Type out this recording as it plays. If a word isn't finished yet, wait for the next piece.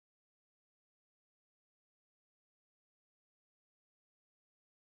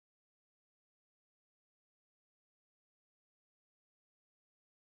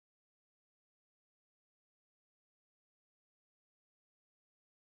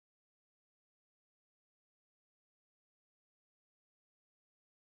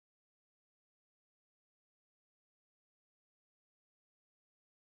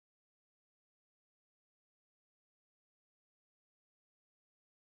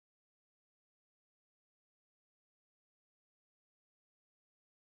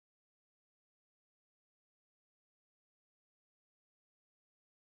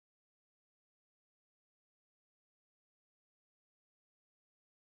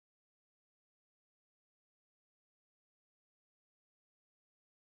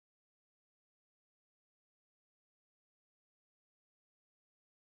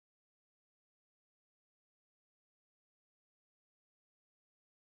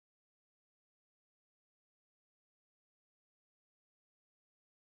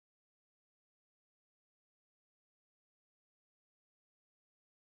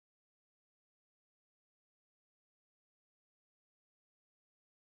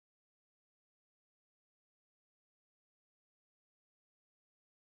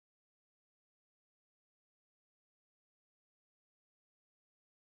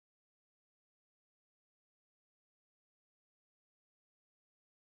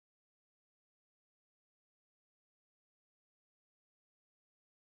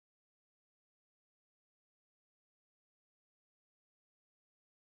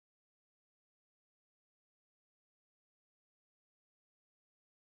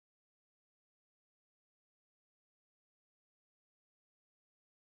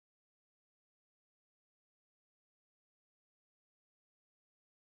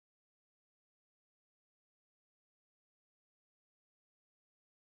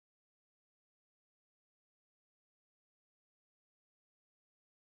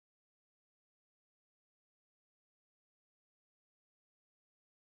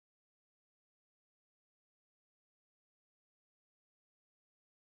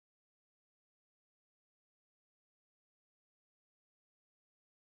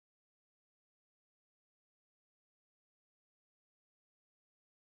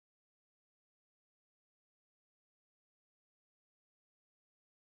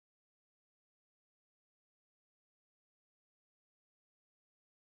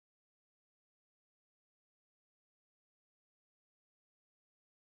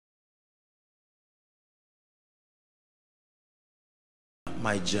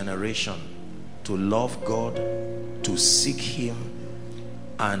my generation to love God, to seek him,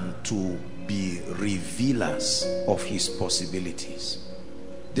 and to be revealers of his possibilities.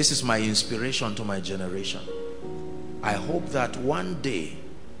 This is my inspiration to my generation. I hope that one day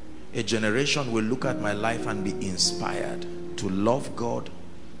a generation will look at my life and be inspired to love God,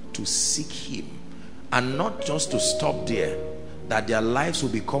 to seek him, and not just to stop there, that their lives will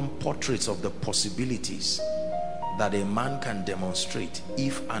become portraits of the possibilities that a man can demonstrate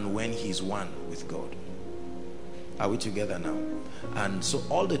if and when he's one with God. Are we together now? And so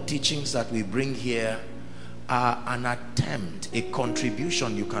all the teachings that we bring here are an attempt, a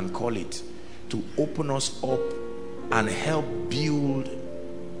contribution you can call it, to open us up and help build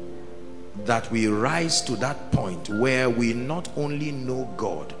that we rise to that point where we not only know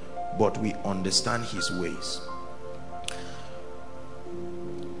God, but we understand his ways.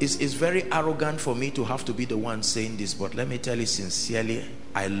 It's very arrogant for me to have to be the one saying this, but let me tell you sincerely,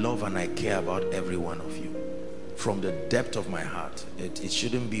 I love and I care about every one of you from the depth of my heart. It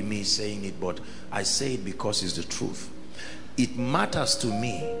shouldn't be me saying it, but I say it because it's the truth. It matters to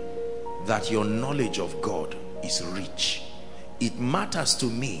me that your knowledge of God is rich. It matters to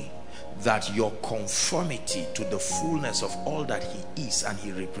me that your conformity to the fullness of all that he is and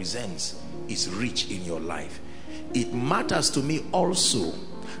he represents is rich in your life. It matters to me also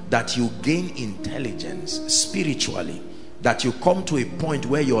that you gain intelligence spiritually, that you come to a point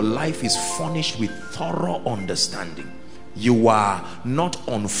where your life is furnished with thorough understanding. You are not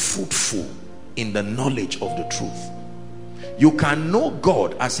unfruitful in the knowledge of the truth. You can know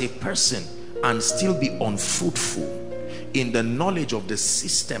God as a person and still be unfruitful in the knowledge of the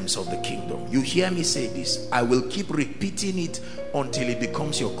systems of the kingdom. You hear me say this. I will keep repeating it until it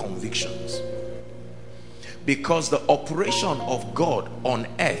becomes your convictions. Because the operation of God on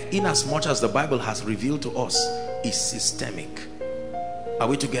earth, in as much as the Bible has revealed to us, is systemic. Are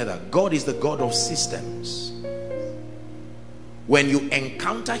we together? God is the God of systems. When you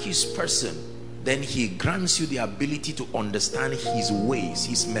encounter his person, then he grants you the ability to understand his ways,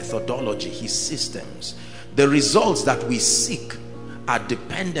 his methodology, his systems. The results that we seek are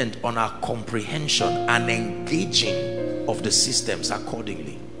dependent on our comprehension and engaging of the systems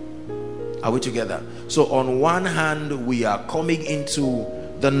accordingly. Are we together? So on one hand, we are coming into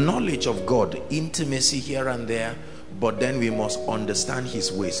the knowledge of God, intimacy here and there, but then we must understand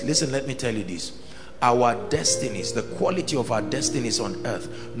his ways. Listen, let me tell you this. Our destinies, the quality of our destinies on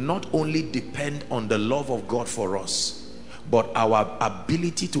earth, not only depend on the love of God for us, but our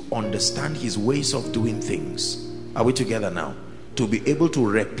ability to understand his ways of doing things. Are we together now? To be able to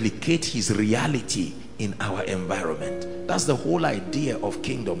replicate his reality in our environment. That's the whole idea of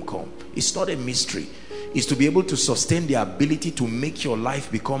kingdom come. It's not a mystery. It's to be able to sustain the ability to make your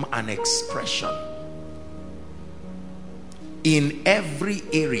life become an expression in every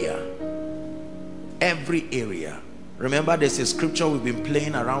area. Every area. Remember, there's a scripture we've been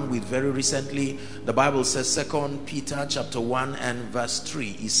playing around with very recently. The Bible says, 2 Peter chapter 1 and verse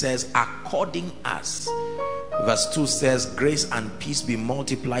 3. It says, according as. Verse 2 says, grace and peace be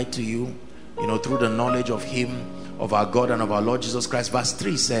multiplied to you, through the knowledge of him, of our God and of our Lord Jesus Christ. Verse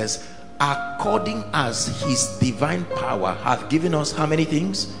 3 says, according as his divine power hath given us how many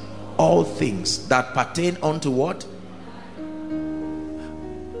things? All things that pertain unto what?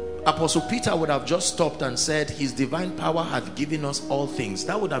 Apostle Peter would have just stopped and said, his divine power hath given us all things.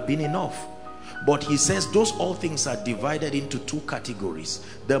 That would have been enough. But he says those all things are divided into two categories: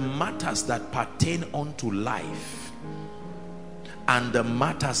 the matters that pertain unto life and the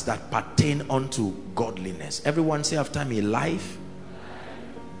matters that pertain unto godliness. Everyone say after me, life,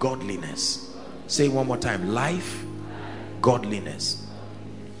 godliness. Say one more time, life, godliness.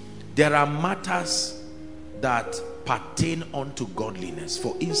 There are matters that pertain unto godliness.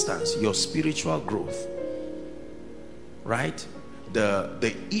 For instance, your spiritual growth, right?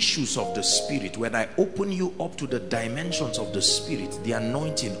 The issues of the spirit. When I open you up to the dimensions of the spirit, the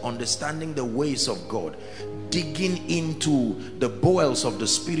anointing, understanding the ways of God, digging into the bowels of the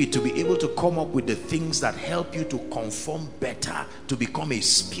spirit to be able to come up with the things that help you to conform better, to become a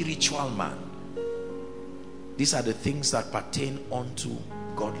spiritual man. These are the things that pertain unto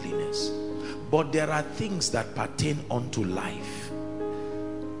godliness. But there are things that pertain unto life.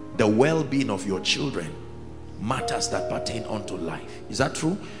 The well-being of your children, matters that pertain unto life. Is that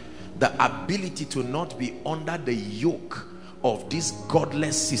true? The ability to not be under the yoke of this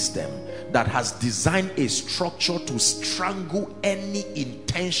godless system that has designed a structure to strangle any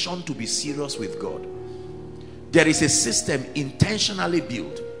intention to be serious with God. There is a system intentionally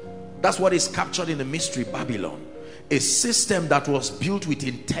built. That's what is captured in the mystery Babylon. a system that was built with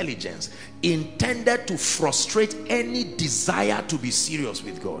intelligence, intended to frustrate any desire to be serious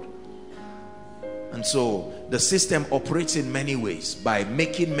with God. And so the system operates in many ways, by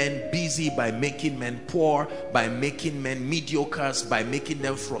making men busy, by making men poor, by making men mediocres, by making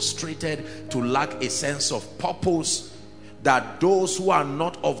them frustrated, to lack a sense of purpose, that those who are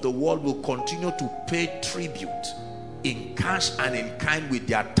not of the world will continue to pay tribute in cash and in kind with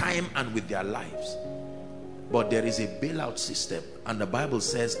their time and with their lives. But there is a bailout system, and the Bible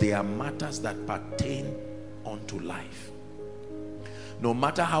says they are matters that pertain unto life. No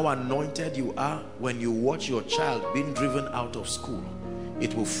matter how anointed you are, when you watch your child being driven out of school,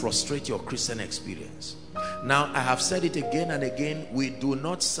 it will frustrate your Christian experience. Now, I have said it again and again, we do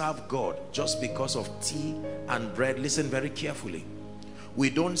not serve God just because of tea and bread. Listen very carefully. We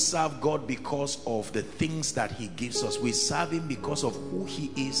don't serve God because of the things that he gives us. We serve him because of who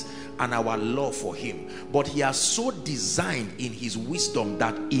he is and our love for him. But he has so designed in his wisdom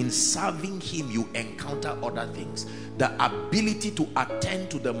that in serving him you encounter other things. The ability to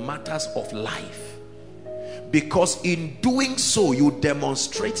attend to the matters of life. Because in doing so you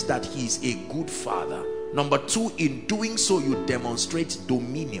demonstrate that he is a good father. Number two, in doing so you demonstrate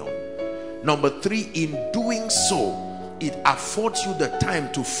dominion. Number three, in doing so it affords you the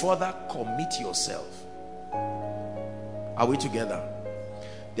time to further commit yourself. Are we together?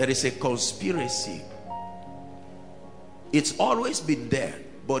 There is a conspiracy. It's always been there,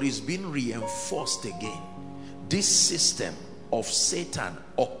 but it's been reinforced again. This system of Satan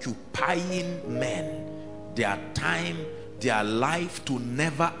occupying men, their time, their life, to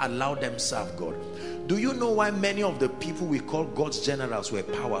never allow them serve God. Do you know why many of the people we call God's generals were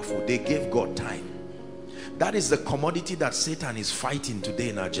powerful? They gave God time. That is the commodity that Satan is fighting today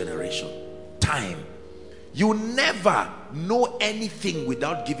in our generation. Time. You never know anything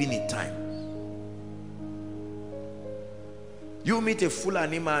without giving it time. You meet a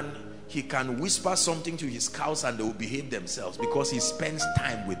Fulani man, he can whisper something to his cows and they will behave themselves because he spends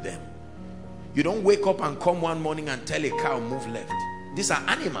time with them. You don't wake up and come one morning and tell a cow move left. These are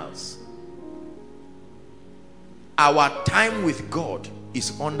animals. Our time with God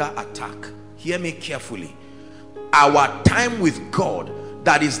is under attack. Hear me carefully. Our time with God,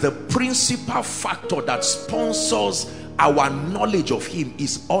 that is the principal factor that sponsors our knowledge of him,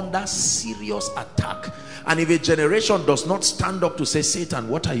 is under serious attack. And if a generation does not stand up to say, Satan,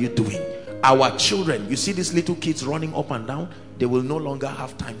 what are you doing? Our children, you see these little kids running up and down, they will no longer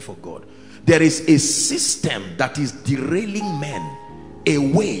have time for God. There is a system that is derailing men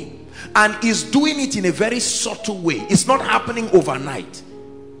away, and is doing it in a very subtle way. It's not happening overnight.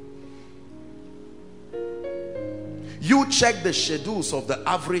 You check the schedules of the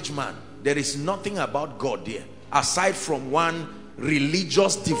average man, there is nothing about God there aside from one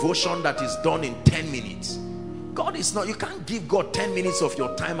religious devotion that is done in 10 minutes. God is not, you can't give God 10 minutes of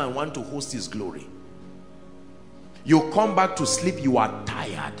your time and want to host his glory. You come back to sleep, you are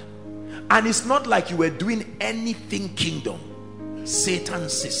tired, and it's not like you were doing anything kingdom.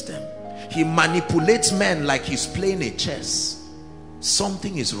 Satan's system, he manipulates men like he's playing a chess.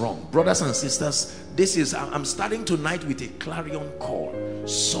 Something is wrong, brothers and sisters. This is, I'm starting tonight with a clarion call.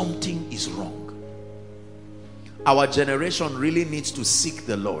 Something is wrong. Our generation really needs to seek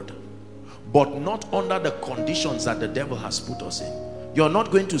the Lord, but not under the conditions that the devil has put us in. You're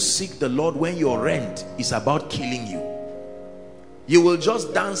not going to seek the Lord when your rent is about killing you. You will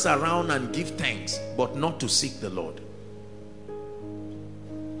just dance around and give thanks, but not to seek the Lord.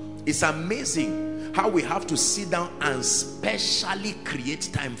 It's amazing how we have to sit down and specially create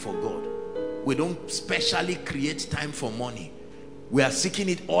time for God. We don't specially create time for money. We are seeking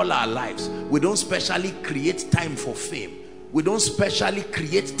it all our lives. We don't specially create time for fame. We don't specially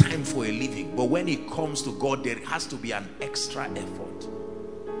create time for a living. But when it comes to God, there has to be an extra effort.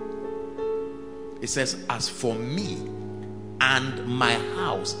 It says, as for me and my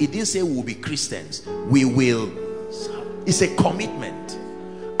house, it didn't say we'll be Christians. We will serve. It's a commitment.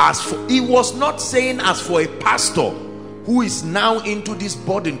 As for, it was not saying as for a pastor who is now into this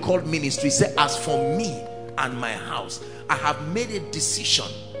burden called ministry. Say, as for me and my house, I have made a decision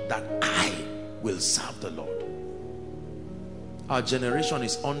that I will serve the Lord. Our generation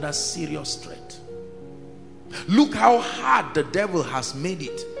is under serious threat. Look how hard the devil has made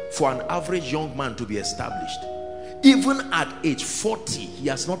it for an average young man to be established. Even at age 40, he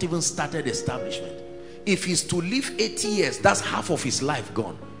has not even started establishment. If he's to live 80 years, that's half of his life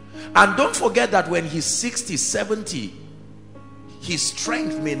gone. And don't forget that when he's 60, 70, his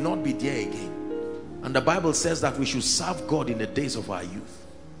strength may not be there again. And the Bible says that we should serve God in the days of our youth.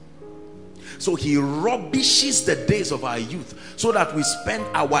 So he rubbishes the days of our youth so that we spend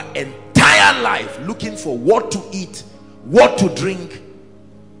our entire entire life looking for what to eat, what to drink,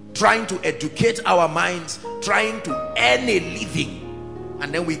 trying to educate our minds, trying to earn a living.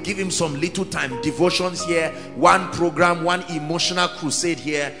 And then we give him some little time, devotions here, one program, one emotional crusade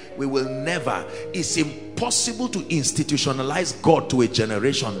here. We will never. It's impossible to institutionalize God to a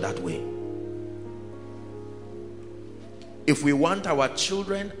generation that way. If we want our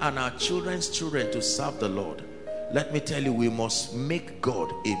children and our children's children to serve the Lord, let me tell you, we must make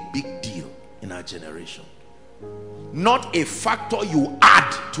God a big deal in our generation. Not a factor you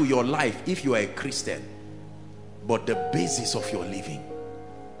add to your life if you are a Christian, but the basis of your living.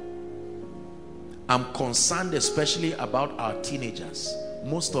 I'm concerned especially about our teenagers.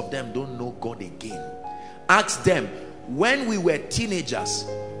 Most of them don't know God again. Ask them, when we were teenagers,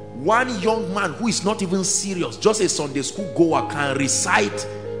 one young man who is not even serious, just a Sunday school goer, can recite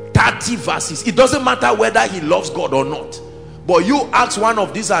 30 verses. It doesn't matter whether he loves God or not. But you ask one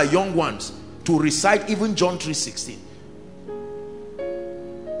of these are young ones to recite even John 3:16.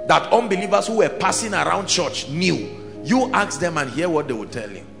 That unbelievers who were passing around church knew. You ask them and hear what they will tell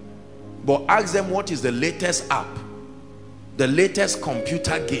you. But ask them what is the latest app, the latest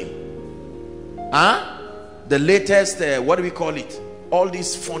computer game, the latest, what do we call it? All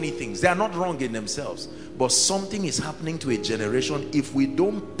these funny things. They are not wrong in themselves, but something is happening to a generation. If we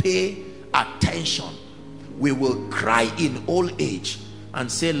don't pay attention, we will cry in old age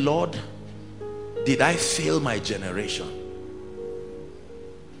and say, Lord, did I fail my generation?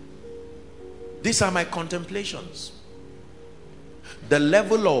 These are my contemplations. The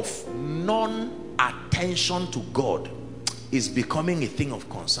level of non-attention to God is becoming a thing of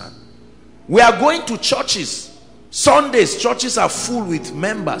concern. We are going to churches. Sundays, churches are full with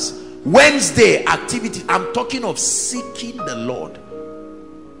members. Wednesday, activity. I'm talking of seeking the Lord.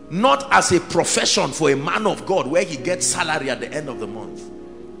 Not as a profession for a man of God where he gets salary at the end of the month.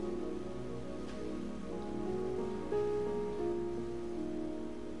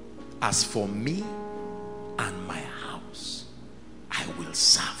 As for me and my house, I will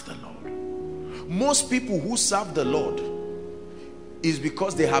serve the Lord. Most people who serve the Lord is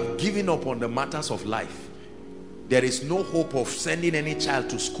because they have given up on the matters of life. There is no hope of sending any child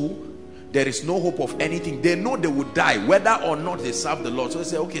to school. There is no hope of anything. They know they would die whether or not they serve the Lord. So they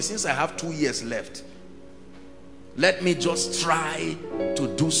say, okay, since I have 2 years left, let me just try to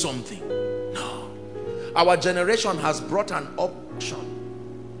do something. No. Our generation has brought an option.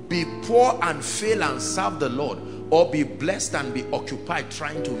 Be poor and fail and serve the Lord, or be blessed and be occupied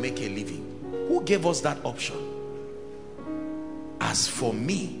trying to make a living. Who gave us that option? As for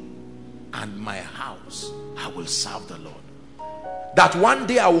me and my house, I will serve the Lord. That one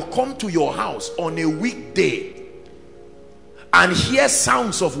day I will come to your house on a weekday and hear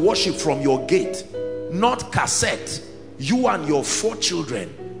sounds of worship from your gate, not cassette. You and your 4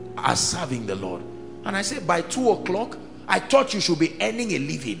 children are serving the Lord. And I say, by 2 o'clock, I thought you should be earning a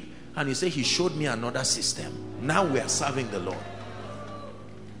living. And you say, he showed me another system. Now we are serving the Lord.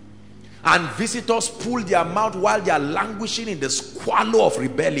 And visitors pull their mouth while they are languishing in the squalor of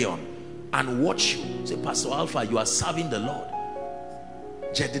rebellion and watch you. Say, Pastor Alpha, you are serving the Lord.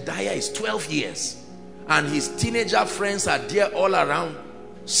 Jedediah is 12 years and his teenager friends are there all around,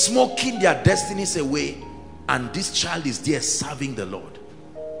 smoking their destinies away, and this child is there serving the Lord.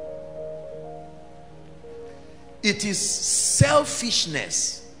 It is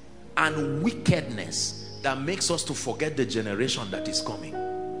selfishness and wickedness that makes us to forget the generation that is coming.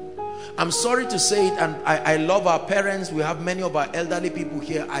 I'm sorry to say it, and I love our parents. We have many of our elderly people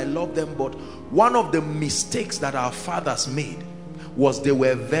here. I love them, but one of the mistakes that our fathers made was they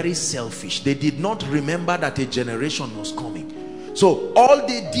were very selfish. They did not remember that a generation was coming. So all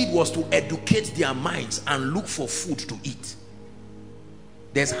they did was to educate their minds and look for food to eat.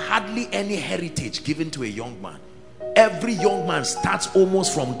 There's hardly any heritage given to a young man. Every young man starts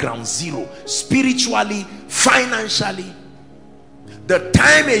almost from ground zero, spiritually, financially. The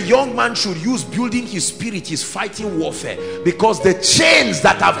time a young man should use building his spirit is fighting warfare, because the chains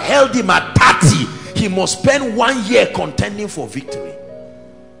that have held him at 30, he must spend 1 year contending for victory.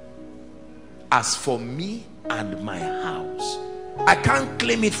 As for me and my house, I can't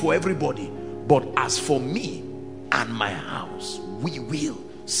claim it for everybody, but as for me and my house, we will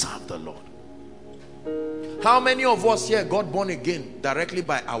serve the Lord. How many of us here got born again directly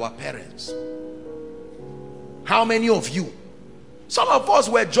by our parents? How many of you? Some of us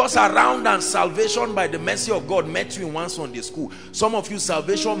were just around, and salvation by the mercy of God met you in one Sunday school. Some of you,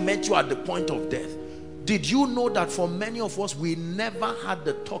 salvation met you at the point of death. Did you know that for many of us, we never had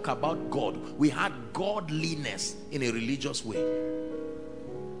the talk about God? We had godliness in a religious way.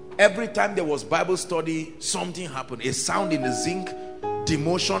 Every time there was Bible study, something happened. A sound in the zinc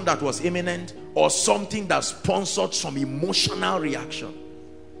demotion that was imminent, or something that sponsored some emotional reaction.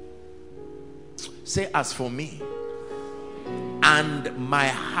 Say, as for me and my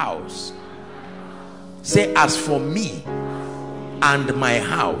house. Say, as for me and my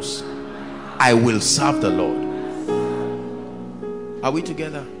house, I will serve the Lord. Are we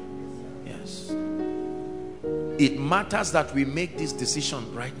together? Yes. It matters that we make this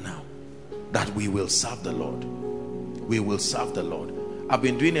decision right now, that we will serve the Lord. We will serve the Lord. I've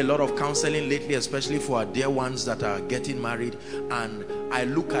been doing a lot of counseling lately, especially for our dear ones that are getting married, and I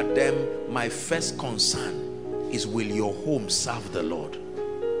look at them, my first concern is, will your home serve the Lord?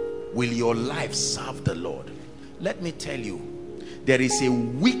 Will your life serve the Lord? Let me tell you, there is a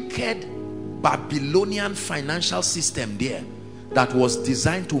wicked Babylonian financial system there that was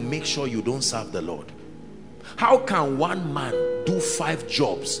designed to make sure you don't serve the Lord. How can one man do 5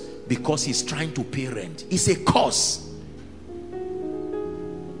 jobs because he's trying to pay rent? It's a curse.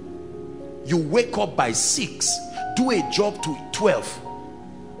 You wake up by 6, do a job to 12,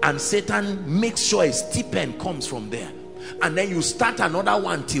 and Satan makes sure a stipend comes from there, and then you start another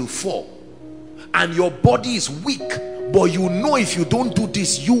one till 4, and your body is weak, but you know if you don't do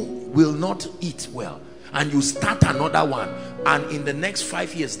this you will not eat well, and you start another one, and in the next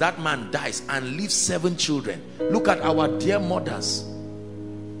 5 years that man dies and leaves 7 children. Look at our dear mothers.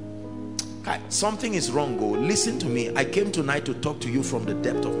 Something is wrong. Go listen to me. I came tonight to talk to you from the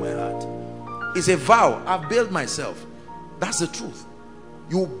depth of my heart. It's a vow I've bailed myself. That's the truth.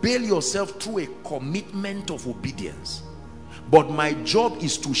 You bail yourself through a commitment of obedience. But my job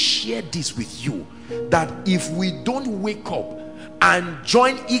is to share this with you, that if we don't wake up and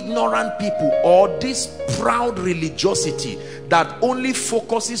join ignorant people, or this proud religiosity that only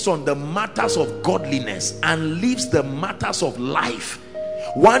focuses on the matters of godliness and leaves the matters of life,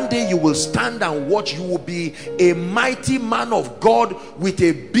 one day you will stand and watch. You will be a mighty man of God with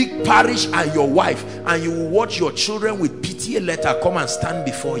a big parish and your wife, and you will watch your children with PTA letter come and stand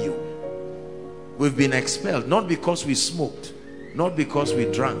before you. We've been expelled, not because we smoked, not because we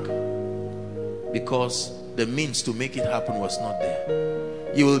drank, because the means to make it happen was not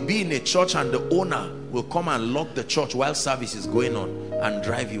there. You will be in a church and the owner will come and lock the church while service is going on and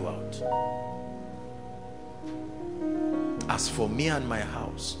drive you out. As for me and my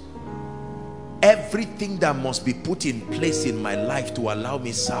house, everything that must be put in place in my life to allow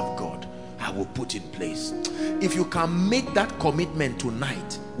me serve God, I will put in place. If you can make that commitment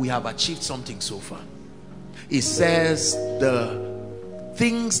tonight, we have achieved something so far. It says the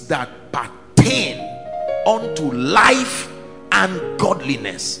things that pertain unto life and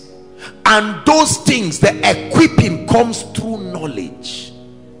godliness, and those things, the equipping comes through knowledge.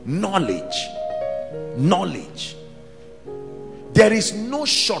 Knowledge. There is no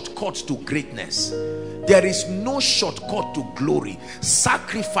shortcut to greatness. There is no shortcut to glory.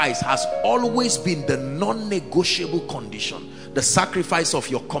 Sacrifice has always been the non-negotiable condition. The sacrifice of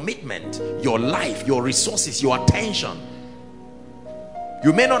your commitment, your life, your resources, your attention.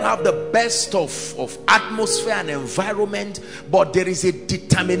 You may not have the best of atmosphere and environment, but there is a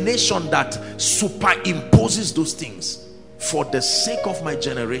determination that superimposes those things. For the sake of my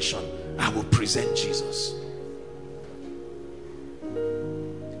generation, I will present Jesus.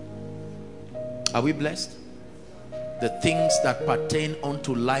 Are we blessed? The things that pertain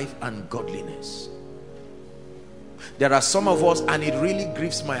unto life and godliness. There are some of us, and it really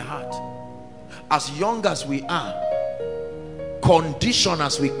grieves my heart, as young as we are, condition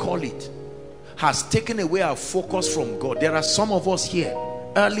as we call it has taken away our focus from God. There are some of us here,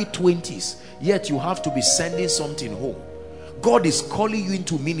 early 20s, yet you have to be sending something home. God is calling you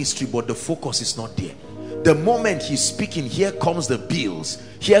into ministry, but the focus is not there. The moment he's speaking, here comes the bills,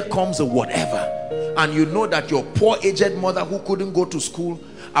 here comes the whatever, and you know that your poor aged mother who couldn't go to school,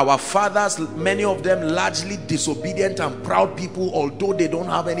 our fathers, many of them largely disobedient and proud people, although they don't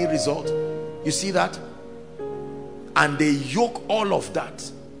have any result. You see that? And they yoke all of that.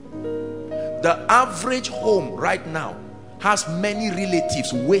 The average home right now has many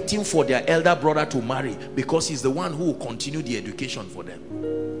relatives waiting for their elder brother to marry, because he's the one who will continue the education for them.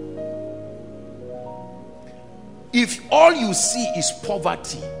 If all you see is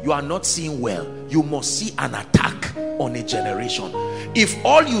poverty, you are not seeing well. You must see an attack on a generation. If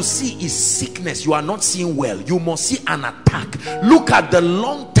all you see is sickness, you are not seeing well. You must see an attack. Look at the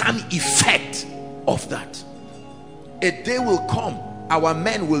long-term effect of that. A day will come, our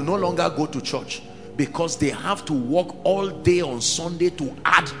men will no longer go to church because they have to work all day on Sunday to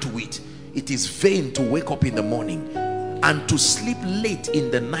add to it. It is vain to wake up in the morning and to sleep late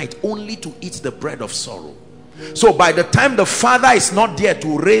in the night only to eat the bread of sorrow. So by the time the father is not there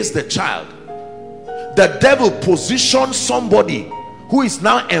to raise the child, the devil positions somebody who is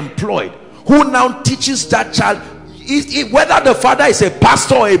now employed, who now teaches that child. Whether the father is a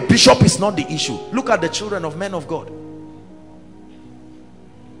pastor or a bishop is not the issue. Look at the children of men of God.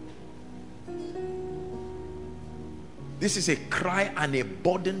 This is a cry and a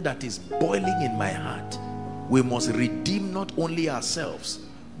burden that is boiling in my heart. We must redeem not only ourselves,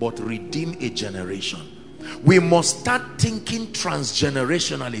 but redeem a generation. We must start thinking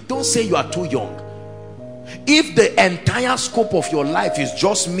transgenerationally. Don't say you are too young. If the entire scope of your life is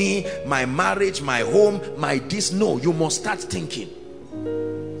just me, my marriage, my home, my this, no, you must start thinking.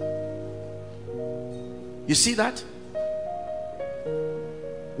 You see that?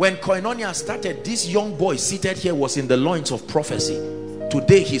 When Koinonia started, this young boy seated here was in the loins of prophecy.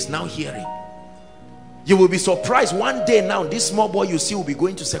 Today he's now hearing. You will be surprised one day now, this small boy you see will be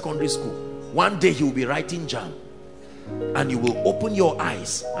going to secondary school. One day he will be writing JAM. And you will open your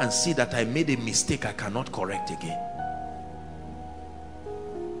eyes and see that I made a mistake I cannot correct again.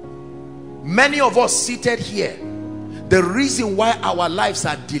 Many of us seated here, the reason why our lives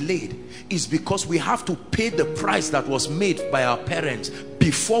are delayed is because we have to pay the price that was made by our parents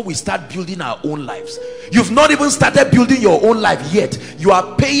before we start building our own lives. You've not even started building your own life yet. You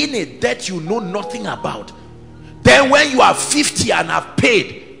are paying a debt you know nothing about. Then when you are 50 and have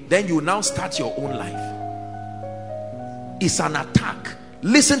paid, then you now start your own life. It's an attack.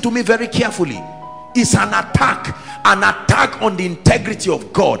 Listen to me very carefully. It's an attack on the integrity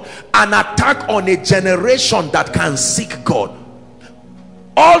of God, an attack on a generation that can seek God.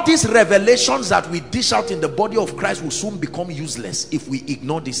 All these revelations that we dish out in the body of Christ will soon become useless if we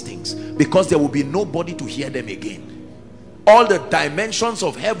ignore these things, because there will be nobody to hear them again. All the dimensions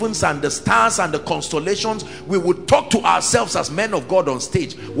of heavens and the stars and the constellations, we would talk to ourselves as men of God on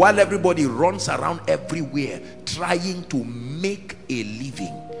stage while everybody runs around everywhere trying to make a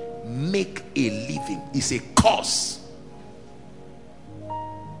living. Make a living is a curse.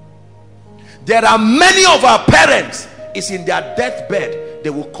 There are many of our parents, is in their deathbed, they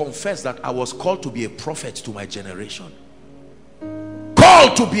will confess that I was called to be a prophet to my generation.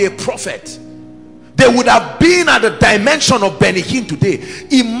 Called to be a prophet. They would have been at the dimension of Benny Hinn today.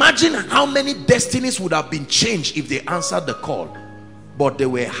 Imagine how many destinies would have been changed if they answered the call. But they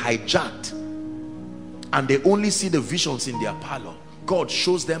were hijacked, and they only see the visions in their parlor. God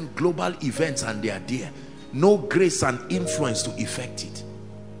shows them global events and they are there. No grace and influence to effect it.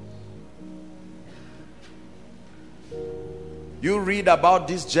 You read about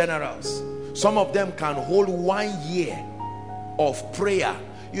these generals. Some of them can hold 1 year of prayer.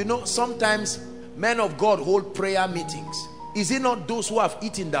 You know, sometimes men of God hold prayer meetings. Is it not those who have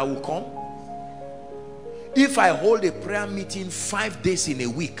eaten that will come? If I hold a prayer meeting 5 days in a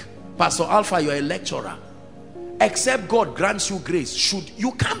week, Pastor Alpha, you're a lecturer. Except God grants you grace,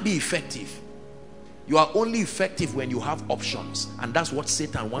 you can't be effective. You are only effective when you have options, and that's what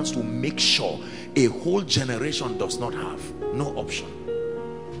Satan wants to make sure a whole generation does not have. No option.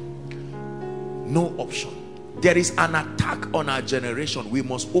 No option. There is an attack on our generation. We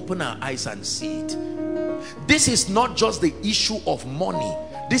must open our eyes and see it. This is not just the issue of money.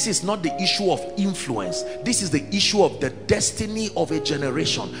 This is not the issue of influence. This is the issue of the destiny of a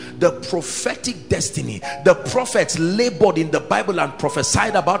generation. The prophetic destiny. The prophets labored in the Bible and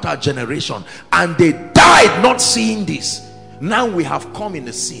prophesied about our generation, and they died not seeing this. Now we have come in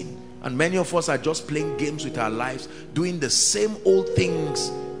the scene, and many of us are just playing games with our lives, doing the same old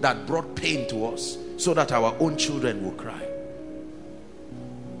things that brought pain to us, so that our own children will cry.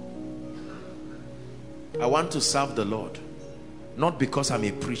 I want to serve the Lord, not because I'm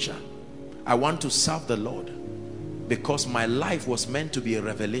a preacher. I want to serve the Lord because my life was meant to be a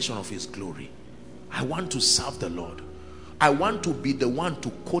revelation of His glory. I want to serve the Lord. I want to be the one to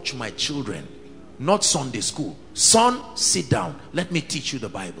coach my children, not Sunday school. Son, sit down, let me teach you the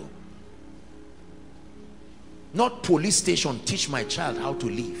Bible. Not police station, teach my child how to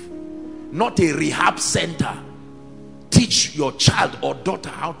live. Not a rehab center, teach your child or daughter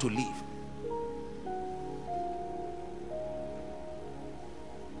how to live.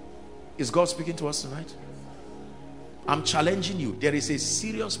 Is God speaking to us tonight? I'm challenging you. There is a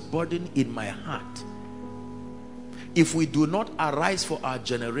serious burden in my heart. If we do not arise for our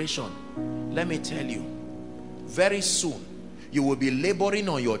generation, let me tell you, very soon you will be laboring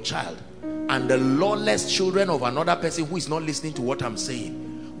on your child, and the lawless children of another person who is not listening to what I'm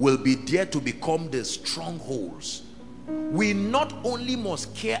saying will be there to become the strongholds. We not only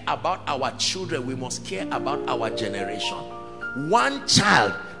must care about our children, we must care about our generation. One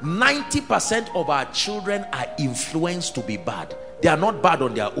child, 90% of our children are influenced to be bad. They are not bad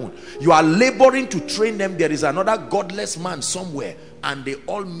on their own. You are laboring to train them. There is another godless man somewhere, and they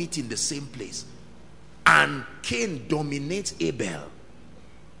all meet in the same place. And Cain dominates Abel,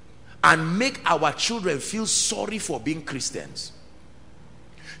 and make our children feel sorry for being Christians.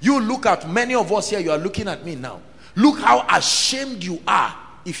 You look at many of us here, you are looking at me now. Look how ashamed you are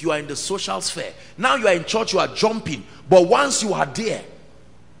if you are in the social sphere. Now you are in church, you are jumping. But once you are there,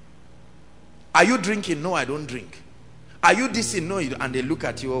 are you drinking? No, I don't drink. Are you this? No, and they look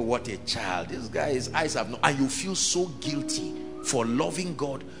at you, oh, what a child. This guy, his eyes have no, and you feel so guilty for loving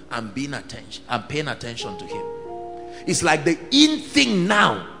God and paying attention to him. It's like the in thing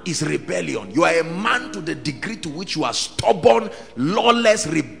now is rebellion. You are a man to the degree to which you are stubborn, lawless,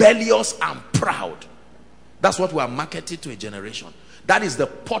 rebellious, and proud. That's what we are marketed to a generation. That is the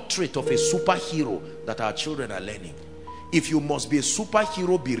portrait of a superhero that our children are learning. If you must be a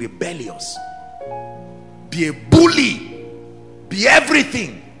superhero, be rebellious, be a bully, be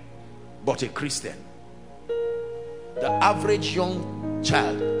everything but a Christian. The average young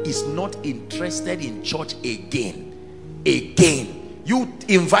child is not interested in church again. You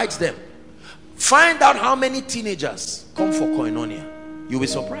invite them. Find out how many teenagers come for koinonia. You'll be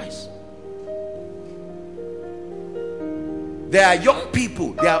surprised. There are young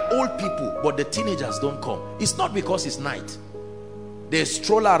people, there are old people, but the teenagers don't come. It's not because it's night. They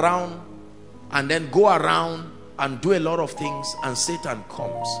stroll around and then go around and do a lot of things, and Satan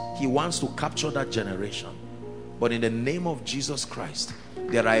comes. He wants to capture that generation. But in the name of Jesus Christ,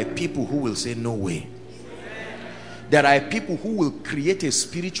 there are people who will say no way. There are people who will create a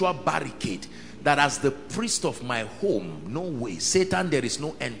spiritual barricade that as the priest of my home, no way. Satan, there is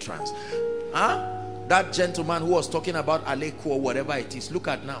no entrance. That gentleman who was talking about Aleko or whatever it is, look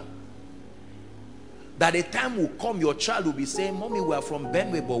at now. That a time will come, your child will be saying, Mommy, we are from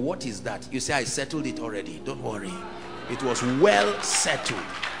Benue, but what is that? You say, I settled it already. Don't worry. It was well settled.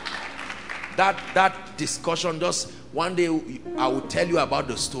 That discussion, just one day I will tell you about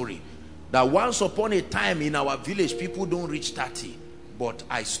the story. That once upon a time in our village, people don't reach 30. But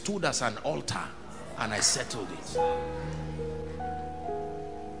I stood as an altar and I settled it.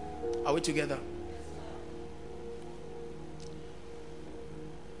 Are we together?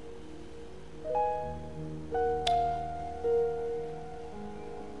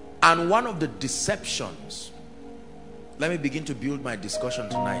 And one of the deceptions, let me begin to build my discussion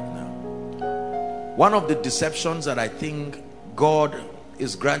tonight now. One of the deceptions that I think God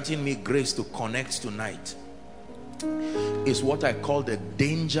is granting me grace to connect tonight is what I call the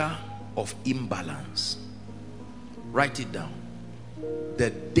danger of imbalance. Write it down.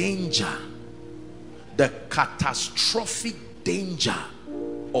 The danger, the catastrophic danger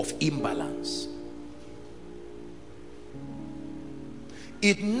of imbalance.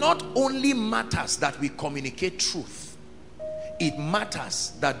 It not only matters that we communicate truth, it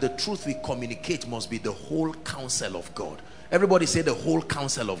matters that the truth we communicate must be the whole counsel of God. Everybody say the whole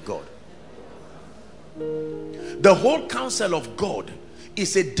counsel of God. The whole counsel of God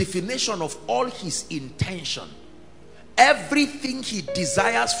is a definition of all his intention. Everything he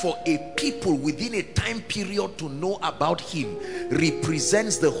desires for a people within a time period to know about him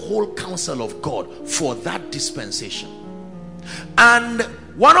represents the whole counsel of God for that dispensation. And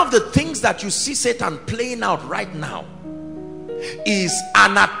one of the things that you see Satan playing out right now is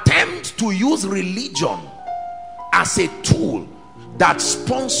an attempt to use religion as a tool that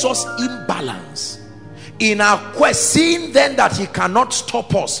sponsors imbalance. In our quest, seeing then that he cannot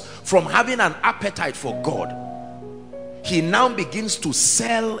stop us from having an appetite for God, he now begins to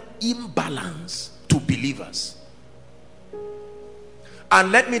sell imbalance to believers.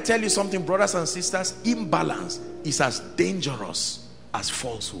 And let me tell you something, brothers and sisters, imbalance is as dangerous as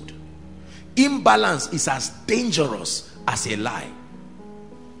falsehood. Imbalance is as dangerous as a lie.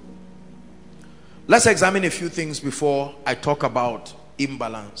 Let's examine a few things before I talk about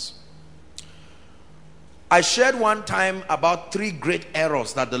imbalance. I shared one time about 3 great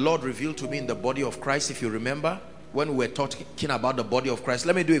errors that the Lord revealed to me in the body of Christ, if you remember, when we were talking about the body of Christ.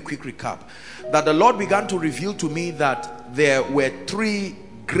 Let me do a quick recap. That the Lord began to reveal to me that there were 3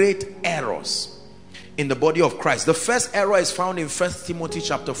 great errors in the body of Christ. The first error is found in 1 Timothy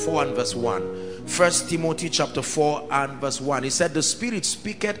chapter 4 and verse 1. 1 Timothy chapter 4 and verse 1. He said, the Spirit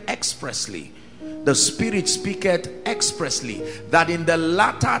speaketh expressly. The Spirit speaketh expressly that in the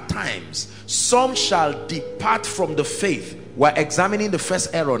latter times some shall depart from the faith. We're examining the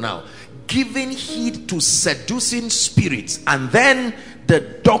first error now. Giving heed to seducing spirits, and then the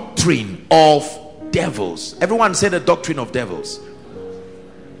doctrine of devils. Everyone say the doctrine of devils.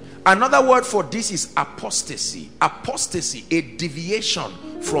 Another word for this is apostasy. Apostasy, a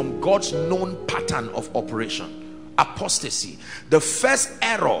deviation from God's known pattern of operation. Apostasy. The first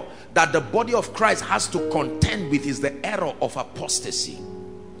error that the body of Christ has to contend with is the error of apostasy.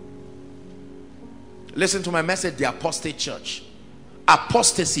 Listen to my message, the apostate church.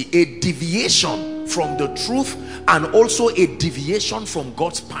 Apostasy, a deviation from the truth, and also a deviation from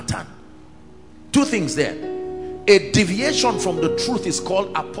God's pattern. Two things there. A deviation from the truth is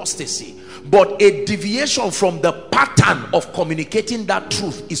called apostasy, but a deviation from the pattern of communicating that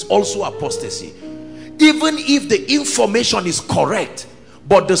truth is also apostasy. Even if the information is correct,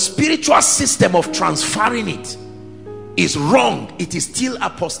 but the spiritual system of transferring it is wrong, it is still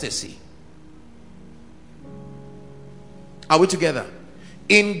apostasy. Are we together?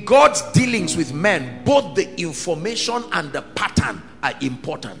 In God's dealings with men, both the information and the pattern are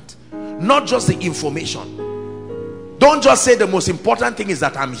important, not just the information. Don't just say the most important thing is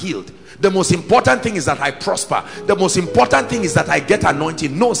that I'm healed. The most important thing is that I prosper. The most important thing is that I get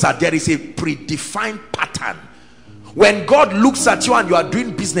anointing. No, sir, there is a predefined pattern. When God looks at you and you are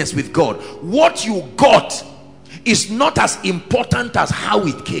doing business with God, what you got is not as important as how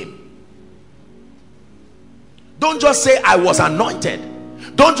it came. Don't just say I was anointed.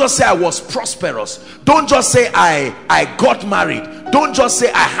 Don't just say I was prosperous. Don't just say I got married. Don't just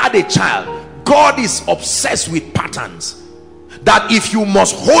say I had a child. God is obsessed with patterns. That if you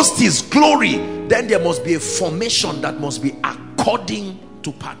must host his glory, then there must be a formation that must be according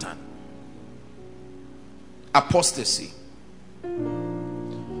to pattern. Apostasy.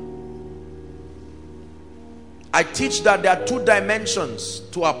 I teach that there are two dimensions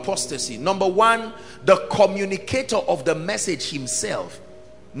to apostasy. Number one, the communicator of the message himself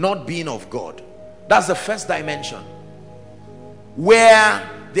not being of God. That's the first dimension, where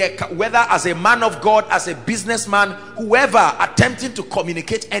whether as a man of God, as a businessman, whoever attempting to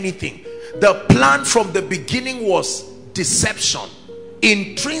communicate anything, the plan from the beginning was deception.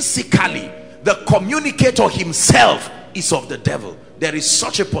 Intrinsically, the communicator himself is of the devil. There is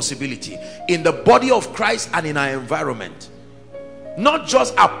such a possibility in the body of Christ and in our environment. Not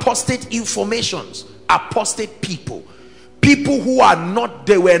just apostate informations, apostate people. People who are not,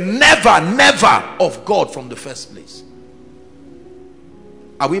 they were never of God from the first place.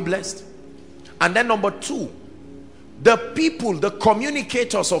 Are we blessed? And then number two, the people, the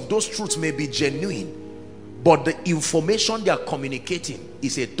communicators of those truths may be genuine, but the information they are communicating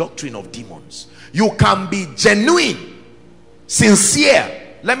is a doctrine of demons. You can be genuine,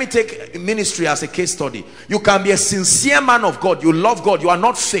 sincere. Let me take ministry as a case study. You can be a sincere man of God. You love God. You are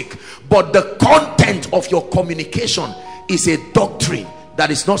not fake. But the content of your communication is a doctrine that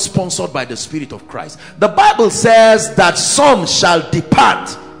is not sponsored by the Spirit of Christ. The Bible says that some shall depart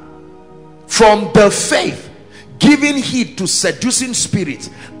from the faith, giving heed to seducing spirits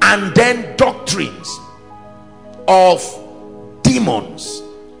and then doctrines of demons.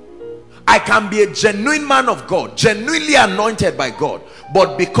 I can be a genuine man of God, genuinely anointed by God,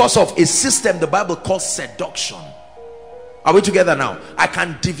 but because of a system the Bible calls seduction. Are we together now? I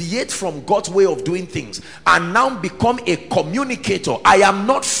can deviate from God's way of doing things and now become a communicator. I am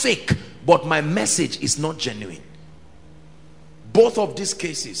not fake, but my message is not genuine. Both of these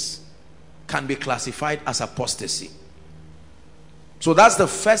cases can be classified as apostasy. So that's the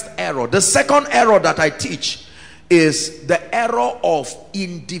first error. The second error that I teach is the error of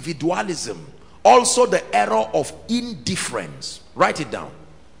individualism, also the error of indifference. Write it down.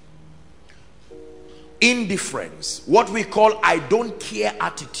 Indifference, what we call I don't care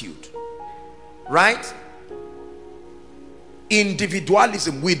attitude, right?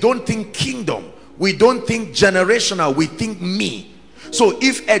 Individualism, we don't think kingdom, we don't think generational, we think me. So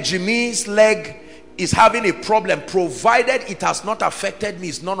if Ejimi's leg is having a problem, provided it has not affected me,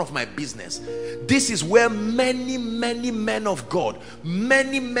 it's none of my business. This is where many men of God,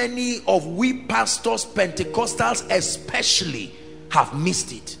 many of we pastors, Pentecostals especially, have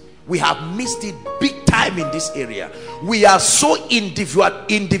missed it. We have missed it big time in this area. We are so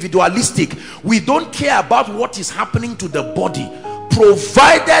individualistic. We don't care about what is happening to the body,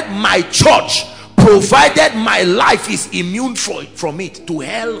 provided my church, provided my life is immune from it. To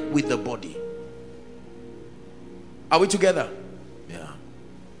hell with the body. Are we together? Yeah.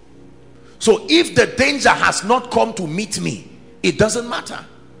 So if the danger has not come to meet me, it doesn't matter.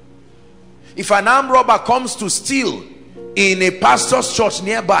 If an armed robber comes to steal in a pastor's church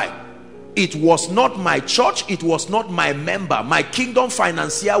nearby, it was not my church, it was not my member, my kingdom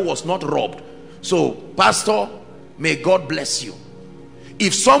financier was not robbed. So pastor, may God bless you.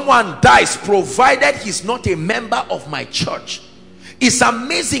 If someone dies, provided he's not a member of my church, it's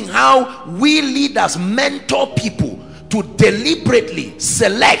amazing how we leaders mentor people to deliberately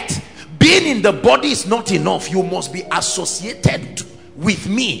select. Being in the body is not enough. You must be associated with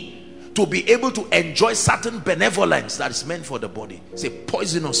me to be able to enjoy certain benevolence that is meant for the body. It's a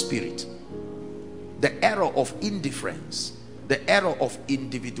poisonous spirit. The error of indifference, the error of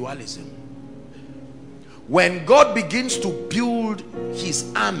individualism. When God begins to build his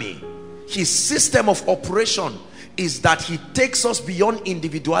army, his system of operation is that he takes us beyond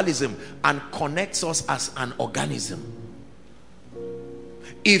individualism and connects us as an organism.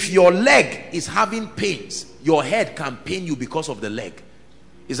 If your leg is having pains, your head can pain you because of the leg.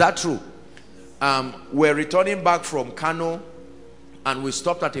 Is that true? We're returning back from Kano and we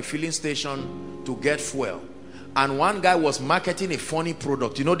stopped at a filling station to get fuel. And one guy was marketing a funny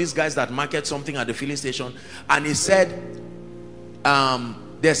product. You know these guys that market something at the filling station? And he said,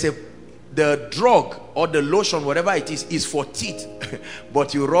 the drug or the lotion, whatever it is for teeth.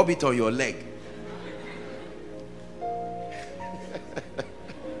 But you rub it on your leg.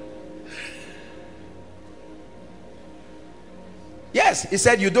 Yes, he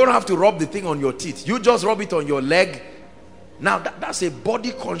said you don't have to rub the thing on your teeth. You just rub it on your leg. Now that's a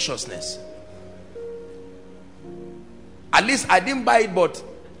body consciousness. At least I didn't buy it, but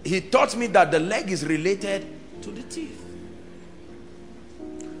he taught me that the leg is related to the teeth.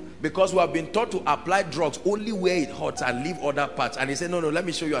 Because we have been taught to apply drugs only where it hurts and leave other parts. And he said, no, let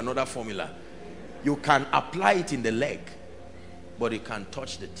me show you another formula. You can apply it in the leg, but it can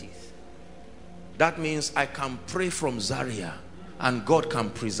touch the teeth. That means I can pray from Zaria and God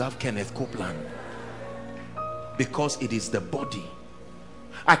can preserve Kenneth Copeland because it is the body.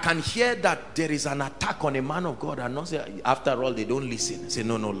 I can hear that there is an attack on a man of God and not say, after all, they don't listen. Say,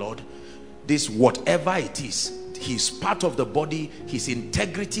 no, Lord, this whatever it is, he's part of the body. His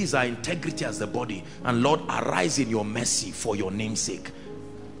integrity is our integrity as the body. And Lord, arise in your mercy for your name's sake.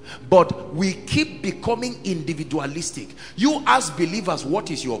 But we keep becoming individualistic. You as believers,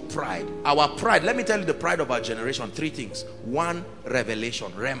 what is your pride? Our pride, let me tell you the pride of our generation. 3 things. 1,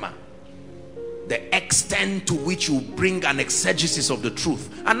 revelation, Rhema. The extent to which you bring an exegesis of the truth.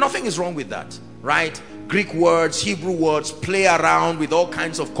 And nothing is wrong with that, right? Greek words, Hebrew words, play around with all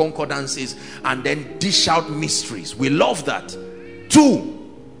kinds of concordances and then dish out mysteries. We love that.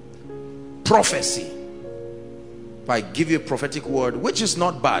 2, prophecy. If I give you a prophetic word, which is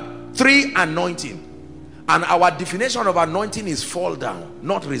not bad. 3, anointing. And our definition of anointing is fall down,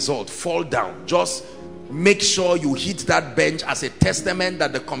 not result. Fall down. Just make sure you hit that bench as a testament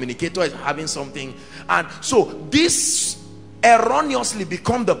that the communicator is having something. And so this erroneously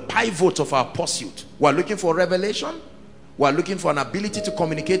become the pivot of our pursuit. We're looking for revelation. We're looking for an ability to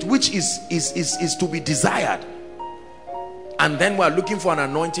communicate, which is to be desired. And then we're looking for an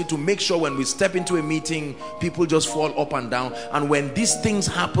anointing to make sure when we step into a meeting, people just fall up and down. And when these things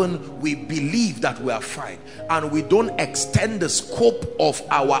happen, we believe that we are fine. And we don't extend the scope of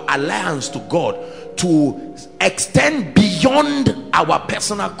our alliance to God to extend beyond our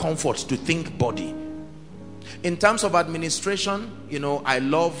personal comforts to think body. In terms of administration, you know, I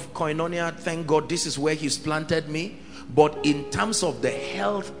love Koinonia. Thank God this is where he's planted me. But in terms of the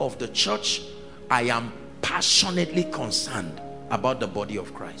health of the church, I am passionately concerned about the body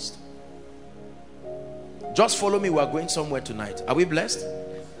of Christ. Just follow me. We're going somewhere tonight. Are we blessed?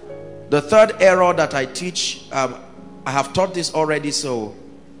 The third error that I teach, I have taught this already, so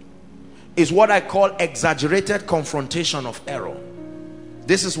is what I call exaggerated confrontation of error.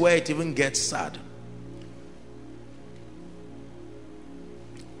 This is where it even gets sad.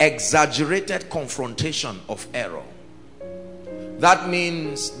 Exaggerated confrontation of error. That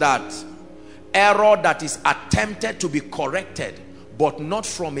means that error that is attempted to be corrected, but not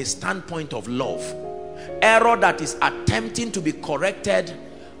from a standpoint of love. Error that is attempting to be corrected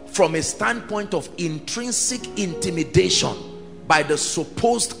from a standpoint of intrinsic intimidation by the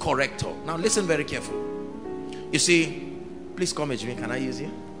supposed corrector. Now listen very carefully. You see, please come, Ejimi, can I use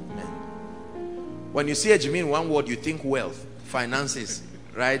you? Amen. When you see Ejimi in one word, you think wealth, finances,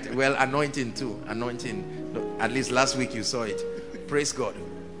 right? Well, anointing too. Anointing. At least last week you saw it. Praise God.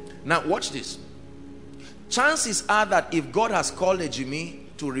 Now watch this. Chances are that if God has called Ejimi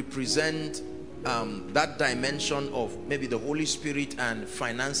to represent that dimension of maybe the Holy Spirit and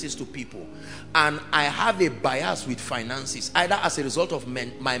finances to people, and I have a bias with finances, either as a result of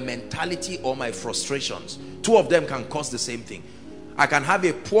my mentality or my frustrations, 2 of them can cause the same thing. I can have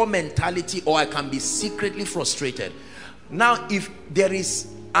a poor mentality or I can be secretly frustrated. Now if there is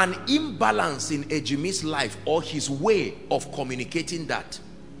an imbalance in Ejimi's life or his way of communicating that,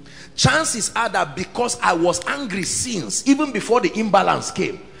 chances are that because I was angry since, even before the imbalance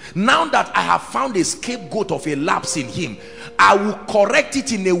came, now that I have found a scapegoat of a lapse in him, I will correct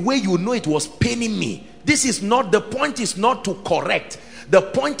it in a way you know it was paining me. This is not, the point is not to correct. The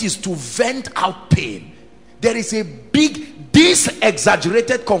point is to vent out pain. There is a big, this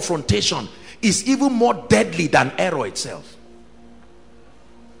exaggerated confrontation is even more deadly than error itself.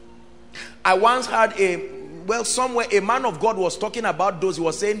 I once had a well, somewhere a man of God was talking about those. He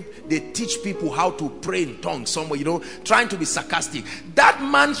was saying they teach people how to pray in tongues somewhere, you know, trying to be sarcastic. That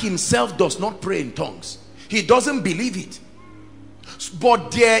man himself does not pray in tongues. He doesn't believe it.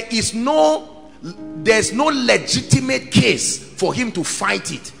 But there's no legitimate case for him to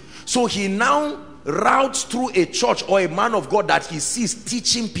fight it. So he now routes through a church or a man of God that he sees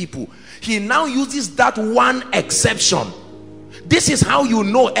teaching people. He now uses that one exception. This is how you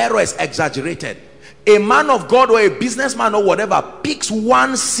know error is exaggerated. A man of God or a businessman or whatever picks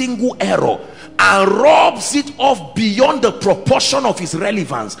one single error and robs it off beyond the proportion of its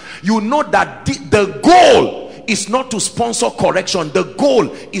relevance. You know that the goal is not to sponsor correction. The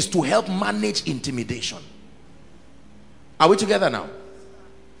goal is to help manage intimidation. Are we together now?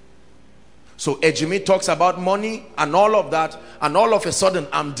 So Ejimi talks about money and all of that, and all of a sudden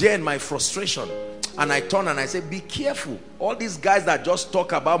I'm there in my frustration, and I turn and I say, be careful. All these guys that just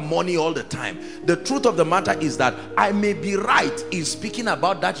talk about money all the time. The truth of the matter is that I may be right in speaking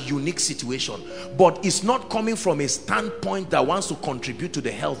about that unique situation, but it's not coming from a standpoint that wants to contribute to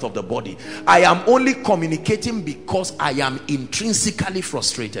the health of the body. I am only communicating because I am intrinsically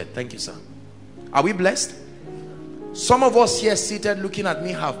frustrated. Thank you, sir. Are we blessed? Some of us here seated looking at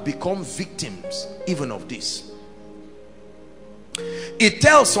me have become victims even of this. It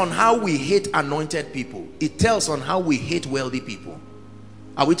tells on how we hate anointed people. It tells on how we hate wealthy people.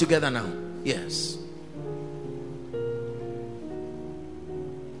 Are we together now? Yes.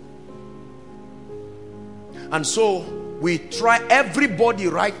 And so we try. Everybody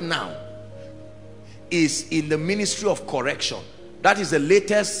right now is in the ministry of correction. That is the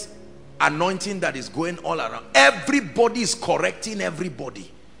latest anointing that is going all around. Everybody is correcting everybody.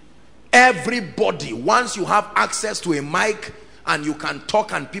 Everybody. Once you have access to a mic and you can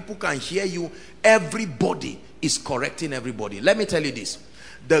talk and people can hear you, everybody is correcting everybody. Let me tell you this.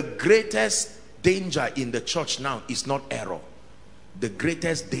 The greatest danger in the church now is not error. The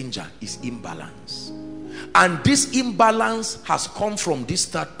greatest danger is imbalance. And this imbalance has come from this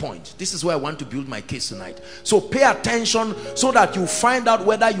third point. This is where I want to build my case tonight. So pay attention so that you find out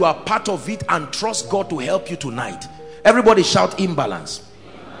whether you are part of it and trust God to help you tonight. Everybody shout imbalance.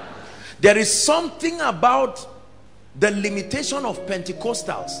 There is something about the limitation of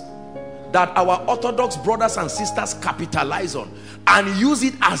Pentecostals that our Orthodox brothers and sisters capitalize on and use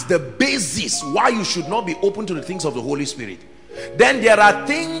it as the basis why you should not be open to the things of the Holy Spirit. Then there are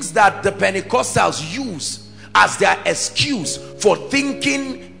things that the Pentecostals use as their excuse for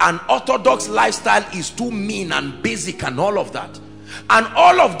thinking an Orthodox lifestyle is too mean and basic and all of that. And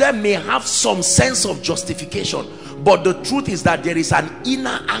all of them may have some sense of justification, but the truth is that there is an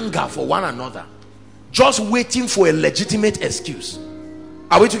inner anger for one another, just waiting for a legitimate excuse.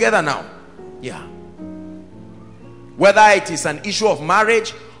 Are we together now? Yeah. Whether it is an issue of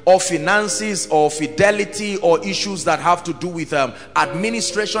marriage or finances or fidelity or issues that have to do with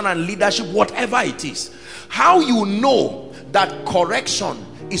administration and leadership, whatever it is, how you know that correction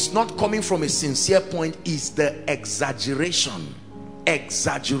is not coming from a sincere point is the exaggeration.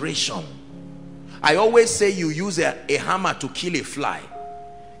 Exaggeration. I always say you use a hammer to kill a fly.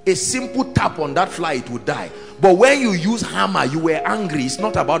 A simple tap on that fly, it would die. But when you use hammer, you were angry. It's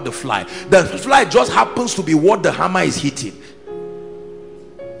not about the fly. The fly just happens to be what the hammer is hitting.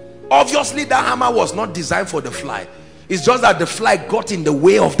 Obviously that hammer was not designed for the fly. It's just that the fly got in the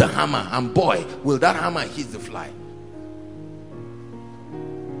way of the hammer, and boy, will that hammer hit the fly.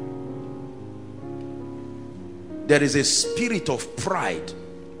 There is a spirit of pride.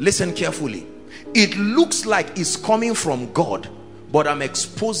 Listen carefully. It looks like it's coming from God, but I'm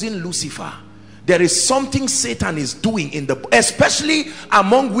exposing Lucifer. There is something Satan is doing in the, especially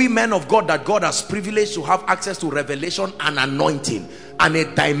among women of God, that God has privileged to have access to revelation and anointing and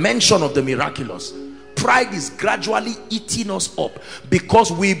a dimension of the miraculous. Pride is gradually eating us up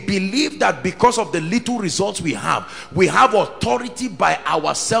because we believe that because of the little results we have authority by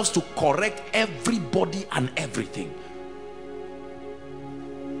ourselves to correct everybody and everything.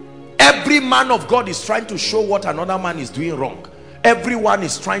 Every man of God is trying to show what another man is doing wrong. Everyone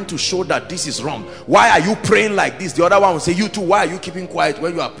is trying to show that this is wrong. Why are you praying like this? The other one will say, you too, why are you keeping quiet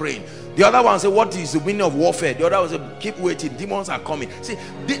when you are praying? The other one will say, what is the meaning of warfare? The other one will say, keep waiting, demons are coming. See,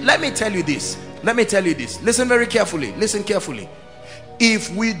 let me tell you this. Let me tell you this. Listen very carefully. Listen carefully. If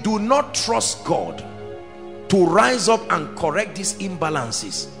we do not trust God to rise up and correct these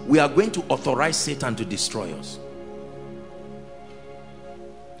imbalances, we are going to authorize Satan to destroy us.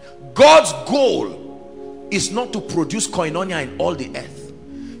 God's goal is not to produce koinonia in all the earth.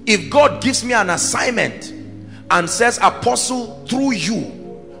 If God gives me an assignment and says, apostle, through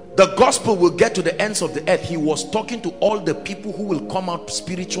you The gospel will get to the ends of the earth. He was talking to all the people who will come out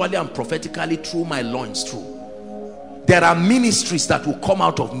spiritually and prophetically through my loins through. There are ministries that will come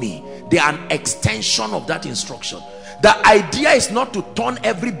out of me. They are an extension of that instruction. The idea is not to turn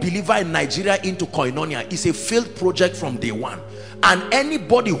every believer in Nigeria into koinonia. It's a failed project from day one. And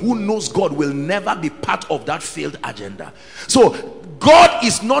anybody who knows God will never be part of that failed agenda. So God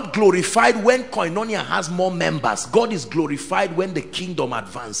is not glorified when koinonia has more members. God is glorified when the kingdom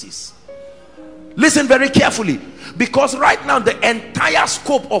advances. Listen very carefully, because right now the entire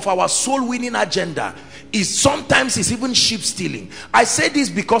scope of our soul winning agenda is sometimes is even sheep stealing. I say this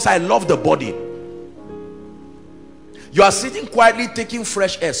because I love the body. You are sitting quietly taking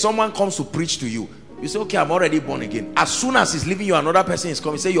fresh air. Someone comes to preach to you. You say, okay, I'm already born again. As soon as he's leaving you, another person is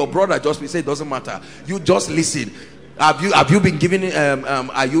coming. Say, your brother just, we say, it doesn't matter. You just listen. Have you been given,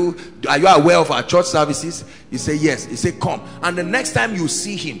 are you aware of our church services? You say, yes. He say, come. And the next time you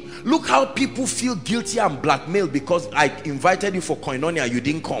see him, look how people feel guilty and blackmailed because I invited you for koinonia, you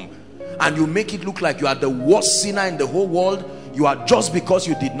didn't come. And you make it look like you are the worst sinner in the whole world. You are just because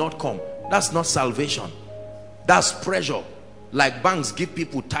you did not come. That's not salvation. That's pressure. Like banks give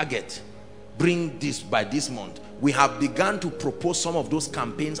people target. Bring this by this month. We have begun to propose some of those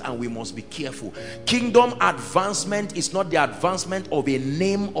campaigns, and we must be careful. Kingdom advancement is not the advancement of a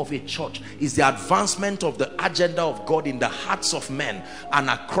name of a church. It's the advancement of the agenda of God in the hearts of men and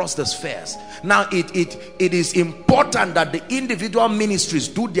across the spheres. Now it is important that the individual ministries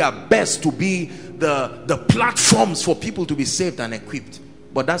do their best to be the platforms for people to be saved and equipped,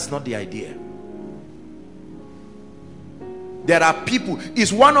 but that's not the idea. There are people,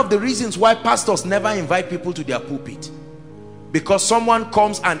 it's one of the reasons why pastors never invite people to their pulpit, because someone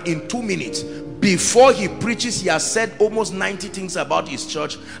comes and in 2 minutes before he preaches, he has said almost 90 things about his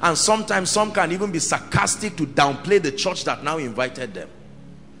church, and sometimes some can even be sarcastic to downplay the church that now invited them.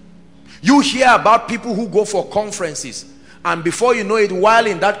 You hear about people who go for conferences, and before you know it, while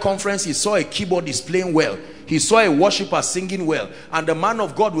in that conference he saw a keyboardist playing well, he saw a worshiper singing well, and the man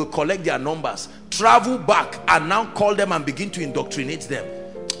of God will collect their numbers, travel back, and now call them and begin to indoctrinate them.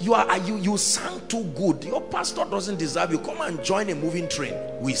 You sang too good, your pastor doesn't deserve you, come and join a moving train,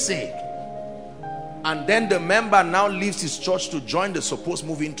 we say. And then the member now leaves his church to join the supposed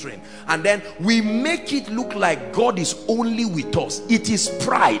moving train, and then we make it look like God is only with us. It is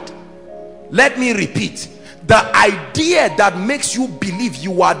pride. Let me repeat, the idea that makes you believe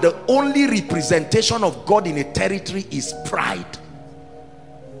you are the only representation of God in a territory is pride.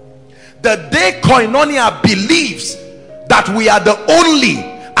 The day koinonia believes that we are the only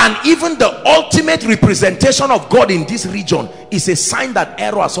and even the ultimate representation of God in this region, is a sign that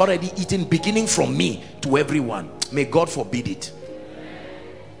error has already eaten, beginning from me to everyone. May God forbid it.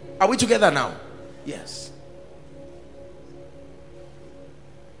 Are we together now? Yes.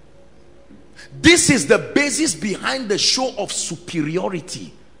 This is the basis behind the show of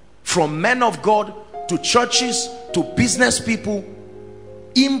superiority from men of God to churches to business people.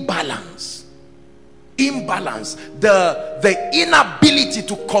 Imbalance, the inability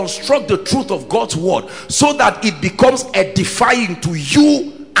to construct the truth of God's word so that it becomes edifying to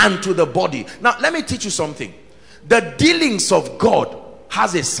you and to the body. Now let me teach you something. The dealings of God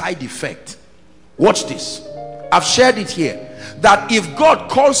has a side effect. Watch this. I've shared it here, that if God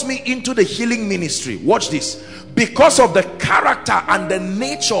calls me into the healing ministry, watch this, because of the character and the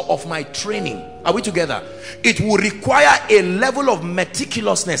nature of my training, are we together, it will require a level of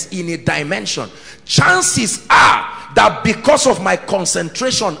meticulousness in a dimension. Chances are that because of my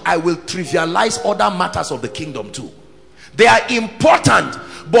concentration, I will trivialize other matters of the kingdom too. They are important,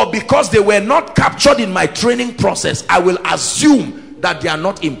 but because they were not captured in my training process, I will assume that they are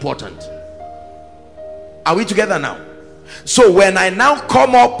not important. Are we together now? So when I now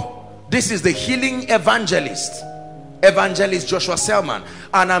come up, this is the healing evangelist Joshua Selman,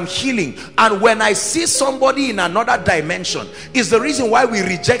 and I'm healing, and when I see somebody in another dimension, is the reason why we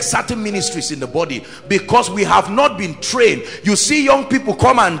reject certain ministries in the body, because we have not been trained. You see young people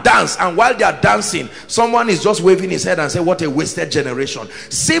come and dance, and while they are dancing, someone is just waving his head and say, what a wasted generation.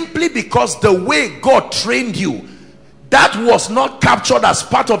 Simply because the way God trained you, that was not captured as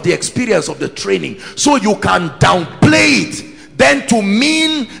part of the experience of the training, so you can downplay it then to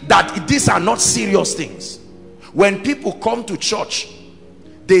mean that these are not serious things. When people come to church,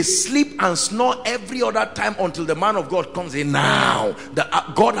 they sleep and snore every other time until the man of God comes in. Now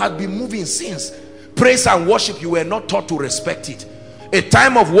God had been moving since. Praise and worship, you were not taught to respect it. A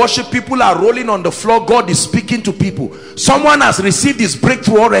time of worship, people are rolling on the floor, God is speaking to people. Someone has received his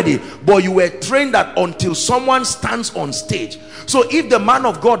breakthrough already, but you were trained that until someone stands on stage. So if the man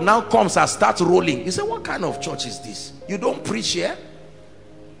of God now comes and starts rolling, you say, what kind of church is this? You don't preach here?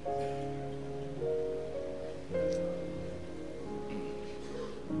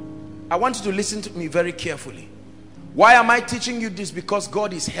 I want you to listen to me very carefully. Why am I teaching you this? Because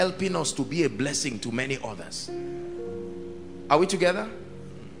God is helping us to be a blessing to many others. Are we together?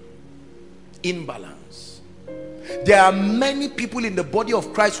 Imbalance. There are many people in the body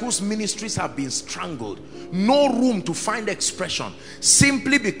of Christ whose ministries have been strangled. No room to find expression,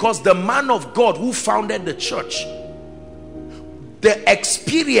 simply because the man of God who founded the church, the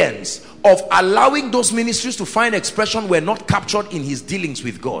experience of allowing those ministries to find expression were not captured in his dealings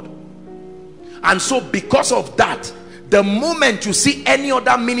with God. And so because of that, the moment you see any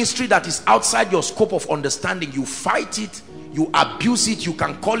other ministry that is outside your scope of understanding, you fight it, you abuse it, you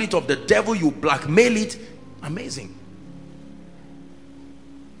can call it of the devil, you blackmail it. Amazing.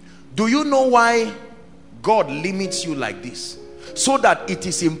 Do you know why God limits you like this? So that it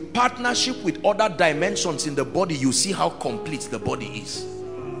is in partnership with other dimensions in the body, you see how complete the body is.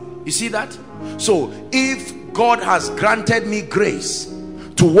 You see that? So if God has granted me grace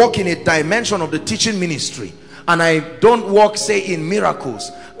to walk in a dimension of the teaching ministry, and I don't walk, say, in miracles,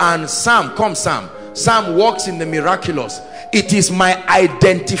 and Sam walks in the miraculous, it is my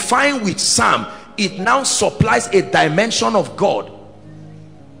identifying with Sam. It now supplies a dimension of God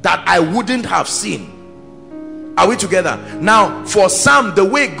that I wouldn't have seen. Are we together? Now for Sam, the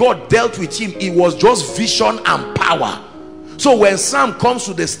way God dealt with him, it was just vision and power. So when Sam comes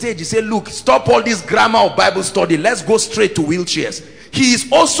to the stage, he said, look, stop all this grammar of Bible study, let's go straight to wheelchairs. He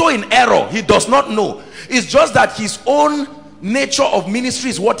is also in error. He does not know. It's just that his own nature of ministry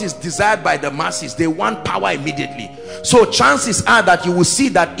is what is desired by the masses. They want power immediately. So chances are that you will see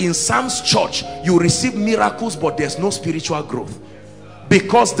that in Sam's church you receive miracles, but there's no spiritual growth,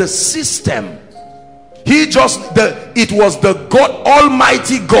 because the system, it was the God,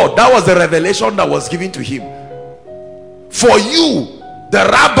 Almighty God, that was the revelation that was given to him. For you, the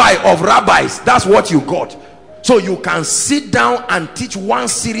rabbi of rabbis, that's what you got. So you can sit down and teach one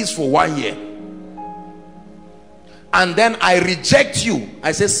series for 1 year, and then I reject you.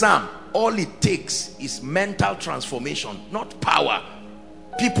 I say, Sam, all it takes is mental transformation, not power.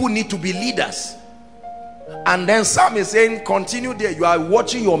 People need to be leaders. And then Sam is saying, continue there. You are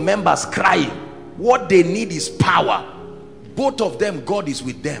watching your members crying. What they need is power. Both of them, God is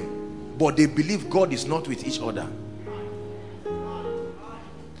with them, but they believe God is not with each other.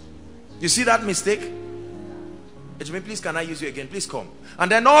 You see that mistake? Please, can I use you again? Please come.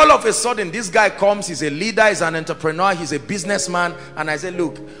 And then all of a sudden this guy comes, he's a leader, he's an entrepreneur, he's a businessman, and I say,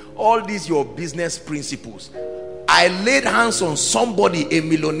 look, all these your business principles, I laid hands on somebody, a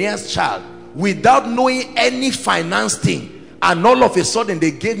millionaire's child, without knowing any finance thing, and all of a sudden they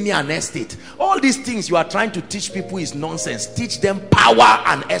gave me an estate. All these things you are trying to teach people is nonsense. Teach them power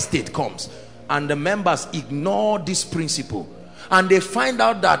and estate comes. And the members ignore this principle, and they find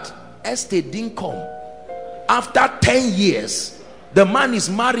out that estate didn't come. After 10 years, the man is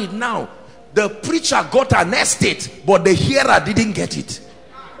married now. The preacher got an estate, but the hearer didn't get it.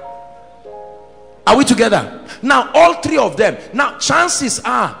 Are we together? Now all three of them, now chances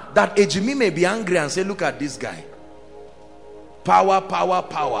are that Ejimi may be angry and say, look at this guy, power, power,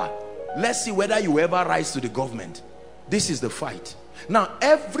 power. Let's see whether you ever rise to the government. This is the fight. Now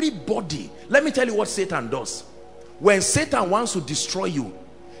everybody, let me tell you what Satan does. When Satan wants to destroy you,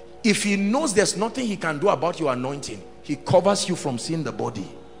 if he knows there's nothing he can do about your anointing, he covers you from seeing the body.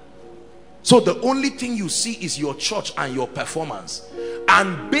 So the only thing you see is your church and your performance,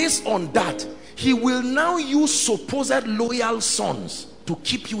 and based on that he will now use supposed loyal sons to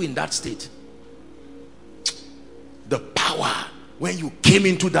keep you in that state. The power when you came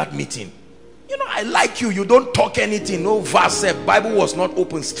into that meeting, you know, I like you, you don't talk anything, no verse, Bible was not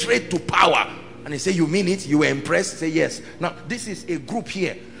open, straight to power. And he say, you mean it? You were impressed? Say yes. Now this is a group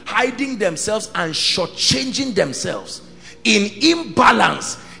here hiding themselves and shortchanging themselves in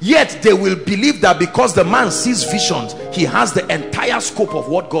imbalance, yet they will believe that because the man sees visions, he has the entire scope of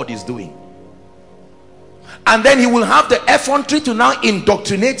what God is doing. And then he will have the effrontery to now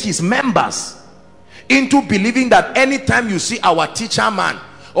indoctrinate his members into believing that anytime you see our teacher man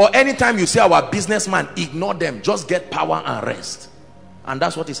or anytime you see our businessman, ignore them, just get power and rest. And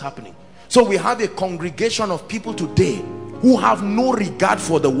that's what is happening. So we have a congregation of people today who have no regard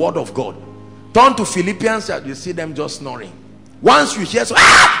for the word of God. Turn to Philippians, you see them just snoring. Once you hear so,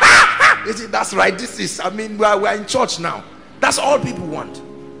 you see, that's right, this is, I mean, we're in church now. That's all people want.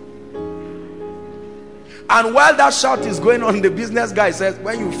 And while that shout is going on, the business guy says,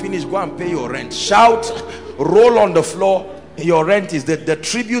 when you finish, go and pay your rent. Shout, roll on the floor, your rent is the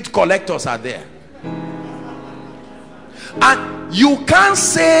tribute collectors are there. And you can't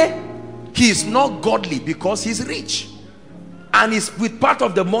say he's not godly because he's rich, and it's with part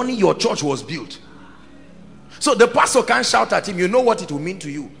of the money your church was built. So the pastor can't shout at him. You know what it will mean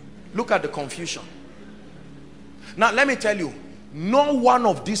to you. Look at the confusion. Now let me tell you, no one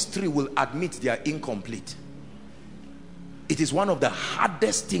of these three will admit they are incomplete. It is one of the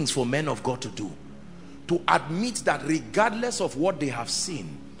hardest things for men of God to do, to admit that regardless of what they have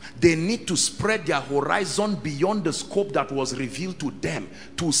seen, they need to spread their horizon beyond the scope that was revealed to them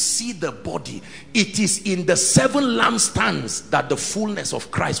to see the body. It is in the 7 lampstands that the fullness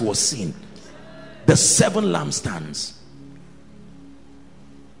of Christ was seen. The 7 lampstands.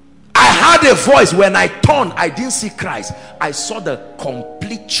 I heard a voice. When I turned, I didn't see Christ. I saw the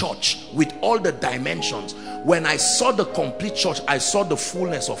complete church with all the dimensions. When I saw the complete church, I saw the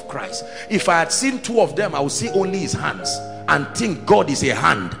fullness of Christ. If I had seen 2 of them, I would see only his hands and think God is a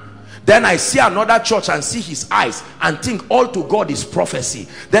hand. Then I see another church and see his eyes and think all to God is prophecy.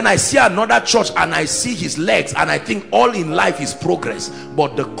 Then I see another church and I see his legs and I think all in life is progress.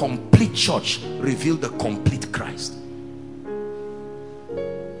 But the complete church revealed the complete Christ.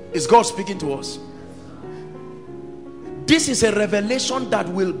 Is God speaking to us? This is a revelation that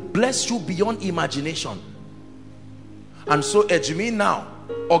will bless you beyond imagination. And so Ejimi now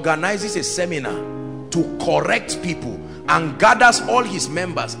organizes a seminar to correct people and gathers all his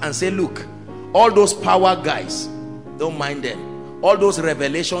members and say, look, all those power guys, don't mind them. All those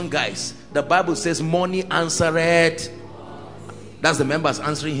revelation guys, the Bible says money answered. That's the members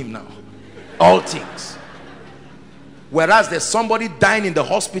answering him now. All things. Whereas there's somebody dying in the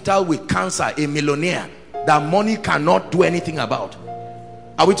hospital with cancer, a millionaire, that money cannot do anything about.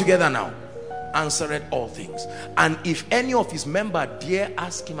 Are we together now? Answered all things. And if any of his members dare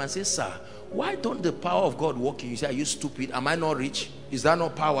ask him and say, sir, why don't the power of God work in you? You say, are you stupid? Am I not rich? Is that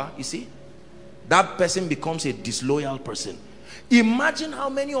not power? You see, that person becomes a disloyal person. Imagine how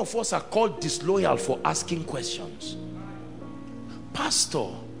many of us are called disloyal for asking questions. Pastor,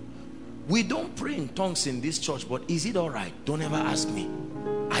 we don't pray in tongues in this church, but is it all right? Don't ever ask me.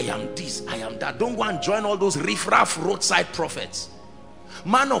 I am this, I am that. Don't go and join all those riffraff roadside prophets.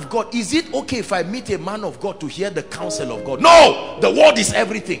 Man of God, is it okay if I meet a man of God to hear the counsel of God? No, the word is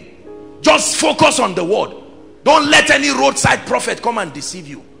everything. Just focus on the word. Don't let any roadside prophet come and deceive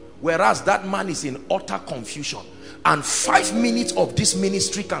you. Whereas that man is in utter confusion, and 5 minutes of this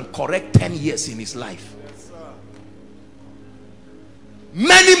ministry can correct 10 years in his life.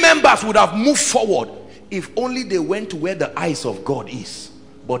 Many members would have moved forward if only they went to where the eyes of God is,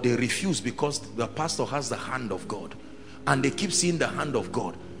 but they refuse because the pastor has the hand of God, and they keep seeing the hand of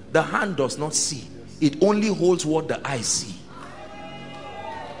God. The hand does not see, it only holds what the eyes see.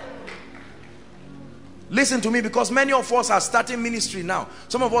 Listen to me, because many of us are starting ministry now.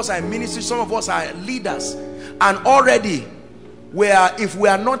 Some of us are in ministry, some of us are leaders, and already if we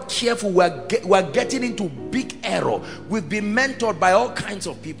are not careful, we're getting into big error. We've been mentored by all kinds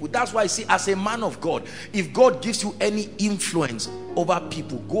of people. That's why I see, as a man of God, if God gives you any influence over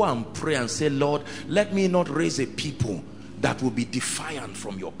people, go and pray and say, Lord, let me not raise a people that will be defiant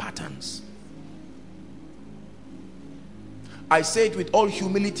from your patterns. I say it with all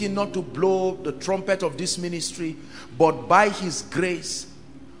humility, not to blow the trumpet of this ministry, but by his grace,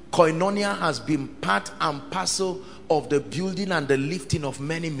 Koinonia has been part and parcel of the building and the lifting of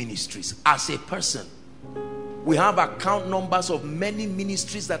many ministries. As a person, we have account numbers of many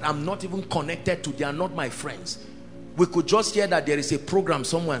ministries that I'm not even connected to. They are not my friends. We could just hear that there is a program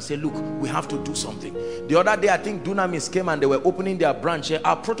somewhere and say, look, we have to do something. The other day, I think Dunamis came and they were opening their branch here.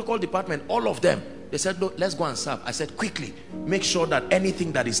 Our protocol department, all of them, they said, look, let's go and serve. I said, quickly, make sure that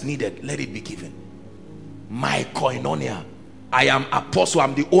anything that is needed, let it be given. My Koinonia. I am apostle,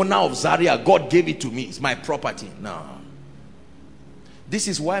 I'm the owner of Zaria. God gave it to me. It's my property. No. This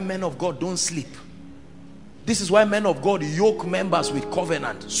is why men of God don't sleep. This is why men of God yoke members with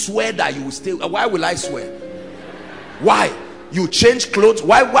covenant. Swear that you will stay. Why will I swear? Why? You change clothes.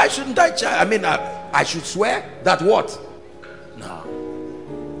 Why shouldn't I? I mean, I should swear that what? No.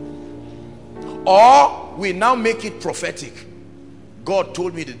 Or we now make it prophetic. God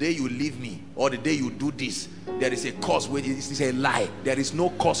told me the day you leave me, or the day you do this, there is a curse. This is a lie. There is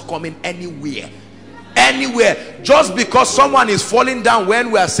no curse coming anywhere. Anywhere. Just because someone is falling down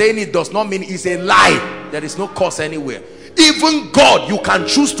when we are saying it does not mean it's a lie. There is no curse anywhere. Even God, you can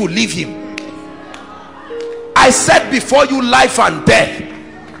choose to leave him. I said before you life and death.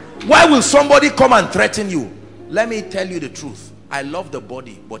 Why will somebody come and threaten you? Let me tell you the truth. I love the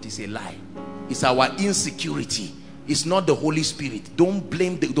body, but it's a lie. It's our insecurity. It's not the Holy Spirit. Don't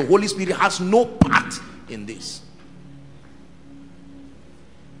blame the Holy Spirit. Has no part in this.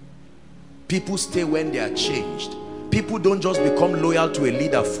 People stay when they are changed. People don't just become loyal to a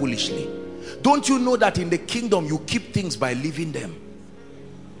leader foolishly. Don't you know that in the kingdom you keep things by leaving them?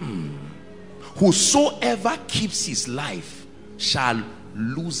 Whosoever keeps his life shall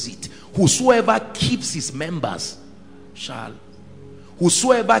lose it. Whosoever keeps his members shall.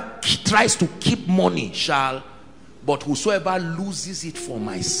 Whosoever tries to keep money shall. But whosoever loses it for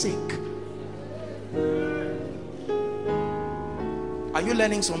my sake. Are you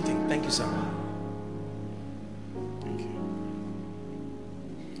learning something? Thank you, sir. Thank you.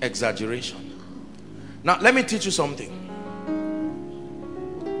 Exaggeration. Now, let me teach you something.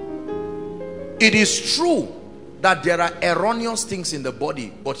 It is true that there are erroneous things in the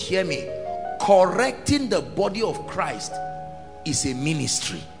body, but hear me, correcting the body of Christ is a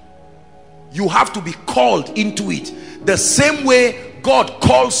ministry. You have to be called into it. The same way God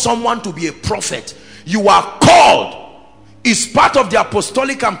calls someone to be a prophet, you are called. It's part of the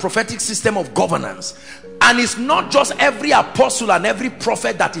apostolic and prophetic system of governance. And it's not just every apostle and every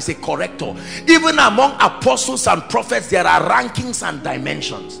prophet that is a corrector. Even among apostles and prophets, there are rankings and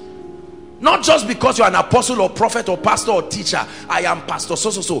dimensions. Not just because you're an apostle or prophet or pastor or teacher. I am pastor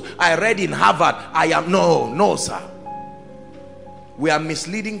so. I read in Harvard. I am. No, sir. We are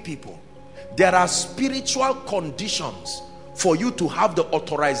misleading people. There are spiritual conditions for you to have the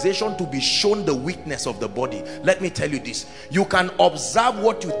authorization to be shown the weakness of the body. Let me tell you this. You can observe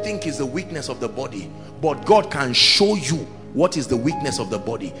what you think is the weakness of the body, but God can show you what is the weakness of the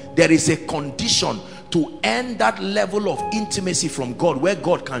body. There is a condition to end that level of intimacy from God, where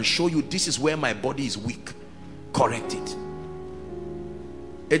God can show you, this is where my body is weak. Correct it.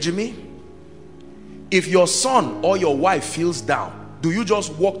 Hey, Jimmy, if your son or your wife feels down, do you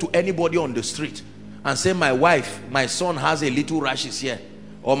just walk to anybody on the street and say, my son has a little rashes here,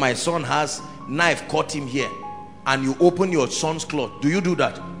 or my son has knife caught him here, and you open your son's cloth? Do you do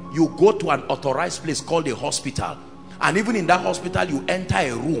that? You go to an authorized place called a hospital, and even in that hospital you enter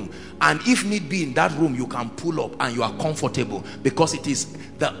a room, and if need be, in that room you can pull up and you are comfortable, because it is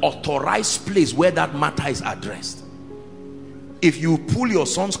the authorized place where that matter is addressed. If you pull your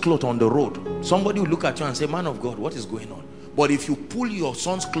son's cloth on the road, somebody will look at you and say, man of God, what is going on? But if you pull your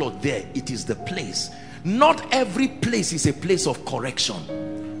son's cloth there, it is the place. Not every place is a place of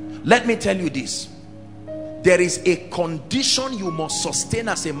correction. Let me tell you this. There is a condition you must sustain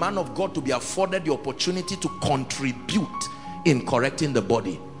as a man of God to be afforded the opportunity to contribute in correcting the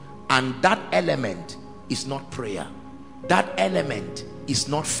body. And that element is not prayer. That element is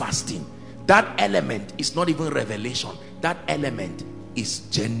not fasting. That element is not even revelation. That element is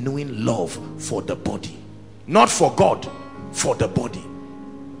genuine love for the body. Not for God, for the body.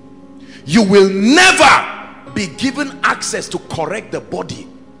 You will never be given access to correct the body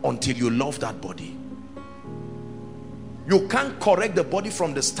until you love that body. You can't correct the body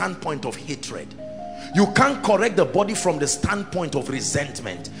from the standpoint of hatred. You can't correct the body from the standpoint of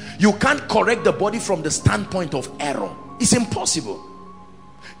resentment. You can't correct the body from the standpoint of error. It's impossible.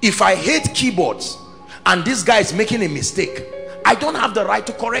 If I hate keyboards and this guy is making a mistake, I don't have the right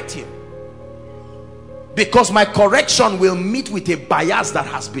to correct him, because my correction will meet with a bias that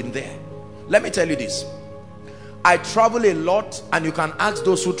has been there. Let me tell you this. I travel a lot, and you can ask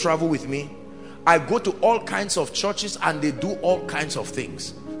those who travel with me. I go to all kinds of churches and they do all kinds of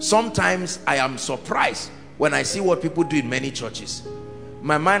things. Sometimes I am surprised when I see what people do in many churches. In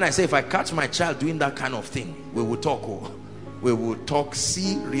my mind, I say, if I catch my child doing that kind of thing, we will talk. We will talk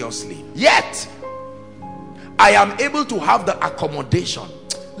seriously. Yet I am able to have the accommodation.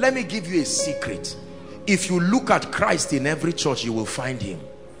 Let me give you a secret. If you look at Christ in every church, you will find him.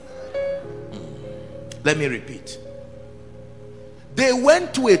 Let me repeat. They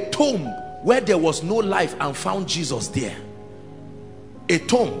went to a tomb where there was no life and found Jesus there. A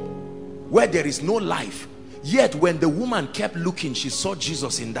tomb where there is no life, yet when the woman kept looking, she saw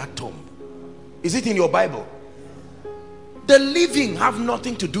Jesus in that tomb. Is it in your Bible? The living have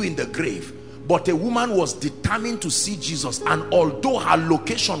nothing to do in the grave, but a woman was determined to see Jesus, and although her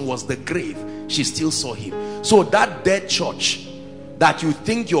location was the grave, she still saw him. So that dead church that you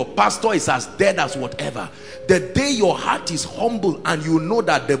think your pastor is as dead as whatever, the day your heart is humble and you know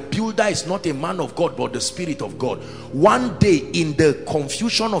that the builder is not a man of God but the Spirit of God, one day in the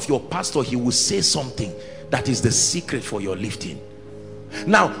confusion of your pastor, he will say something that is the secret for your lifting.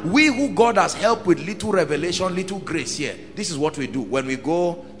 Now, we who God has helped with little revelation, little grace here, this is what we do. When we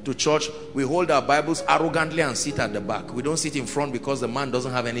go to church, we hold our Bibles arrogantly and sit at the back. We don't sit in front because the man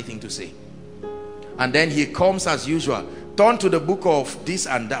doesn't have anything to say. And then he comes as usual, turn to the book of this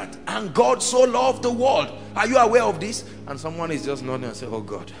and that, and God so loved the world. Are you aware of this? And someone is just nodding and say, oh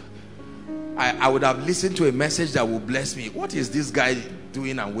God, I would have listened to a message that would bless me. What is this guy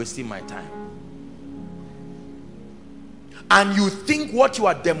doing and wasting my time? And you think what you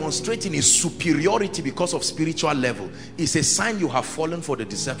are demonstrating is superiority because of spiritual level. It's a sign you have fallen for the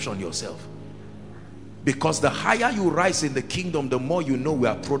deception yourself. Because the higher you rise in the kingdom, the more you know we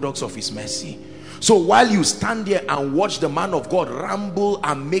are products of his mercy. So while you stand there and watch the man of God ramble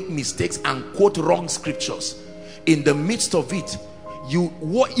and make mistakes and quote wrong scriptures, in the midst of it,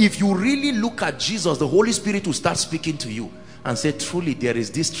 if you really look at Jesus, the Holy Spirit will start speaking to you and say, truly there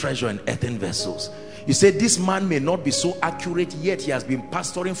is this treasure in earthen vessels. You say, this man may not be so accurate, yet he has been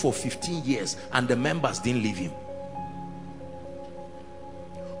pastoring for 15 years and the members didn't leave him.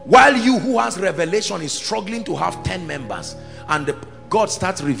 While you who has revelation is struggling to have 10 members, and God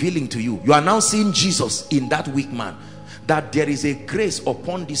starts revealing to you, you are now seeing Jesus in that weak man, that there is a grace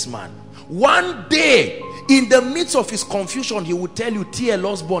upon this man. One day, in the midst of his confusion, he would tell you, T.L.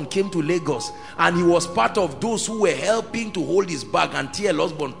 Osborne came to Lagos and he was part of those who were helping to hold his bag, and T.L.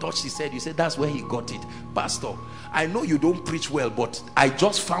 Osborne touched his head. You said, that's where he got it. Pastor, I know you don't preach well, but I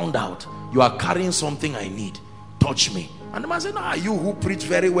just found out you are carrying something I need. Touch me. And the man said, no, you who preach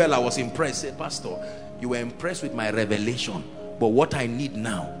very well. I was impressed. I said, Pastor, you were impressed with my revelation, but what I need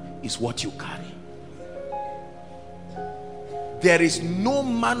now is what you carry. There is no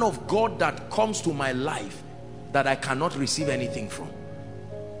man of God that comes to my life that I cannot receive anything from.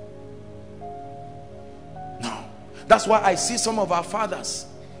 No. That's why I see some of our fathers.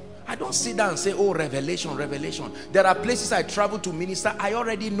 I don't sit down and say, oh, revelation, revelation. There are places I travel to minister. I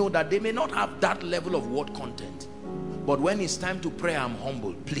already know that they may not have that level of word content. But when it's time to pray, I'm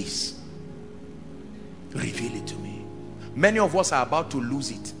humble. Please, reveal it to me. Many of us are about to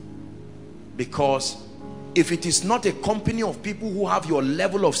lose it, because if it is not a company of people who have your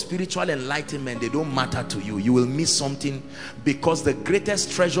level of spiritual enlightenment, they don't matter to you. You will miss something, because the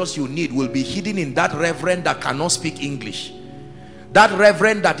greatest treasures you need will be hidden in that reverend that cannot speak English. That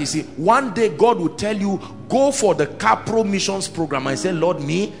reverend that is, one day God will tell you, go for the Capro missions program. I say, Lord,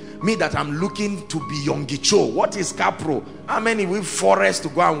 me that I'm looking to be Yongicho. What is Capro? How many will forest to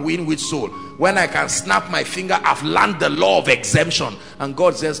go and win with soul? When I can snap my finger, I've learned the law of exemption. And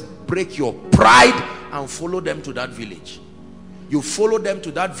God says, break your pride and follow them to that village. You follow them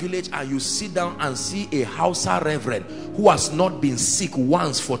to that village and you sit down and see a Hausa reverend who has not been sick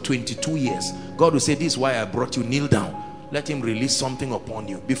once for 22 years. God will say, this is why I brought you. Kneel down. Let him release something upon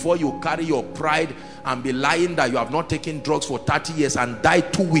you. Before you carry your pride and be lying that you have not taken drugs for 30 years and die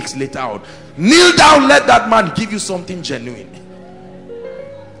 2 weeks later out. Kneel down, let that man give you something genuine.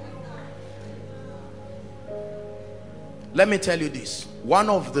 Let me tell you this. One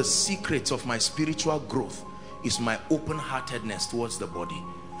of the secrets of my spiritual growth is my open-heartedness towards the body.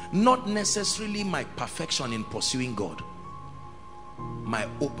 Not necessarily my perfection in pursuing God. My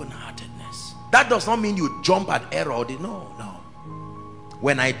open-heartedness. That does not mean you jump at error. No.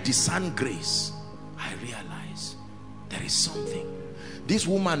 When I discern grace, I realize there is something. This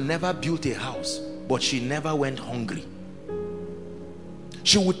woman never built a house, but she never went hungry.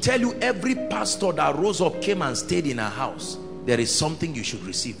 She would tell you every pastor that rose up came and stayed in her house. There is something you should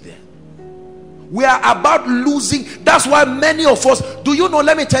receive there. We are about losing. That's why many of us, do you know,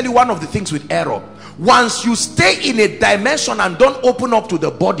 let me tell you one of the things with error. Once you stay in a dimension and don't open up to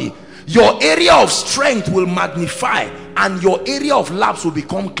the body, your area of strength will magnify and your area of lapse will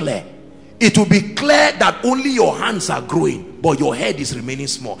become clear. It will be clear that only your hands are growing, but your head is remaining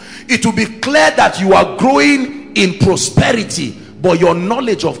small. It will be clear that you are growing in prosperity, but your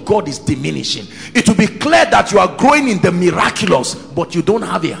knowledge of God is diminishing. It will be clear that you are growing in the miraculous, but you don't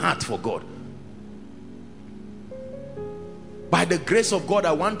have a heart for God. By the grace of God,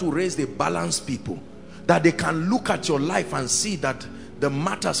 I want to raise the balanced people, that they can look at your life and see that the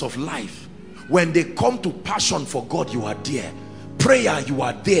matters of life, when they come to passion for God, you are there. Prayer, you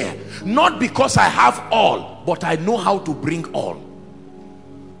are there. Not because I have all, but I know how to bring all.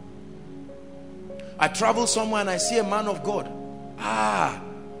 I travel somewhere and I see a man of God.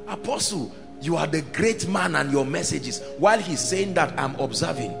 Apostle, you are the great man, and your messages. While he's saying that, I'm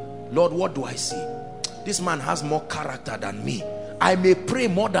observing. Lord, what do I see? This man has more character than me. I may pray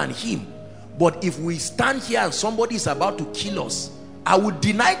more than him, but if we stand here and somebody is about to kill us, I would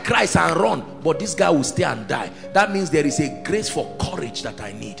deny Christ and run, but this guy will stay and die. That means there is a grace for courage that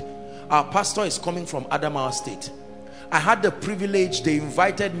I need. Our pastor is coming from Adamawa State. I had the privilege, they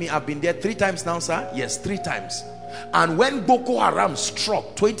invited me. I've been there 3 times now, sir. Yes, 3 times. And when Boko Haram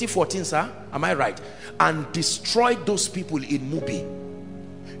struck 2014, sir, am I right, and destroyed those people in Mubi,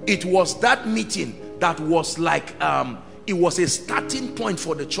 it was that meeting that was like it was a starting point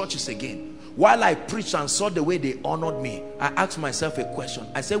for the churches again. While I preached and saw the way they honored me, I asked myself a question.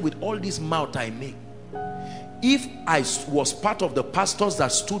 I said, with all this mouth I make, if I was part of the pastors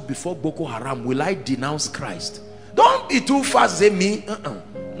that stood before Boko Haram, will I denounce Christ? Don't be too fast, say me.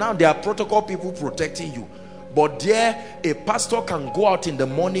 Now there are protocol people protecting you. But there, a pastor can go out in the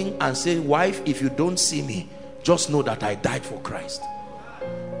morning and say, wife, if you don't see me, just know that I died for Christ.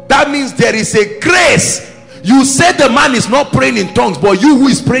 That means there is a grace. You said the man is not praying in tongues, but you who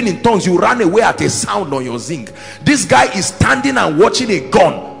is praying in tongues, you ran away at a sound on your zinc. This guy is standing and watching a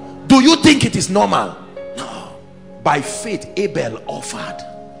gun. Do you think it is normal? No. By faith, Abel offered.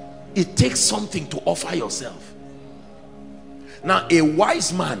 It takes something to offer yourself. Now, a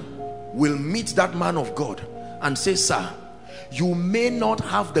wise man will meet that man of God and say, sir, you may not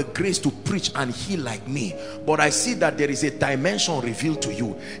have the grace to preach and heal like me, but I see that there is a dimension revealed to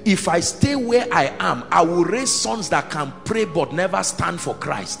you. If I stay where I am, I will raise sons that can pray but never stand for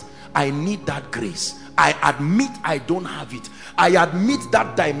Christ. I need that grace. I admit I don't have it. I admit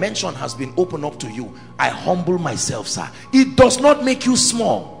that dimension has been opened up to you. I humble myself, sir. It does not make you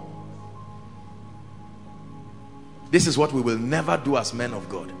small. This is what we will never do as men of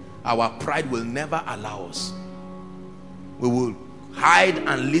God. Our pride will never allow us. We will hide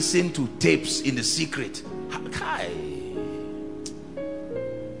and listen to tapes in the secret.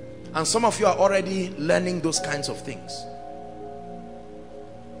 And some of you are already learning those kinds of things.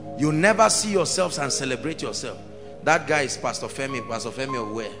 You never see yourselves and celebrate yourself. That guy is Pastor Femi. Pastor Femi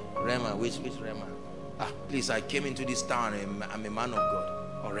of where? Rema. Which Rema? Please, I came into this town. I'm a man of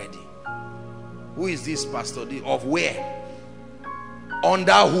God already. Who is this pastor? Of where?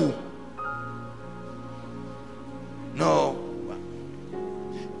 Under who? No.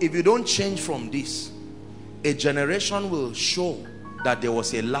 If you don't change from this, a generation will show that there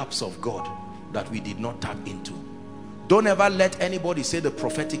was a lapse of God that we did not tap into. Don't ever let anybody say the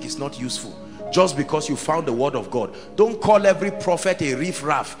prophetic is not useful just because you found the word of God. Don't call every prophet a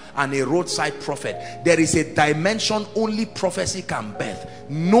riff-raff and a roadside prophet. There is a dimension only prophecy can birth.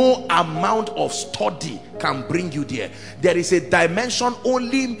 No amount of study can bring you there. There is a dimension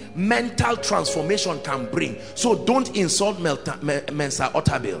only mental transformation can bring. So don't insult Mensa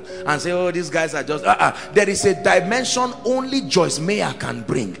Otabil and say, oh, these guys are just there is a dimension only Joyce Meyer can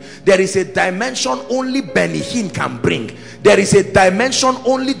bring. There is a dimension only Benny Hinn can bring. There is a dimension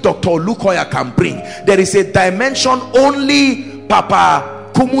only Dr. Olukoya can bring. There is a dimension only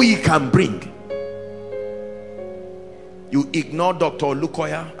Papa Kumuyi can bring. You ignore Dr.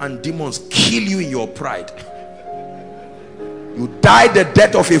 Olukoya and demons kill you in your pride. You die the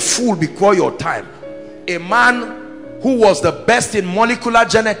death of a fool before your time. A man who was the best in molecular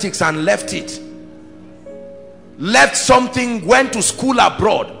genetics and left it. Left something, went to school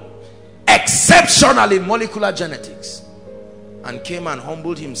abroad, exceptional in molecular genetics, and came and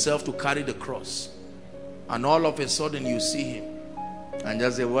humbled himself to carry the cross. And all of a sudden you see him and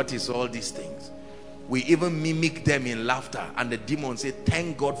just say, what is all these things? We even mimic them in laughter, and the demons say,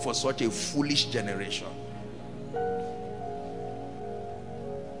 thank God for such a foolish generation.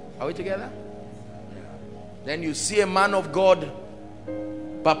 Are we together? Then you see a man of God,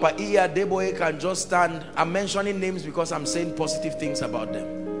 Papa Iya Deboe, can just stand. I'm mentioning names because I'm saying positive things about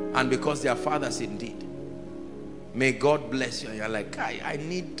them and because they are fathers indeed. May God bless you. And you're like, I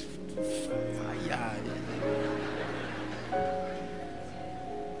need fire.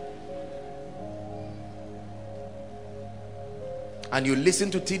 And you listen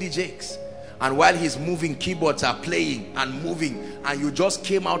to T.D. Jakes, and while he's moving, keyboards are playing and moving, and you just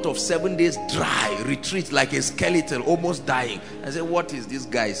came out of 7 days dry retreat like a skeleton, almost dying. I say, what is this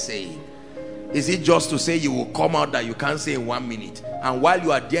guy saying? Is it just to say you will come out that you can't say in 1 minute? And while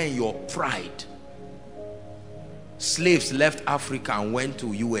you are there in your pride, slaves left Africa and went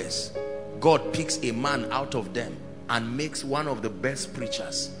to US. God picks a man out of them and makes one of the best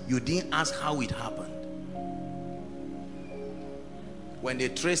preachers. You didn't ask how it happened. When they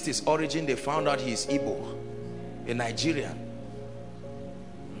traced his origin, they found out he is Igbo, a Nigerian.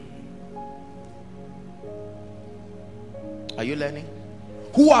 Are you learning?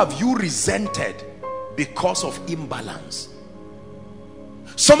 Who have you resented because of imbalance?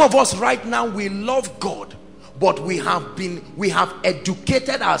 Some of us right now, we love God, but we have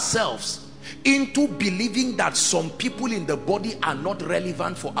educated ourselves into believing that some people in the body are not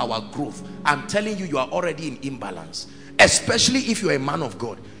relevant for our growth. I'm telling you, you are already in imbalance. Especially if you're a man of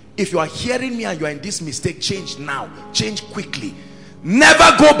God. If you are hearing me and you are in this mistake, change now. Change quickly.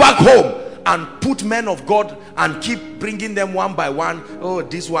 Never go back home and put men of God and keep bringing them one by one. Oh,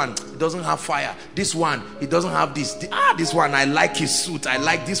 this one doesn't have fire. This one, he doesn't have this. This one, I like his suit. I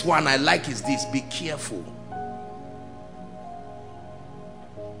like this one. I like his this. Be careful.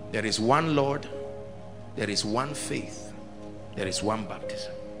 There is one Lord. There is one faith. There is one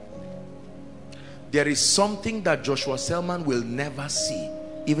baptism. There is something that Joshua Selman will never see,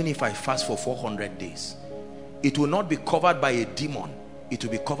 even if I fast for 400 days. It will not be covered by a demon. It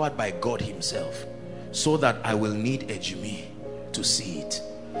will be covered by God himself. so that I will need Ejimi to see it.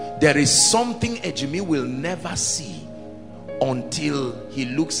 There is something Ejimi will never see until he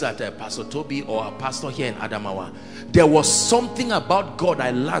looks at Pastor Toby or a pastor here in Adamawa. There was something about God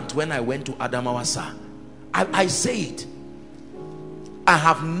I learned when I went to Adamawa, sir. I say it. I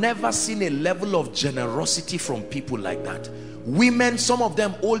have never seen a level of generosity from people like that. Women, some of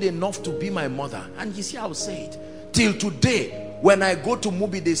them old enough to be my mother. And you see, I will say it. Till today, when I go to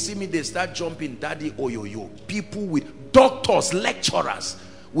Mubi, they see me, they start jumping, Daddy Oyoyo. People with doctors, lecturers,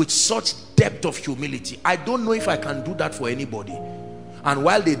 with such depth of humility. I don't know if I can do that for anybody. And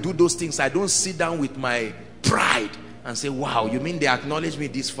while they do those things, I don't sit down with my pride and say, wow, you mean they acknowledge me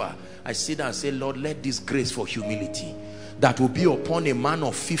this far? I sit down and say, Lord, let this grace for humility that will be upon a man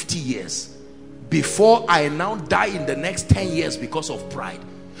of 50 years before I now die in the next 10 years because of pride.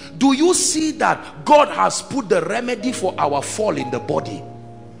 Do you see that God has put the remedy for our fall in the body,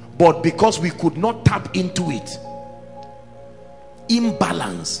 but because we could not tap into it,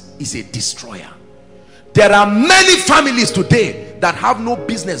 imbalance is a destroyer. There are many families today that have no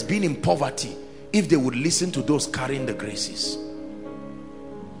business being in poverty if they would listen to those carrying the graces.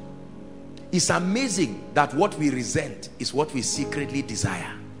 It's amazing that what we resent is what we secretly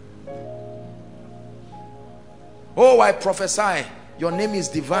desire. Oh, I prophesy, your name is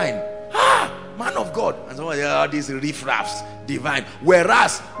divine. Ah, man of God. And someone said, oh, these riffraffs, divine.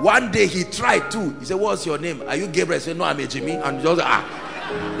 Whereas one day he tried to. He said, what's your name? Are you Gabriel? He said, no, I'm Ejimi.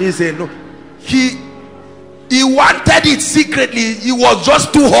 And he said, no. He wanted it secretly. He was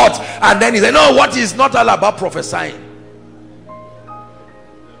just too hot. And then he said, no, what is not all about prophesying.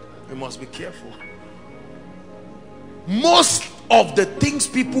 We must be careful. Most of the things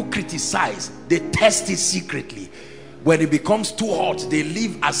people criticize, they test it secretly. When it becomes too hot, they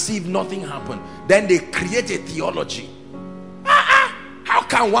live as if nothing happened. Then they create a theology. How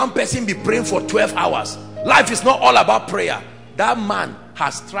can one person be praying for 12 hours? Life is not all about prayer. That man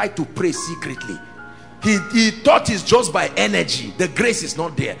has tried to pray secretly. He thought it's just by energy. The grace is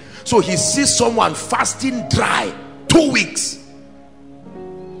not there. So he sees someone fasting dry 2 weeks.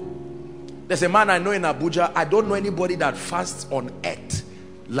 There's a man I know in Abuja. I don't know anybody that fasts on earth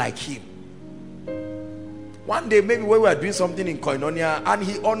like him. One day, maybe when we are doing something in Koinonia, and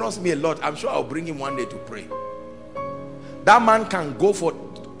he honors me a lot, I'm sure I'll bring him one day to pray. That man can go for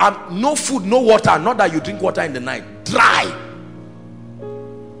no food, no water. Not that you drink water in the night. Dry.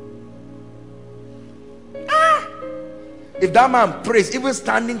 If that man prays, even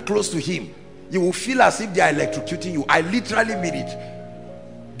standing close to him, you will feel as if they are electrocuting you. I literally mean it.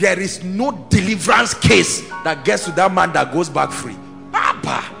 There is no deliverance case that gets to that man that goes back free.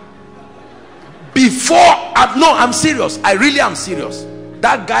 Before, no, I'm serious. I really am serious.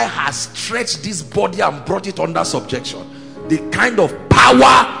 That guy has stretched this body and brought it under subjection. The kind of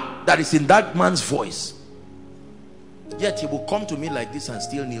power that is in that man's voice. Yet he will come to me like this and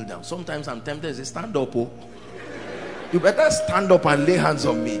still kneel down. Sometimes I'm tempted to say, stand up, oh. You better stand up and lay hands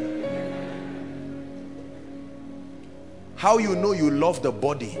on me. How you know you love the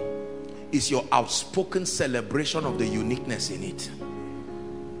body is your outspoken celebration of the uniqueness in it.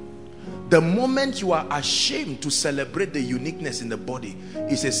 The moment you are ashamed to celebrate the uniqueness in the body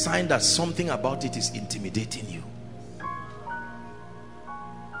is a sign that something about it is intimidating you.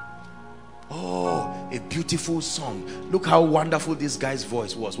 Oh, a beautiful song. Look how wonderful this guy's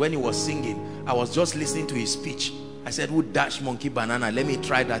voice was. When he was singing, I was just listening to his speech. I said, who dash monkey banana? Let me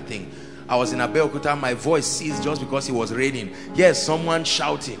try that thing. I was in Abeokuta, my voice ceased just because it was raining. Yes, someone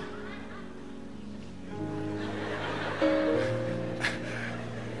shouting.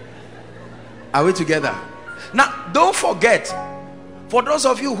 Are we together? Now, don't forget, for those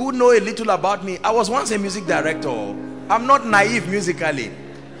of you who know a little about me, I was once a music director. I'm not naive musically.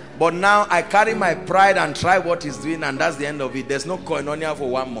 But now I carry my pride and try what he's doing, and that's the end of it. There's no koinonia for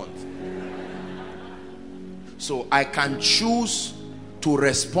 1 month. So I can choose to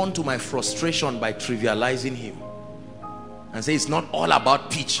respond to my frustration by trivializing him and say it's not all about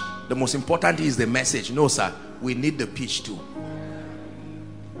pitch. The most important is the message. No, sir, we need the pitch too.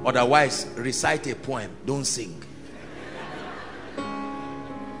 Otherwise, recite a poem, don't sing.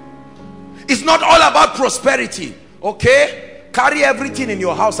 It's not all about prosperity, okay? Carry everything in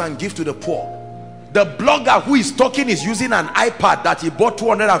your house and give to the poor. The blogger who is talking is using an iPad that he bought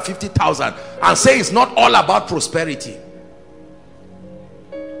 250,000 and say it's not all about prosperity.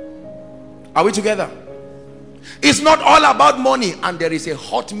 Are we together? It's not all about money, and there is a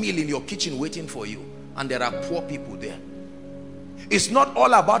hot meal in your kitchen waiting for you, and there are poor people there. It's not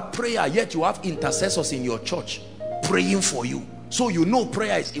all about prayer, yet you have intercessors in your church praying for you. So you know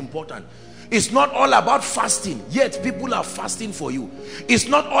prayer is important. It's not all about fasting, yet people are fasting for you. It's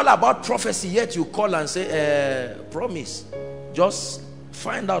not all about prophecy, yet you call and say, promise. Just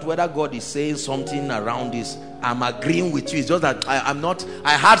find out whether God is saying something around this. I'm agreeing with you. It's just that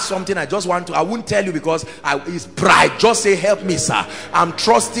I had something I just want to, I won't tell you because it's pride. Just say, help me, sir. I'm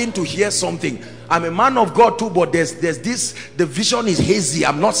trusting to hear something. I'm a man of God too, but there's this, the vision is hazy.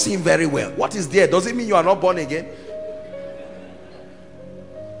 I'm not seeing very well. What is there? Does it mean you are not born again?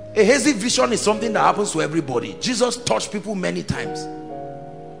 A hazy vision is something that happens to everybody. Jesus touched people many times.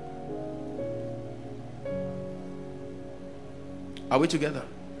 Are we together?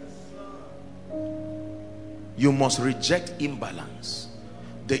 You must reject imbalance.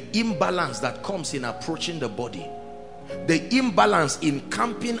 The imbalance that comes in approaching the body. The imbalance in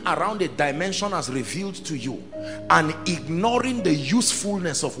camping around a dimension as revealed to you and ignoring the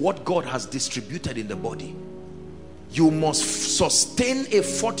usefulness of what God has distributed in the body. You must sustain a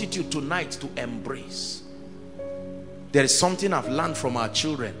fortitude tonight to embrace. There is something I've learned from our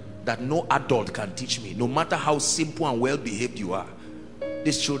children that no adult can teach me, no matter how simple and well behaved you are.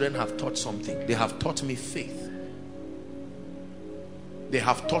 These children have taught something. They have taught me faith. They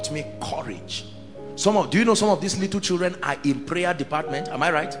have taught me courage. Do you know some of these little children are in prayer department? Am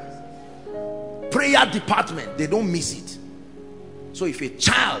I right? Prayer department, they don't miss it. So if a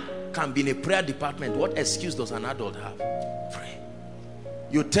child can be in a prayer department, what excuse does an adult have? Pray.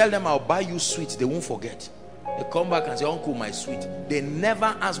 You tell them, I'll buy you sweets, they won't forget. They come back and say, uncle, my sweet. They never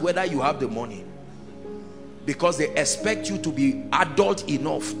ask whether you have the money, because they expect you to be adult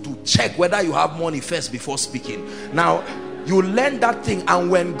enough to check whether you have money first before speaking. Now you learn that thing, and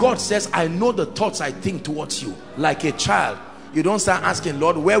when God says, I know the thoughts I think towards you, like a child, you don't start asking,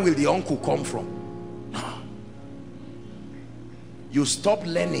 Lord, where will the uncle come from? No. You stop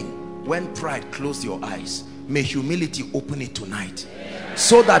learning when pride closed your eyes. May humility open it tonight,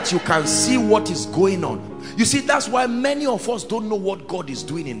 so that you can see what is going on. You see, that's why many of us don't know what God is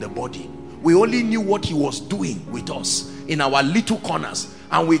doing in the body. We only knew what he was doing with us in our little corners,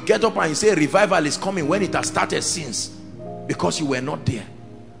 and we get up and say revival is coming when it has started since, because you were not there.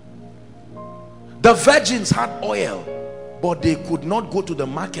 The virgins had oil, but they could not go to the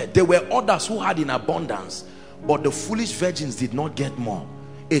market. There were others who had in abundance, but the foolish virgins did not get more.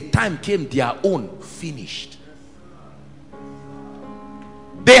 A time came, their own finished.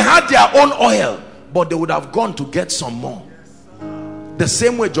 They had their own oil, but they would have gone to get some more. The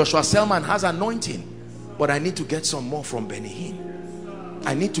same way Joshua Selman has anointing, but I need to get some more from Benny Hinn.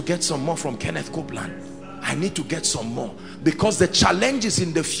 I need to get some more from Kenneth Copeland. I need to get some more, because the challenges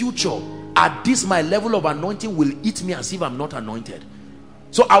in the future at this my level of anointing will eat me as if I'm not anointed.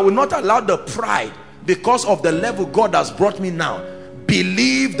 So I will not allow the pride, because of the level God has brought me now,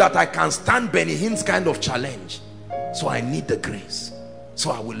 believe that I can stand Benny Hinn's kind of challenge. So I need the grace. So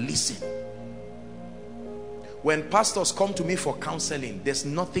I will listen. When pastors come to me for counseling, there's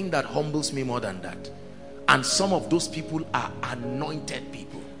nothing that humbles me more than that. And some of those people are anointed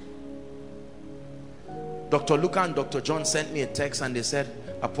people. Dr. Luca and Dr. John sent me a text and they said,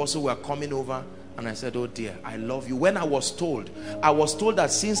 Apostle, we are coming over. And I said, oh dear, I love you. When I was told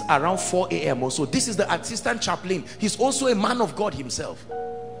that since around 4 a.m. or so, this is the assistant chaplain. He's also a man of God himself.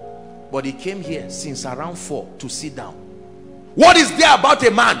 But he came here since around 4 to sit down. What is there about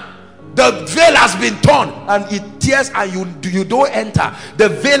a man? The veil has been torn and it tears and you don't enter. The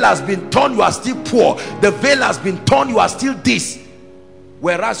veil has been torn, you are still poor. The veil has been torn, you are still this.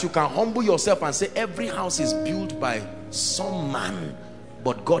 Whereas you can humble yourself and say, every house is built by some man,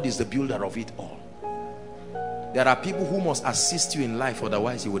 but God is the builder of it all. There are people who must assist you in life,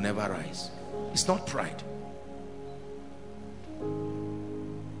 otherwise you will never rise. It's not pride.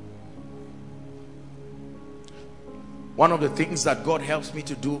 One of the things that God helps me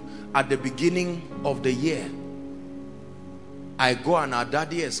to do at the beginning of the year, I go and our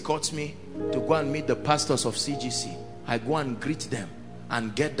daddy escorts me to go and meet the pastors of CGC. I go and greet them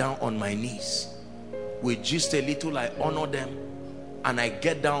and get down on my knees. With just a little, I honor them and I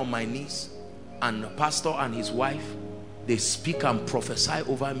get down on my knees, and the pastor and his wife, they speak and prophesy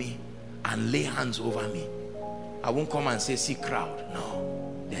over me and lay hands over me. I won't come and say, see crowd.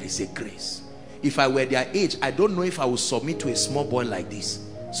 No, there is a grace. If I were their age, I don't know if I would submit to a small boy like this.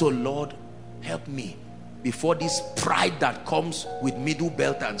 So Lord, help me before this pride that comes with middle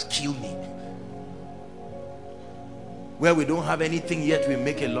belt and kill me. Where we don't have anything yet, we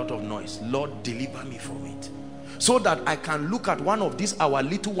make a lot of noise. Lord, deliver me from it, so that I can look at one of these our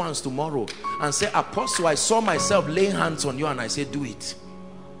little ones tomorrow and say, Apostle, I saw myself laying hands on you, and I said, do it.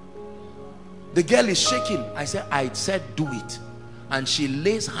 The girl is shaking. I said, do it. And she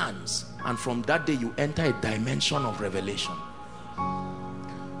lays hands, and from that day you enter a dimension of revelation.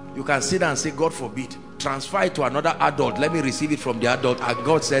 You can sit and say, God forbid, transfer it to another adult, let me receive it from the adult, and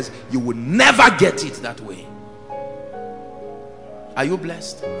God says you will never get it that way. Are you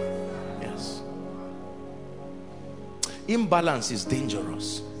blessed? Yes. Imbalance is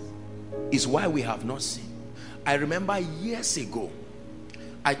dangerous. It's why we have not seen. I remember years ago,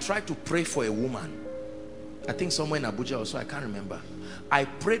 I tried to pray for a woman. I think somewhere in Abuja also, I can't remember. I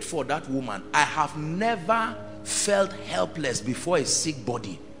prayed for that woman. I have never felt helpless before a sick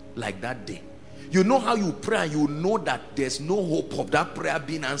body like that day. You know how you pray and you know that there's no hope of that prayer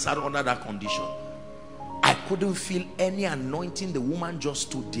being answered under that condition. I couldn't feel any anointing. The woman just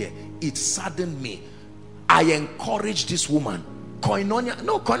stood there. It saddened me. I encouraged this woman.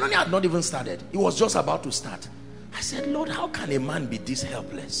 Koinonia had not even started. It was just about to start. I said, Lord, how can a man be this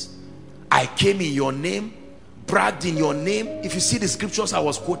helpless? I came in your name, bragged in your name. If you see the scriptures I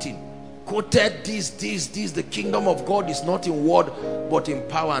was quoted this, the kingdom of God is not in word but in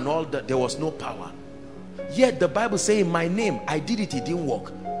power, and all that. There was no power. Yet the Bible says in my name, I did it, it didn't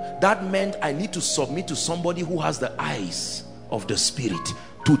work. That meant I need to submit to somebody who has the eyes of the Spirit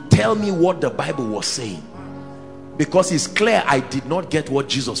to tell me what the Bible was saying, because it's clear I did not get what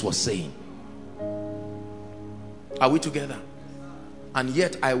Jesus was saying. Are we together? And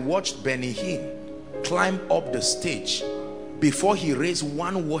yet I watched Benny Hinn climb up the stage. Before he raised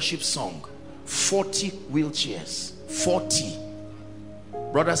one worship song, 40 wheelchairs. 40.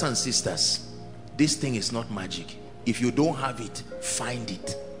 Brothers and sisters, this thing is not magic. If you don't have it, find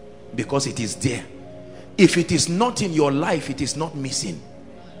it, because it is there. If it is not in your life, it is not missing.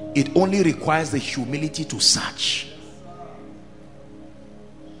 It only requires the humility to search.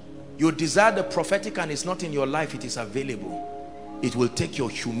 You desire the prophetic and it's not in your life, it is available. It will take your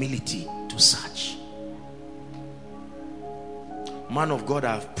humility to search. Man of God,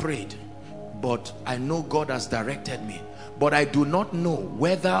 I have prayed, but I know God has directed me, but I do not know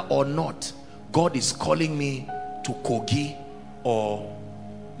whether or not God is calling me to Kogi or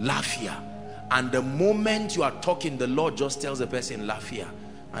Lafia. And the moment you are talking, the Lord just tells the person Lafia,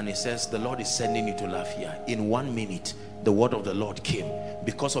 and he says the Lord is sending you to Lafia. In 1 minute the word of the Lord came,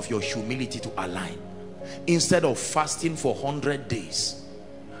 because of your humility to align. Instead of fasting for 100 days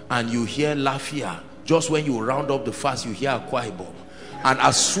and you hear Lafia, just when you round up the fast you hear Akwa Ibom, and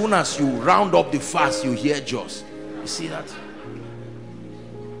as soon as you round up the fast you hear Jos. You see that?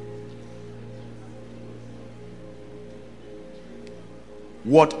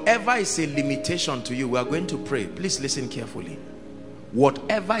 Whatever is a limitation to you, we are going to pray. Please listen carefully.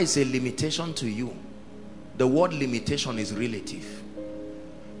 Whatever is a limitation to you, the word limitation is relative.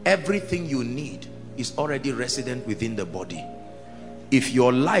 Everything you need is already resident within the body. If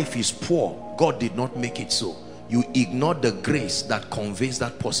your life is poor, God did not make it so. You ignore the grace that conveys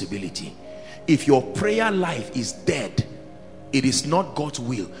that possibility. If your prayer life is dead, it is not God's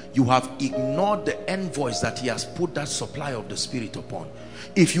will. You have ignored the envoys that he has put that supply of the Spirit upon.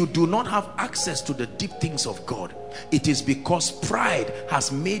 If you do not have access to the deep things of God, it is because pride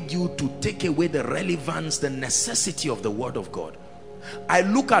has made you to take away the relevance, the necessity of the word of God. I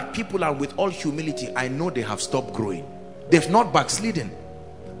look at people and with all humility, I know they have stopped growing. They've not backslidden,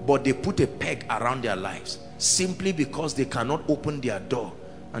 but they put a peg around their lives simply because they cannot open their door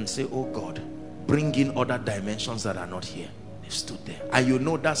and say, oh God, bring in other dimensions that are not here. They've stood there, and you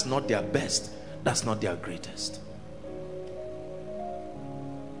know that's not their best, that's not their greatest.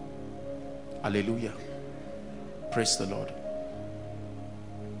 Hallelujah. Praise the Lord.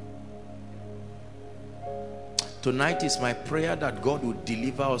 Tonight is my prayer that God will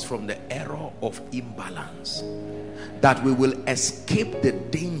deliver us from the error of imbalance, that we will escape the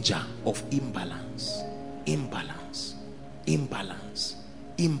danger of imbalance. Imbalance, imbalance,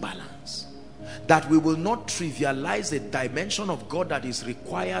 imbalance. That we will not trivialize the dimension of God that is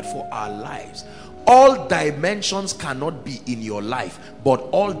required for our lives. All dimensions cannot be in your life, but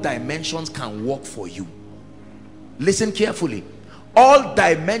all dimensions can work for you. Listen carefully. All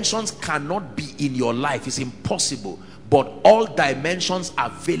dimensions cannot be in your life. It's impossible. But all dimensions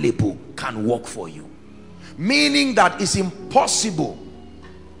available can work for you. Meaning that it's impossible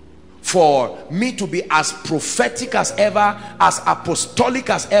for me to be as prophetic as ever, as apostolic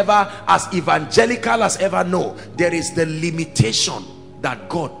as ever, as evangelical as ever. No, there is the limitation that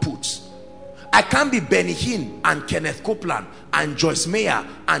God puts. I can't be Benny Hinn and Kenneth Copeland and Joyce Meyer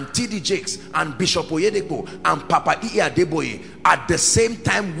and T.D. Jakes and Bishop Oyedepo and Papa I.E. Adeboye at the same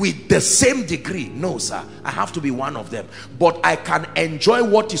time with the same degree. No, sir. I have to be one of them. But I can enjoy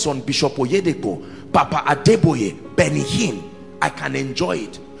what is on Bishop Oyedepo, Papa Adeboye, Benny Hinn. I can enjoy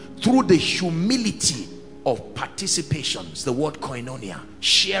it through the humility of participations, the word koinonia,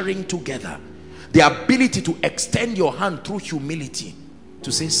 sharing together, the ability to extend your hand through humility.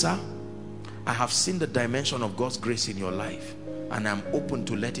 to say, sir, I have seen the dimension of God's grace in your life, and I'm open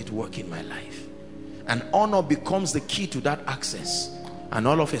to let it work in my life. And honor becomes the key to that access. And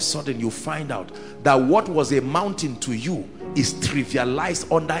all of a sudden you find out that what was a mountain to you is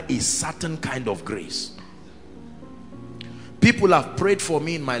trivialized under a certain kind of grace. People have prayed for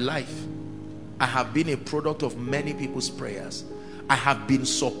me in my life. I have been a product of many people's prayers. I have been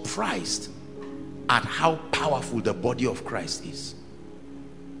surprised at how powerful the body of Christ is.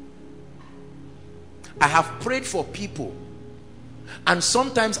 I have prayed for people, and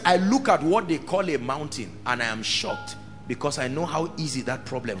sometimes I look at what they call a mountain and I am shocked, because I know how easy that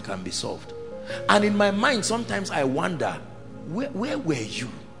problem can be solved. And in my mind sometimes I wonder, where were you?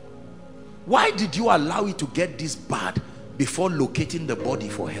 Why did you allow it to get this bad before locating the body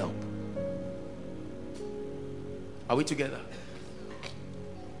for help? Are we together?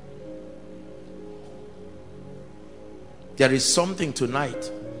 There is something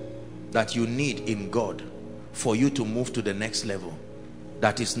tonight that you need in God for you to move to the next level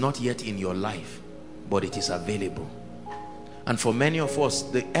that is not yet in your life, but it is available. And for many of us,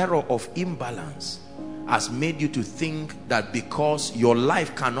 the error of imbalance has made you to think that because your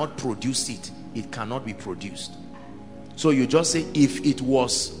life cannot produce it, it cannot be produced. So you just say, if it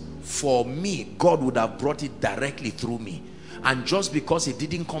was for me, God would have brought it directly through me. And just because it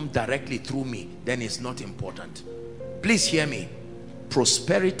didn't come directly through me, then it's not important. Please hear me.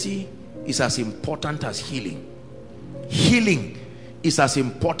 Prosperity is as important as healing. Healing is as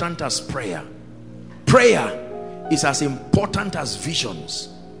important as prayer. Prayer is as important as visions.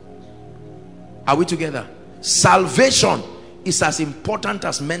 Are we together? Salvation is as important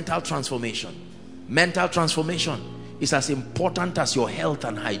as mental transformation. Mental transformation is as important as your health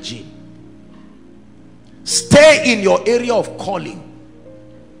and hygiene. Stay in your area of calling,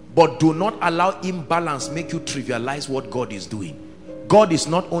 but do not allow imbalance make you trivialize what God is doing. God is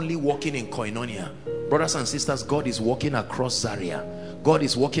not only walking in Koinonia. Brothers and sisters, God is walking across Zaria. God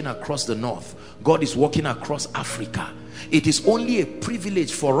is walking across the north. God is walking across Africa. It is only a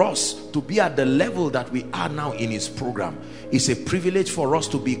privilege for us to be at the level that we are now in his program. It's a privilege for us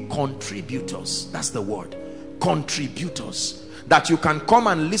to be contributors. That's the word. Contributors. That you can come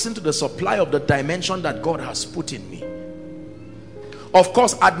and listen to the supply of the dimension that God has put in me. Of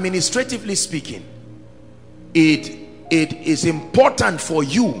course, administratively speaking, it is important for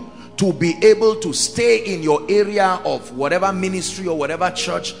you to be able to stay in your area of whatever ministry or whatever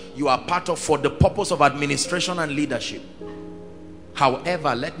church you are part of for the purpose of administration and leadership.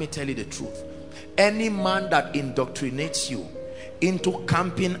 However, let me tell you the truth. Any man that indoctrinates you into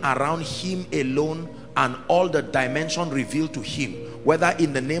camping around him alone and all the dimension revealed to him, whether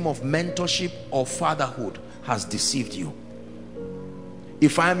in the name of mentorship or fatherhood, has deceived you.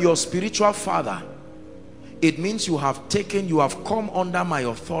 If I am your spiritual father, it means you have come under my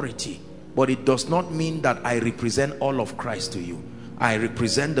authority, but it does not mean that I represent all of Christ to you. I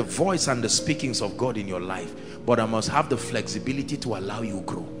represent the voice and the speakings of God in your life, but I must have the flexibility to allow you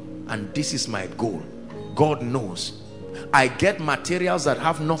grow. And this is my goal. God knows. I get materials that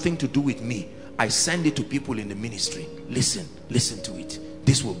have nothing to do with me. I send it to people in the ministry. Listen to it.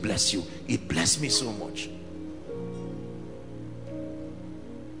 This will bless you. It blessed me so much.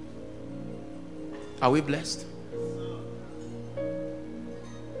 Are we blessed?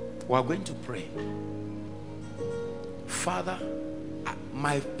 We are going to pray. Father,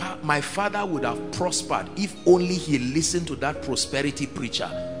 my father would have prospered if only he listened to that prosperity preacher.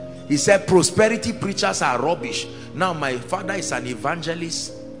 He said prosperity preachers are rubbish. Now my father is an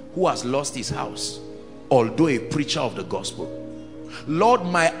evangelist who has lost his house, although a preacher of the gospel. Lord,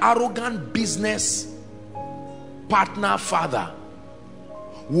 my arrogant business partner father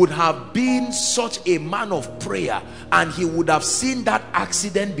would have been such a man of prayer, and he would have seen that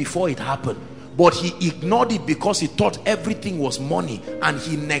accident before it happened, but he ignored it because he thought everything was money, and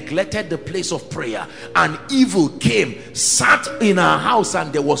he neglected the place of prayer, and evil came, sat in our house,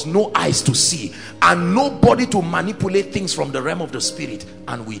 and there was no eyes to see and nobody to manipulate things from the realm of the spirit,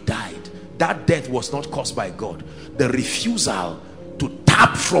 and we died. That death was not caused by God. The refusal to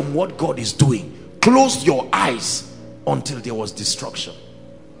tap from what God is doing closed your eyes until there was destruction.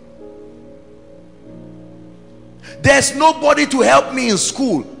 There's nobody to help me in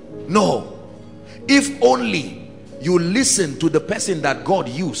school. No. If only you listen to the person that God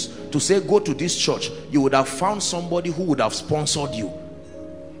used to say go to this church, you would have found somebody who would have sponsored you.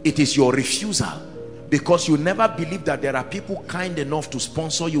 It is your refusal, because you never believe that there are people kind enough to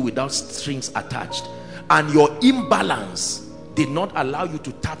sponsor you without strings attached, and your imbalance did not allow you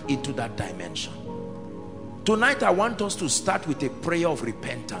to tap into that dimension. Tonight I want us to start with a prayer of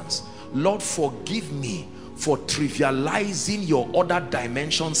repentance. Lord, forgive me for trivializing your other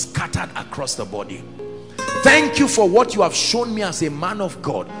dimensions scattered across the body. Thank you for what you have shown me as a man of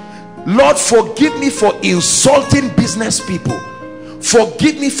God. Lord, forgive me for insulting business people.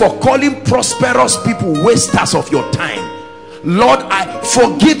 Forgive me for calling prosperous people wasters of your time. Lord,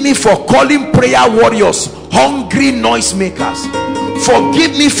 forgive me for calling prayer warriors hungry noisemakers.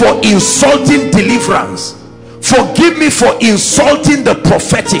 Forgive me for insulting deliverance. Forgive me for insulting the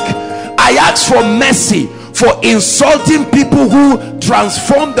prophetic. I ask for mercy for insulting people who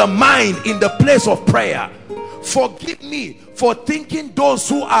transform the mind in the place of prayer. Forgive me for thinking those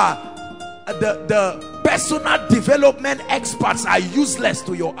who are the personal development experts are useless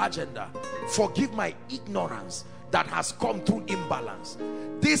to your agenda. Forgive my ignorance that has come through imbalance.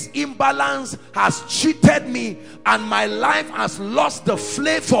 This imbalance has cheated me and my life has lost the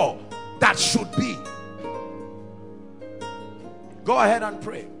flavor that should be. Go ahead and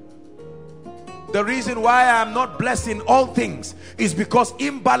pray. The reason why I am not blessed in all things is because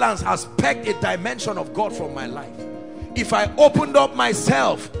imbalance has pegged a dimension of God from my life. If I opened up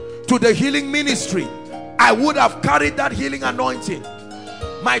myself to the healing ministry, I would have carried that healing anointing.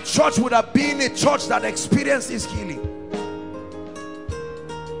 My church would have been a church that experiences healing.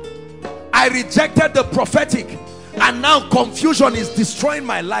 I rejected the prophetic and now confusion is destroying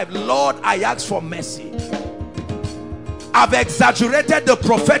my life. Lord, I ask for mercy. I've exaggerated the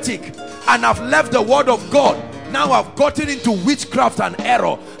prophetic and I've left the word of God. Now I've gotten into witchcraft and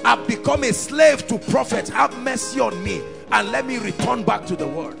error. I've become a slave to prophets. Have mercy on me and let me return back to the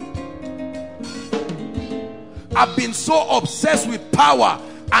word. I've been so obsessed with power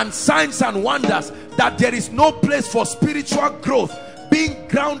and signs and wonders that there is no place for spiritual growth being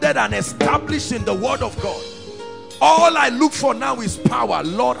grounded and established in the word of God. All I look for now is power.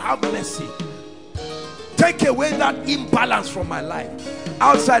 Lord, have mercy. Take away that imbalance from my life.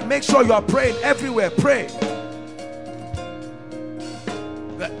 Outside, make sure you are praying. Everywhere, pray.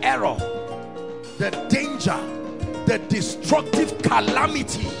 The error, the danger, the destructive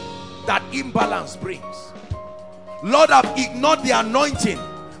calamity that imbalance brings. Lord, I've ignored the anointing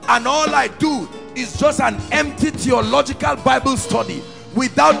and all I do is just an empty theological Bible study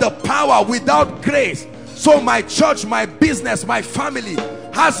without the power, without grace. So my church, my business, my family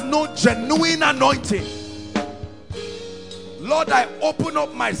has no genuine anointing. Lord, I open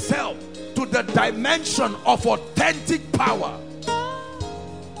up myself to the dimension of authentic power.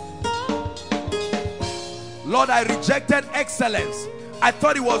 Lord, I rejected excellence. I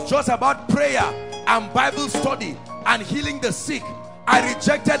thought it was just about prayer and Bible study and healing the sick. I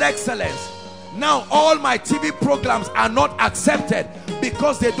rejected excellence. Now all my TV programs are not accepted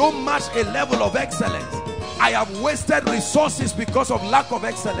because they don't match a level of excellence. I have wasted resources because of lack of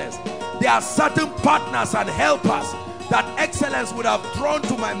excellence. There are certain partners and helpers that excellence would have drawn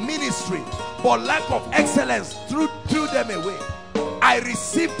to my ministry, but lack of excellence threw them away. I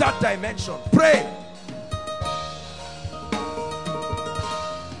received that dimension. Pray.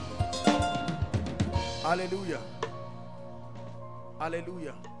 Hallelujah.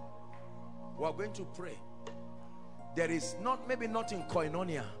 Hallelujah. We are going to pray. There is not, maybe not in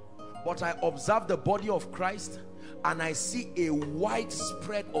koinonia, but I observe the body of Christ and I see a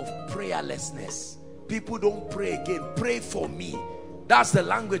widespread of prayerlessness. People don't pray again. Pray for me. That's the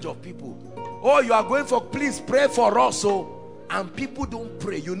language of people. Oh, you are going for, please pray for us. And people don't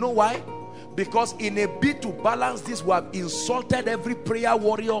pray. You know why? Because in a bid to balance this, we have insulted every prayer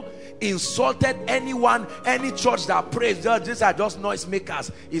warrior, insulted anyone, any church that prays. These are just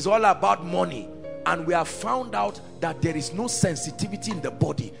noisemakers. It's all about money. And we have found out that there is no sensitivity in the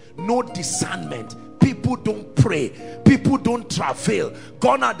body, no discernment. People don't pray. People don't travail.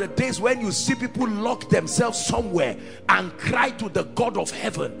 Gone are the days when you see people lock themselves somewhere and cry to the God of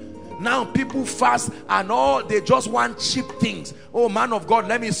heaven. Now people fast and all, they just want cheap things. Oh, man of God,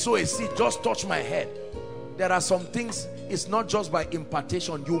 let me sow a seed. Just touch my head. There are some things, it's not just by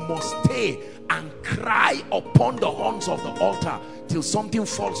impartation. You must stay and cry upon the horns of the altar till something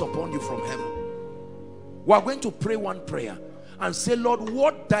falls upon you from heaven. We are going to pray one prayer and say, Lord,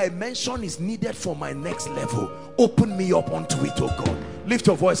 what dimension is needed for my next level? Open me up onto it, oh God. Lift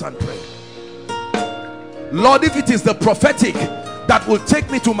your voice and pray. Lord, if it is the prophetic that will take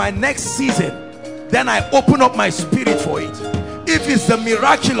me to my next season, then I open up my spirit for it. If it's the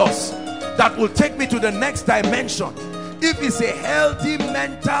miraculous that will take me to the next dimension, if it's a healthy,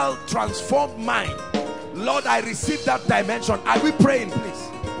 mental, transformed mind, Lord, I receive that dimension. Are we praying, please?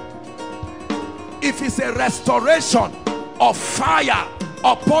 If it's a restoration of fire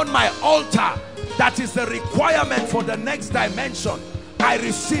upon my altar, that is the requirement for the next dimension, I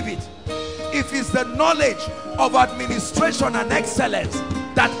receive it. If it's the knowledge of administration and excellence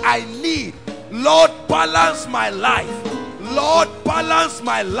that I need Lord, balance my life. Lord, balance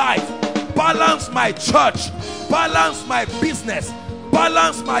my life. Balance my church. Balance my business.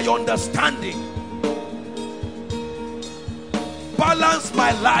 Balance my understanding. Balance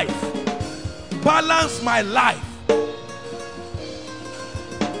my life. Balance my life.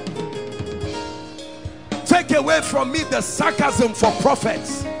 Take away from me the sarcasm for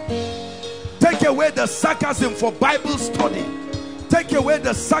prophets. Take away the sarcasm for Bible study. Take away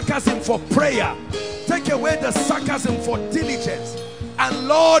the sarcasm for prayer. Take away the sarcasm for diligence. And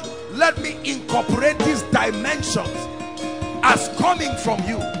Lord, let me incorporate these dimensions as coming from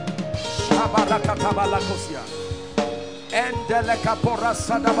you.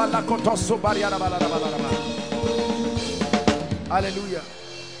 Hallelujah.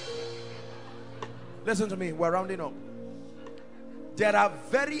 Listen to me, we're rounding up. There are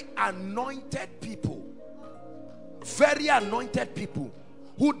very anointed people,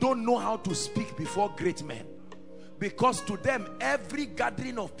 who don't know how to speak before great men, because to them every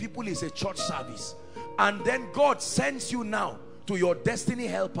gathering of people is a church service. And then God sends you now to your destiny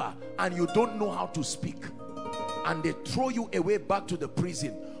helper and you don't know how to speak, and they throw you away back to the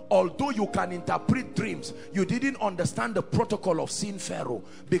prison. Although you can interpret dreams, you didn't understand the protocol of seeing Pharaoh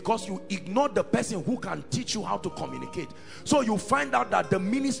because you ignored the person who can teach you how to communicate. So you find out that the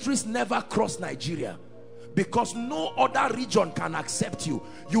ministries never cross Nigeria because no other region can accept you.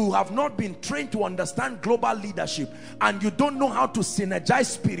 You have not been trained to understand global leadership, and you don't know how to synergize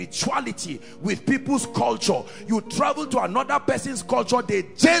spirituality with people's culture. You travel to another person's culture, they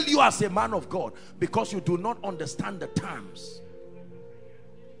jail you as a man of God because you do not understand the terms.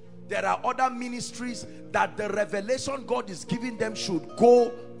 There are other ministries that the revelation God is giving them should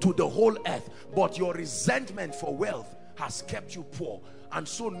go to the whole earth, but your resentment for wealth has kept you poor, and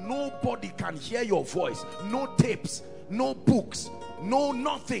so nobody can hear your voice. No tapes, no books, no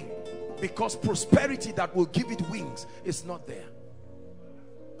nothing, because prosperity that will give it wings is not there.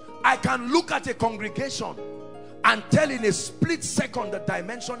 I can look at a congregation and tell in a split second the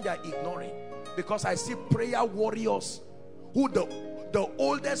dimension they are ignoring, because I see prayer warriors who the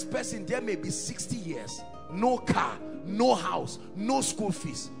oldest person there may be 60 years, no car, no house, no school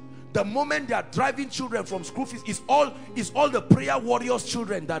fees. The moment they are driving children from school fees, is all the prayer warriors'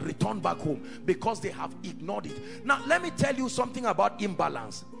 children that return back home because they have ignored it. Now let me tell you something about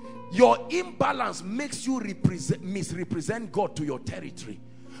imbalance. Your imbalance makes you misrepresent God to your territory,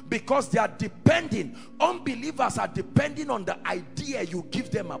 because they are depending, unbelievers are depending on the idea you give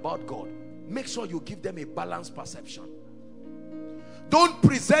them about God. Make sure you give them a balanced perception. Don't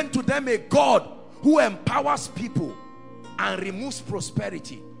present to them a God who empowers people and removes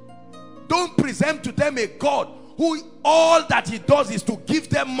prosperity. Don't present to them a God who all that he does is to give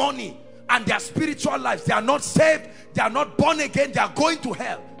them money and their spiritual lives. They are not saved, they are not born again, they are going to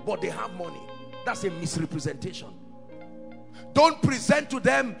hell, but they have money. That's a misrepresentation. Don't present to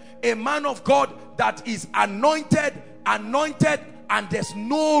them a man of God that is anointed, and there's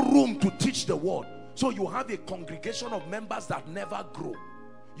no room to teach the word. So you have a congregation of members that never grow.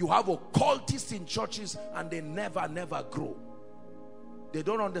 You have occultists in churches and they never grow. They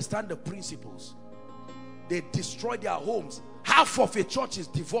don't understand the principles. They destroy their homes. Half of a church is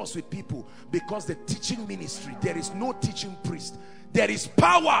divorced with people because the teaching ministry, there is no teaching priest. There is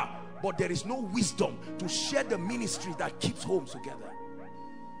power, but there is no wisdom to share the ministry that keeps homes together.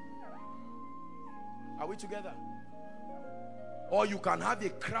 Are we together? Or you can have a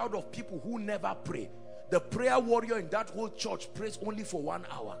crowd of people who never pray. The prayer warrior in that whole church prays only for 1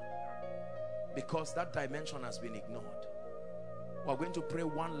 hour because that dimension has been ignored. We're going to pray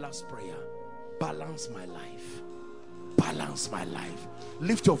one last prayer. Balance my life. Balance my life.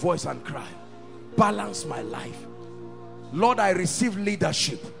 Lift your voice and cry. Balance my life. Lord, I receive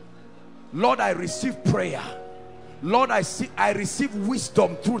leadership. Lord, I receive prayer. Lord, I receive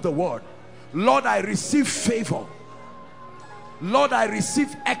wisdom through the word. Lord, I receive favor. Lord, I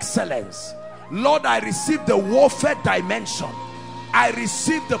receive excellence. Lord, I receive the warfare dimension. I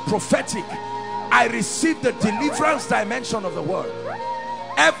receive the prophetic. I receive the deliverance dimension of the word.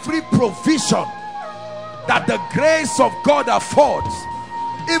 Every provision that the grace of God affords,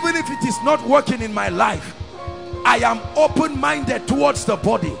 even if it is not working in my life, I am open-minded towards the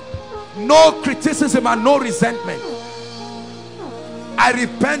body. No criticism and no resentment. I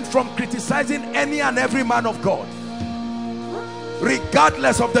repent from criticizing any and every man of God,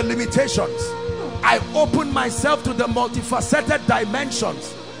 regardless of the limitations. I open myself to the multifaceted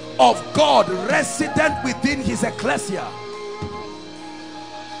dimensions of God resident within his ecclesia.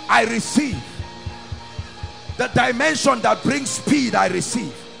 I receive the dimension that brings speed. I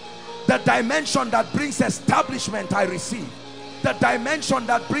receive the dimension that brings establishment. I receive The dimension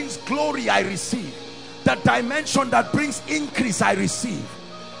that brings glory, I receive. The dimension that brings increase, I receive.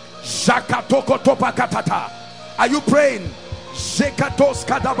 Are you praying?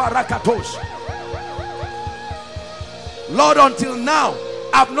 Lord, until now,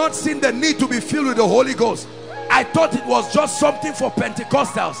 I've not seen the need to be filled with the Holy Ghost. I thought it was just something for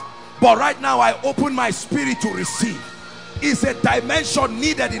Pentecostals. But right now, I open my spirit to receive. It's a dimension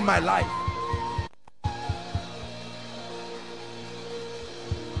needed in my life.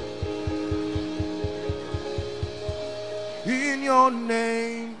 In your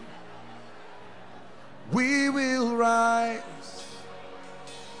name, we will rise.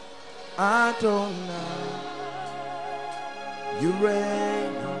 Adonai, you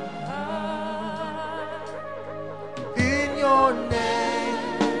reign on high. In your name,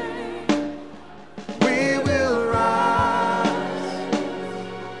 we will rise.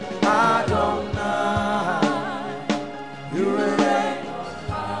 Adonai, you reign on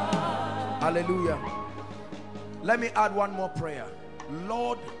high. Hallelujah. Let me add one more prayer.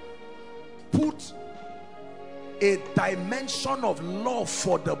 Lord, put a dimension of love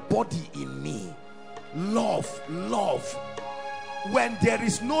for the body in me. Love. When there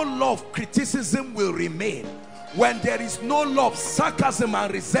is no love, criticism will remain. When there is no love, sarcasm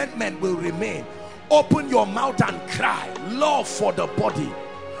and resentment will remain. Open your mouth and cry. Love for the body.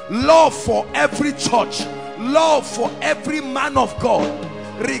 Love for every church. Love for every man of God,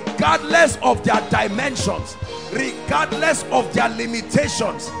 regardless of their dimensions, regardless of their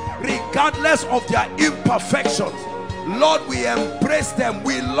limitations, regardless of their imperfections. Lord, we embrace them,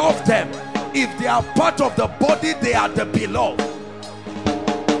 we love them. If they are part of the body, they are the beloved.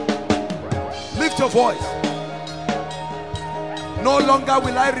 Lift your voice. No longer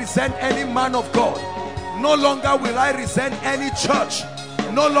will I resent any man of God. No longer will I resent any church.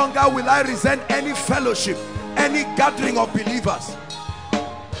 No longer will I resent any fellowship, any gathering of believers.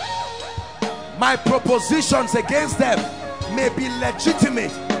 My propositions against them may be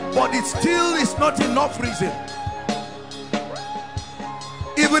legitimate, but it still is not enough reason.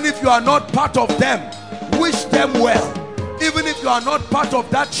 Even if you are not part of them, wish them well. Even if you are not part of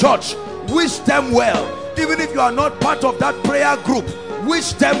that church, wish them well. Even if you are not part of that prayer group,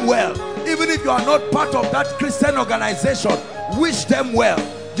 wish them well. Even if you are not part of that Christian organization, wish them well.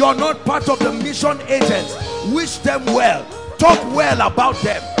 You are not part of the mission agents, wish them well. Talk well about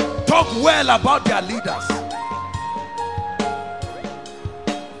them. Talk well about their leaders.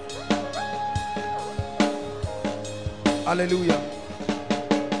 Hallelujah.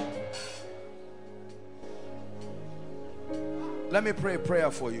 Let me pray a prayer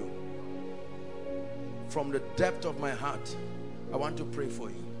for you. From the depth of my heart, I want to pray for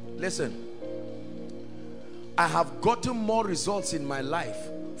you. Listen, I have gotten more results in my life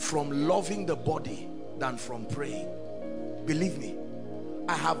from loving the body than from praying. Believe me,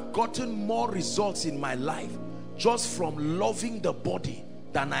 I have gotten more results in my life just from loving the body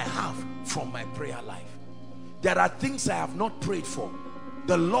than I have from my prayer life. There are things I have not prayed for.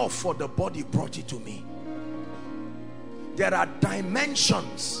 The love for the body brought it to me. There are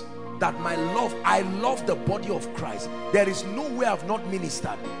dimensions that I love the body of Christ. There is no way I've not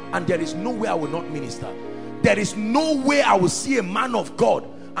ministered, and there is no way I will not minister. There is no way I will see a man of God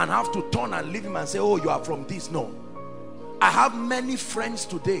and have to turn and leave him and say, oh, you are from this. No. I have many friends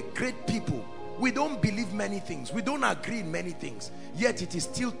today, great people. We don't believe many things. We don't agree in many things. Yet it is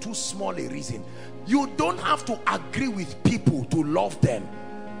still too small a reason. You don't have to agree with people to love them.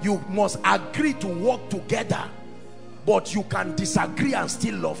 You must agree to work together. But you can disagree and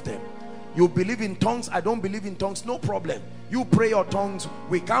still love them. You believe in tongues, I don't believe in tongues, no problem. You pray your tongues,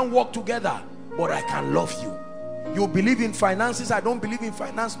 we can't work together, but I can love you. You believe in finances, I don't believe in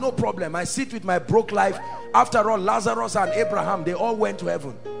finance, no problem. I sit with my broke life. After all, Lazarus and Abraham, they all went to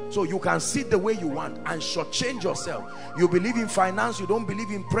heaven. So you can sit the way you want and shortchange yourself. You believe in finance, you don't believe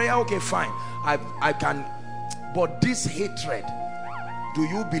in prayer, okay, fine. I can, but this hatred, do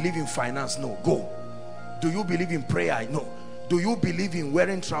you believe in finance? No, go. Do you believe in prayer? No. Do you believe in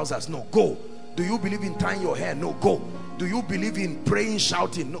wearing trousers? No, go. Do you believe in tying your hair? No, go. Do you believe in praying,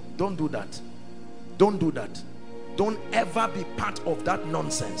 shouting? No, don't do that. Don't do that. Don't ever be part of that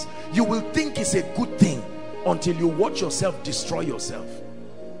nonsense. You will think it's a good thing until you watch yourself destroy yourself.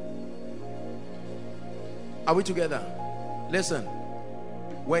 Are we together? Listen,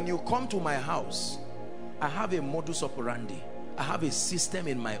 when you come to my house, I have a modus operandi. I have a system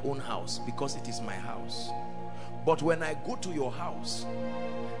in my own house because it is my house. But when I go to your house,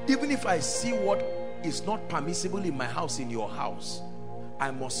 even if I see what is not permissible in my house in your house,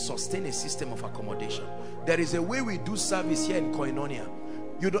 I must sustain a system of accommodation. There is a way we do service here in Koinonia.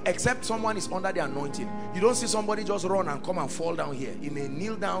 You don't, except someone is under the anointing. You don't see somebody just run and come and fall down here. He may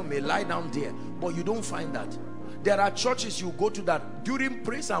kneel down, may lie down there, but you don't find that. There are churches you go to that during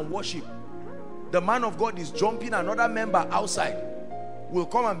praise and worship, the man of God is jumping, another member outside will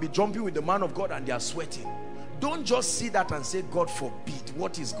come and be jumping with the man of God and they are sweating. Don't just see that and say, God forbid,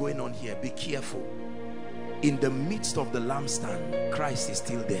 what is going on here? Be careful. In the midst of the lampstand, Christ is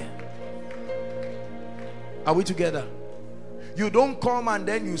still there. Are we together? You don't come and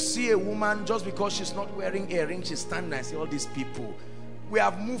then you see a woman just because she's not wearing earrings, she's standing and say, all these people. We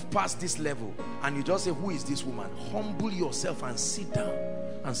have moved past this level, and you just say, who is this woman? Humble yourself and sit down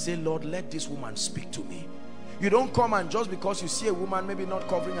and say, Lord, let this woman speak to me. You don't come and just because you see a woman maybe not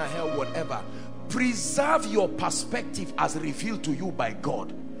covering her hair, whatever, preserve your perspective as revealed to you by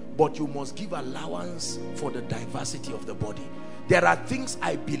God, but you must give allowance for the diversity of the body. There are things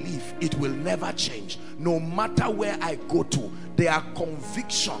I believe it will never change no matter where I go to. There are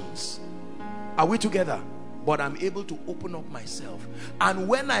convictions. Are we together? But I'm able to open up myself, and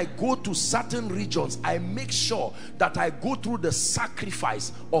when I go to certain regions, I make sure that I go through the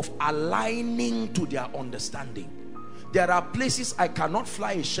sacrifice of aligning to their understanding. There are places I cannot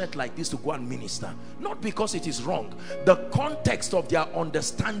fly a shirt like this to go and minister, not because it is wrong. The context of their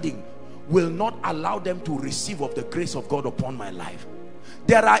understanding will not allow them to receive of the grace of God upon my life.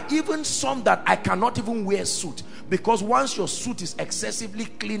 There are even some that I cannot even wear suit, because once your suit is excessively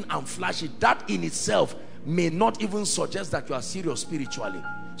clean and flashy, that in itself may not even suggest that you are serious spiritually.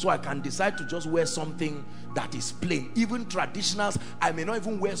 So I can decide to just wear something that is plain. Even traditionals, I may not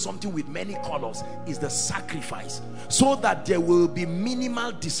even wear something with many colors. Is the sacrifice, so that there will be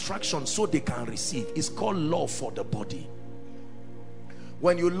minimal distraction so they can receive. It's called love for the body.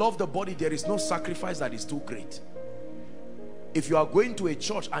 When you love the body, there is no sacrifice that is too great. If you are going to a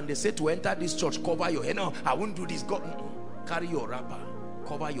church and they say to enter this church, cover your head. No, I won't do this. God, carry your wrapper,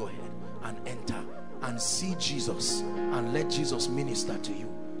 cover your head and enter and see Jesus, and let Jesus minister to you,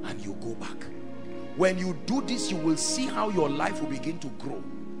 and you go back. When you do this, you will see how your life will begin to grow.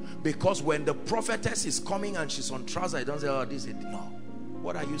 Because when the prophetess is coming and she's on trousers, I don't say, oh, this is no.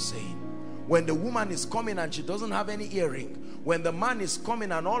 What are you saying? When the woman is coming and she doesn't have any earring, when the man is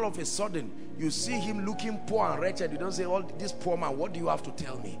coming and all of a sudden you see him looking poor and wretched, you don't say, oh, this poor man, what do you have to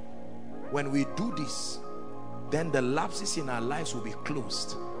tell me? When we do this, then the lapses in our lives will be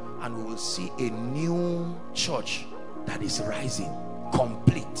closed, and we will see a new church that is rising,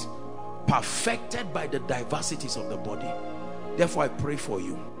 complete, perfected by the diversities of the body. Therefore, I pray for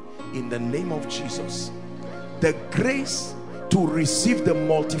you in the name of Jesus, the grace to receive the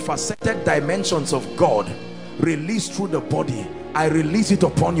multifaceted dimensions of God released through the body. I release it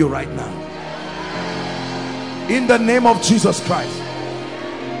upon you right now in the name of Jesus Christ.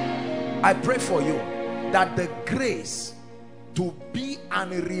 I pray for you that the grace to be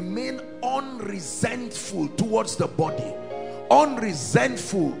and remain unresentful towards the body,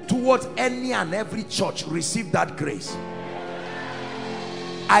 unresentful towards any and every church, receive that grace.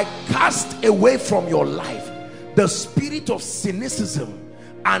 I cast away from your life the spirit of cynicism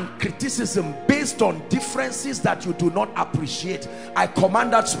and criticism based on differences that you do not appreciate. I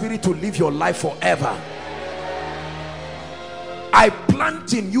command that spirit to live your life forever. I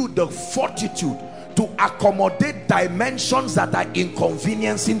plant in you the fortitude to accommodate dimensions that are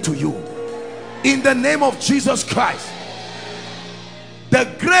inconveniencing to you in the name of Jesus Christ. The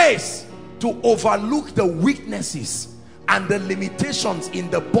grace to overlook the weaknesses and the limitations in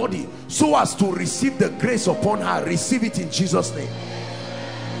the body so as to receive the grace upon her. Receive it in Jesus' name.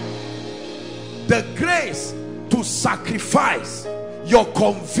 The grace to sacrifice your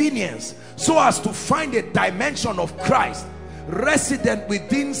convenience so as to find a dimension of Christ resident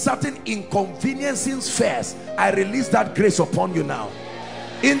within certain inconveniencing spheres. I release that grace upon you now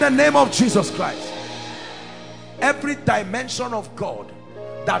in the name of Jesus Christ. Every dimension of God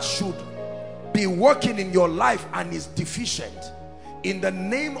that should be working in your life and is deficient, in the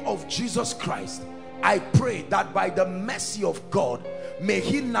name of Jesus Christ, I pray that by the mercy of God, may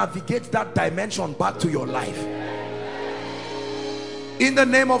he navigate that dimension back to your life in the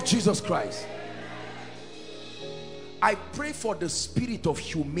name of Jesus Christ. I pray for the spirit of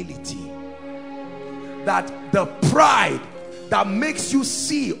humility, that the pride that makes you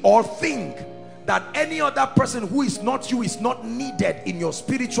see or think that any other person who is not you is not needed in your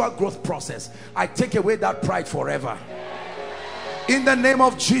spiritual growth process, I take away that pride forever in the name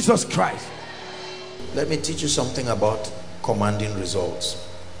of Jesus Christ. Let me teach you something about commanding results.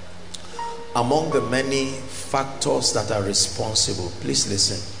 Among the many factors that are responsible, please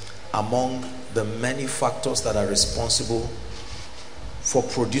listen, among the many factors that are responsible for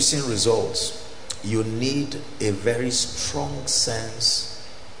producing results, you need a very strong sense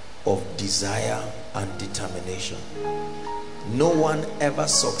of desire and determination. No one ever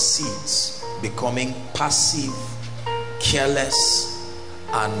succeeds becoming passive, careless,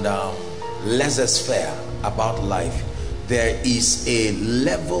 and laissez-faire about life. There is a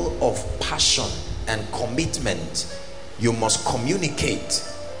level of passion and commitment you must communicate,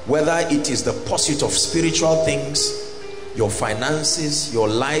 whether it is the pursuit of spiritual things, your finances, your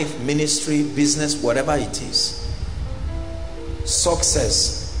life, ministry, business, whatever it is.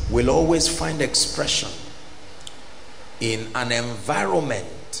 Success will always find expression in an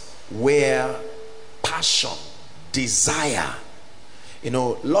environment where passion, desire,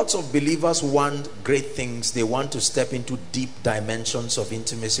 lots of believers want great things. They want to step into deep dimensions of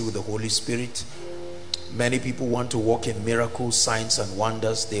intimacy with the Holy Spirit. Many people want to walk in miracles, signs, and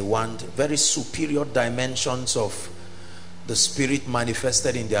wonders. They want very superior dimensions of the Spirit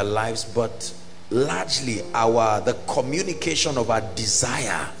manifested in their lives. But largely the communication of our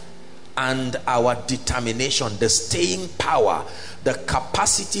desire and our determination, the staying power, the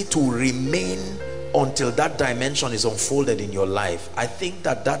capacity to remain until that dimension is unfolded in your life. I think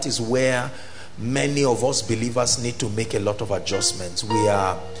that is where many of us believers need to make a lot of adjustments. We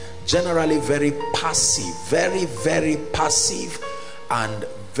are generally very passive, very, very passive, and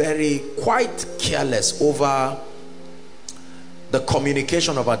quite careless over the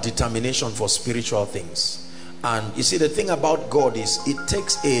communication of our determination for spiritual things. And you see, the thing about God is it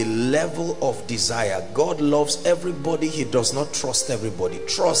takes a level of desire. God loves everybody. He does not trust everybody.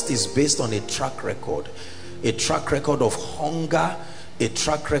 Trust is based on a track record of hunger, a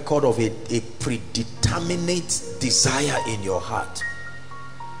track record of a predeterminate desire in your heart.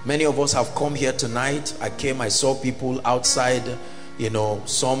 Many of us have come here tonight. I saw people outside,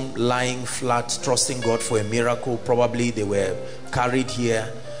 some lying flat, trusting God for a miracle. Probably they were carried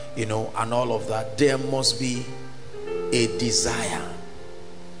here, and all of that. There must be a desire.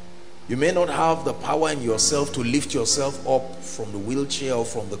 You may not have the power in yourself to lift yourself up from the wheelchair or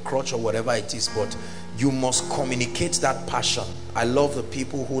from the crutch or whatever it is, but you must communicate that passion. I love the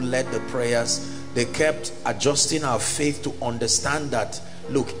people who led the prayers. They kept adjusting our faith to understand that,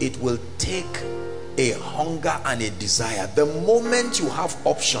 look, it will take a hunger and a desire. The moment you have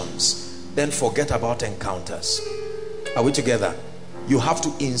options, then forget about encounters. Are we together? You have to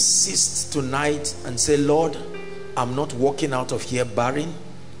insist tonight and say, Lord, I'm not walking out of here barren.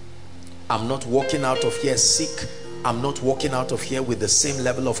 I'm not walking out of here sick. I'm not walking out of here with the same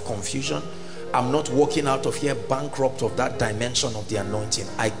level of confusion. I'm not walking out of here bankrupt of that dimension of the anointing.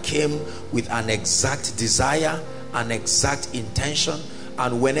 I came with an exact desire, an exact intention.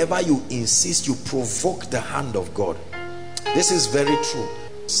 And whenever you insist, you provoke the hand of God. This is very true.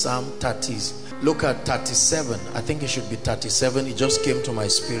 Psalm 30. Look at 37. I think it should be 37. It just came to my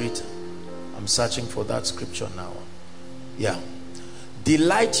spirit. I'm searching for that scripture now. Yeah.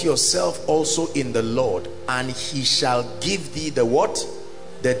 Delight yourself also in the Lord, and he shall give thee the what?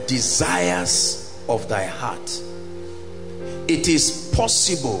 The desires of thy heart. It is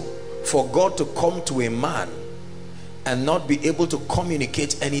possible for God to come to a man and not be able to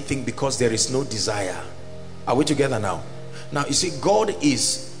communicate anything because there is no desire. Are we together now? Now you see, God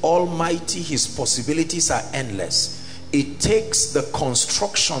is almighty. His possibilities are endless. It takes the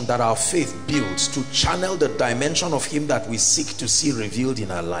construction that our faith builds to channel the dimension of him that we seek to see revealed in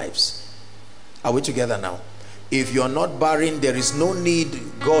our lives. Are we together now? If you're not barren, there is no need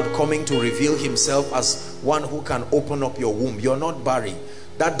God coming to reveal himself as one who can open up your womb. You're not barren.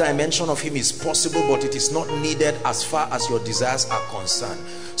 That dimension of him is possible, but it is not needed as far as your desires are concerned.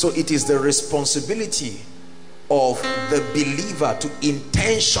 So it is the responsibility of the believer to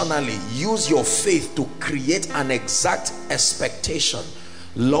intentionally use your faith to create an exact expectation.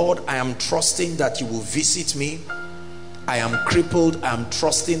 Lord, I am trusting that you will visit me. I am crippled. I am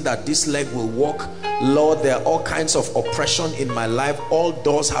trusting that this leg will walk. Lord, there are all kinds of oppression in my life. All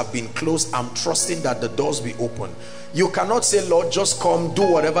doors have been closed. I'm trusting that the doors be open. You cannot say, Lord, just come, do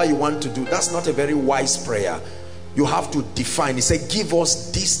whatever you want to do. That's not a very wise prayer. You have to define. He said, give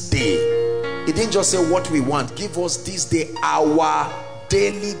us this day. He didn't just say what we want. Give us this day our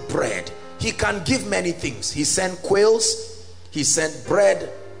daily bread. He can give many things. He sent quails. He sent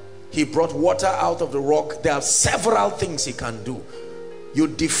bread. He brought water out of the rock. There are several things he can do. You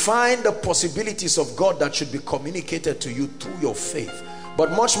define the possibilities of God that should be communicated to you through your faith.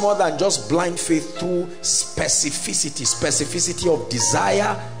 But much more than just blind faith, through specificity. Specificity of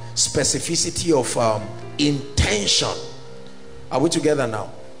desire. Specificity of intention. Are we together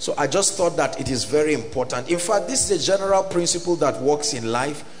now? So I just thought that it is very important. In fact, this is a general principle that works in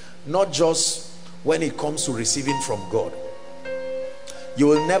life, not just when it comes to receiving from God. You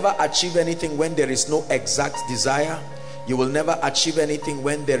will never achieve anything when there is no exact desire. You will never achieve anything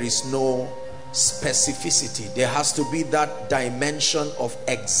when there is no specificity. There has to be that dimension of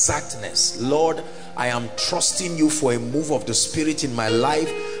exactness. Lord, I am trusting you for a move of the Spirit in my life.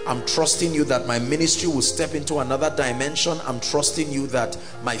 I'm trusting you that my ministry will step into another dimension. I'm trusting you that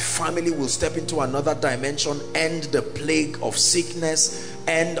my family will step into another dimension, end the plague of sickness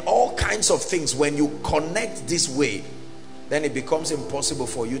and all kinds of things. When you connect this way, then it becomes impossible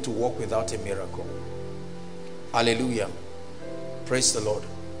for you to walk without a miracle. Hallelujah. Praise the Lord.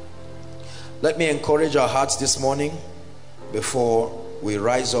 Let me encourage our hearts this morning before we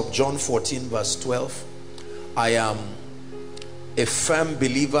rise up. John 14 verse 12. I am a firm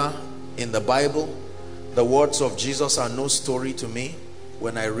believer in the Bible. The words of Jesus are no story to me.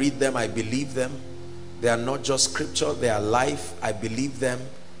 When I read them, I believe them. They are not just scripture, they are life. I believe them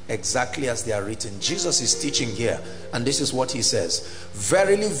exactly as they are written. Jesus is teaching here, and this is what he says.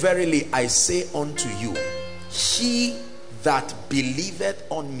 Verily, verily, I say unto you, he that believeth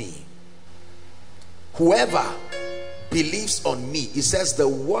on me, whoever believes on me, he says, the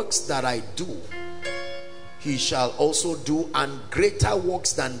works that I do, he shall also do, and greater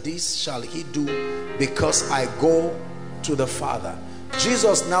works than this shall he do, because I go to the Father.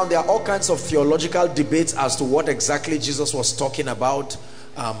 Jesus, now there are all kinds of theological debates as to what exactly Jesus was talking about.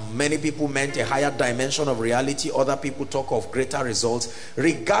 Many people meant a higher dimension of reality. Other people talk of greater results.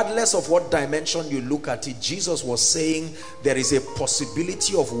 Regardless of what dimension you look at it, Jesus was saying there is a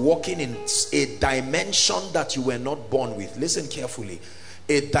possibility of walking in a dimension that you were not born with. Listen carefully.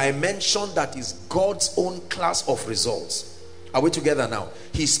 A dimension that is God's own class of results. Are we together now?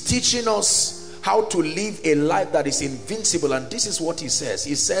 He's teaching us how to live a life that is invincible, and this is what he says.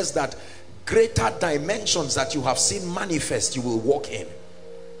 He says that greater dimensions that you have seen manifest, you will walk in.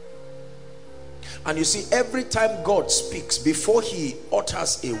 And you see, every time God speaks, before he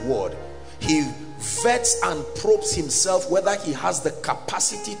utters a word, he vets and probes himself whether he has the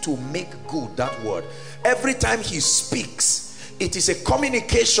capacity to make good that word. Every time he speaks, it is a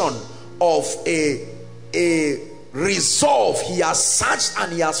communication of a resolve. He has searched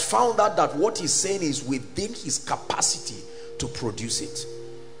and he has found out that what he's saying is within his capacity to produce it.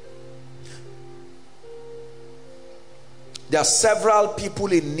 There are several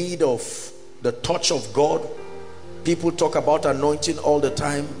people in need of the touch of God. People talk about anointing all the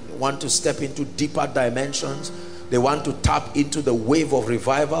time. They want to step into deeper dimensions. They want to tap into the wave of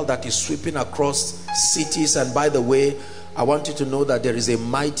revival that is sweeping across cities. And by the way, I want you to know that there is a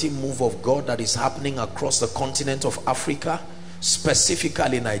mighty move of God that is happening across the continent of Africa,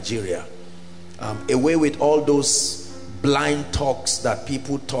 specifically Nigeria. Away with all those blind talks that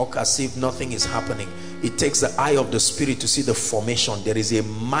people talk as if nothing is happening. It takes the eye of the Spirit to see the formation. There is a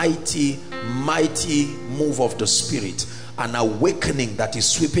mighty, mighty move of the Spirit, an awakening that is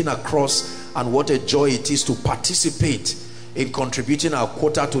sweeping across, and what a joy it is to participate in contributing our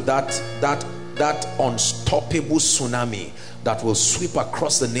quota to that unstoppable tsunami that will sweep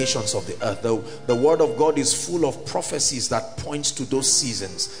across the nations of the earth. The word of God is full of prophecies that points to those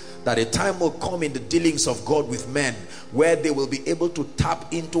seasons, that a time will come in the dealings of God with men where they will be able to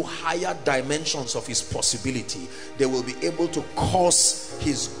tap into higher dimensions of his possibility. They will be able to cause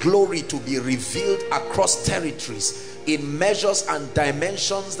his glory to be revealed across territories in measures and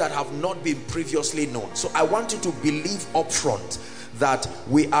dimensions that have not been previously known. So I want you to believe up front that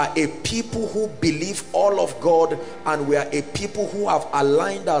we are a people who believe all of God, and we are a people who have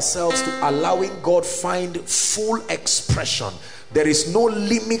aligned ourselves to allowing God find full expression. There is no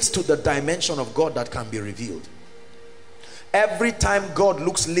limit to the dimension of God that can be revealed. Every time God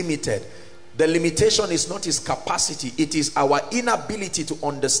looks limited, the limitation is not his capacity, it is our inability to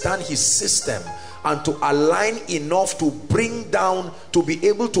understand his system and to align enough to bring down, to be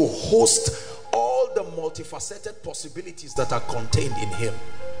able to host all the multifaceted possibilities that are contained in him.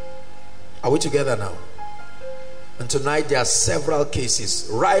 Are we together now? And tonight there are several cases.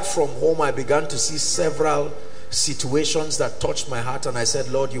 Right from home I began to see several situations that touched my heart, and I said,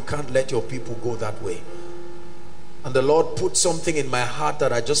 Lord, you can't let your people go that way. And the Lord put something in my heart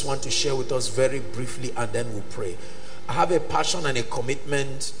that I just want to share with us very briefly, and then we'll pray. I have a passion and a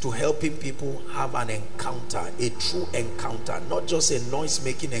commitment to helping people have an encounter, a true encounter, not just a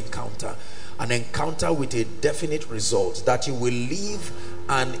noise-making encounter, an encounter with a definite result, that you will leave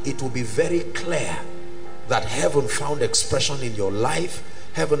and it will be very clear that heaven found expression in your life,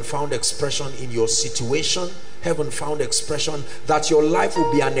 heaven found expression in your situation, heaven found expression, that your life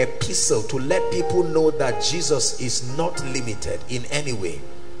will be an epistle to let people know that Jesus is not limited in any way.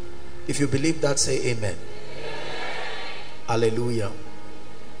 If you believe that, say amen. Hallelujah.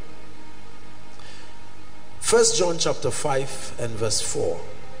 1 John chapter 5 and verse 4.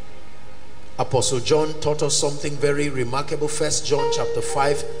 Apostle John taught us something very remarkable. 1 John chapter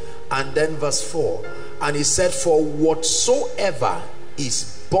 5 and then verse 4. And he said, for whatsoever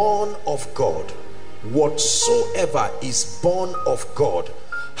is born of God, whatsoever is born of God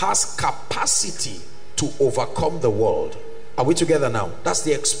has capacity to overcome the world. Are we together now? That's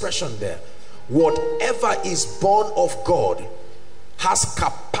the expression there. Whatever is born of God has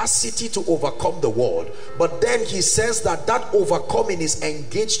capacity to overcome the world. But then he says that that overcoming is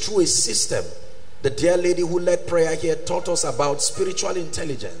engaged through a system. The dear lady who led prayer here taught us about spiritual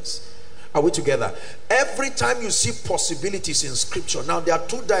intelligence. Are we together? Every time you see possibilities in scripture, now there are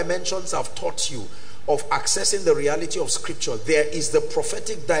two dimensions I've taught you of accessing the reality of scripture. There is the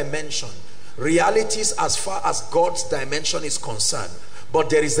prophetic dimension, realities as far as God's dimension is concerned.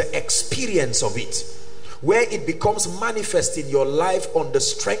 But there is the experience of it, where it becomes manifest in your life on the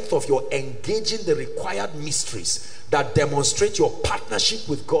strength of your engaging the required mysteries that demonstrate your partnership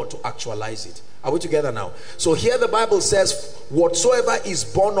with God to actualize it. Are we together now? So here the Bible says, whatsoever is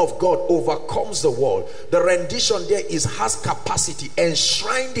born of God overcomes the world. The rendition there is has capacity.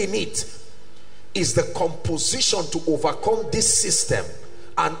 Enshrined in it is the composition to overcome this system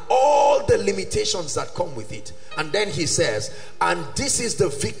and all the limitations that come with it. And then he says, and this is the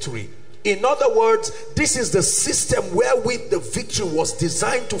victory. In other words, this is the system wherewith the victory was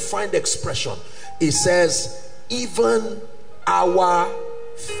designed to find expression. It says, even our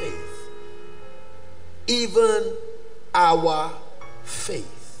faith. Even our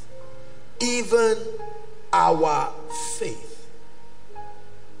faith. Even our faith.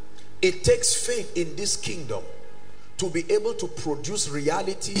 It takes faith in this kingdom to be able to produce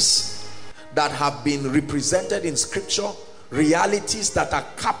realities that have been represented in scripture, realities that are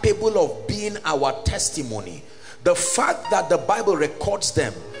capable of being our testimony. The fact that the Bible records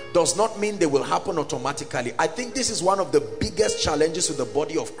them does not mean they will happen automatically. I think this is one of the biggest challenges to the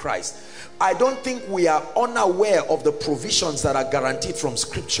body of Christ. I don't think we are unaware of the provisions that are guaranteed from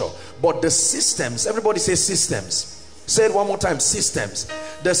scripture, but the systems, everybody say systems. Say it one more time, systems.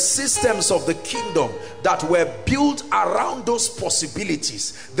 The systems of the kingdom that were built around those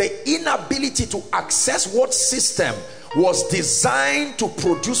possibilities, the inability to access what system was designed to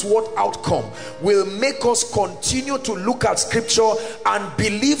produce what outcome, will make us continue to look at scripture and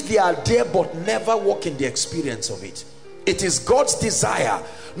believe they are there but never walk in the experience of it. It is God's desire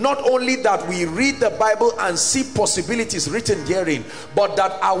not only that we read the Bible and see possibilities written therein, but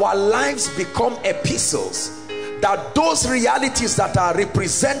that our lives become epistles, that those realities that are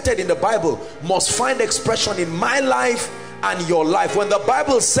represented in the Bible must find expression in my life and your life. When the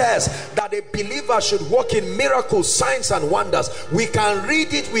Bible says that a believer should walk in miracles, signs and wonders, we can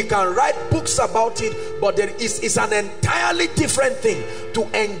read it, we can write books about it, but it's an entirely different thing to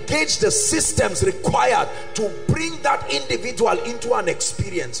engage the systems required to bring that individual into an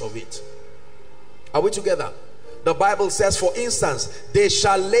experience of it. Are we together? The Bible says, for instance, they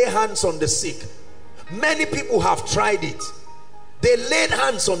shall lay hands on the sick. Many people have tried it. They laid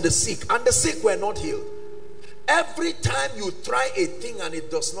hands on the sick and the sick were not healed. Every time you try a thing and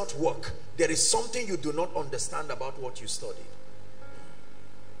it does not work, there is something you do not understand about what you studied.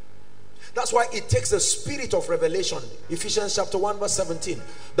 That's why it takes the spirit of revelation. Ephesians chapter 1 verse 17,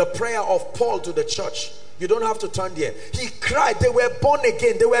 the prayer of Paul to the church. You don't have to turn there. He cried. They were born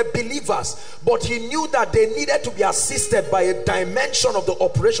again. They were believers. But he knew that they needed to be assisted by a dimension of the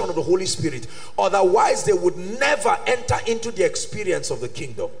operation of the Holy Spirit. Otherwise, they would never enter into the experience of the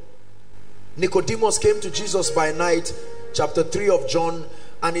kingdom. Nicodemus came to Jesus by night, chapter 3 of John,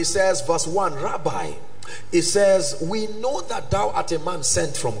 and he says, verse 1, Rabbi, it says, we know that thou art a man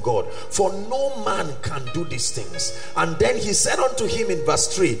sent from God, for no man can do these things. And then he said unto him in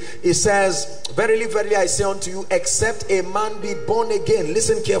verse 3, he says, verily, verily, I say unto you, except a man be born again.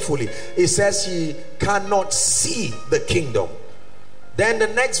 Listen carefully. It says he cannot see the kingdom. Then the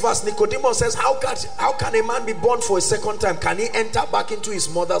next verse, Nicodemus says, how can a man be born for a second time? Can he enter back into his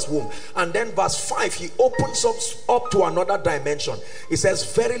mother's womb? And then verse 5, he opens up to another dimension. He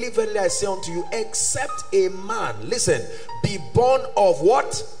says, verily, verily, I say unto you, except a man, listen, be born of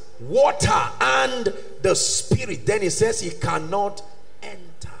what? Water and the Spirit. Then he says he cannot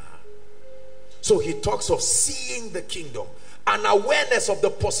enter. So he talks of seeing the kingdom. An awareness of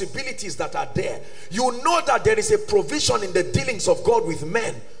the possibilities that are there. You know that there is a provision in the dealings of God with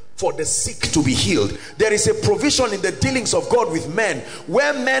men for the sick to be healed. There is a provision in the dealings of God with men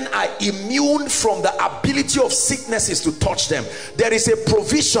where men are immune from the ability of sicknesses to touch them. There is a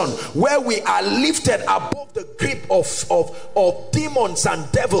provision where we are lifted above the grip of demons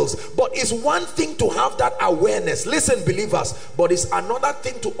and devils. But it's one thing to have that awareness, listen believers, but it's another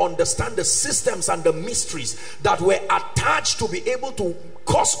thing to understand the systems and the mysteries that were attached to be able to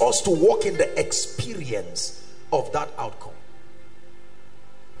cause us to walk in the experience of that outcome.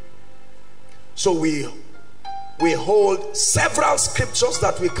 So we hold several scriptures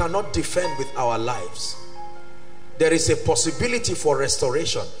that we cannot defend with our lives. There is a possibility for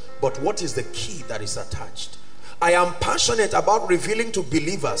restoration, but what is the key that is attached? I am passionate about revealing to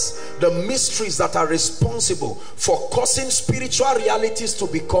believers the mysteries that are responsible for causing spiritual realities to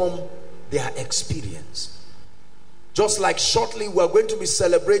become their experience. Just like shortly we're going to be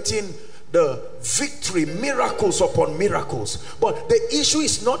celebrating the victory, miracles upon miracles. But the issue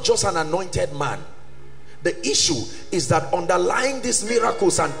is not just an anointed man. The issue is that underlying these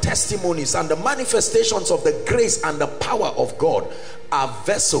miracles and testimonies and the manifestations of the grace and the power of God are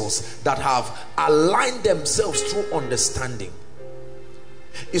vessels that have aligned themselves through understanding.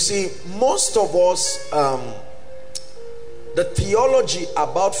 You see, most of us, the theology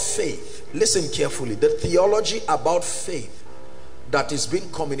about faith, listen carefully, the theology about faith that is being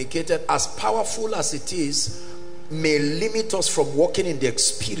communicated, as powerful as it is, may limit us from walking in the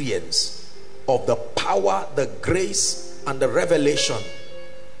experience of the power, the grace, and the revelation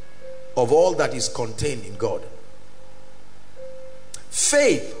of all that is contained in God.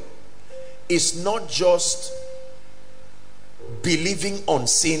 Faith is not just believing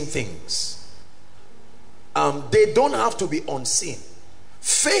unseen things. They don't have to be unseen.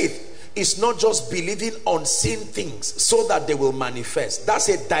 Faith is not just believing unseen things so that they will manifest. That's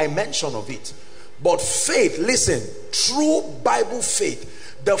a dimension of it. But faith, listen, true Bible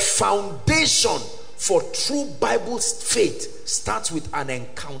faith, the foundation for true Bible faith starts with an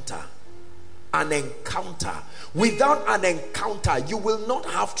encounter. An encounter. Without an encounter, you will not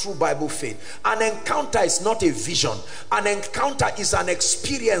have true Bible faith. An encounter is not a vision. An encounter is an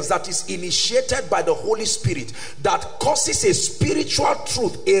experience that is initiated by the Holy Spirit that causes a spiritual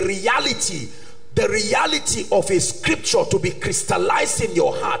truth, a reality, the reality of a scripture to be crystallized in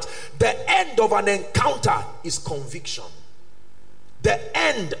your heart. The end of an encounter is conviction. The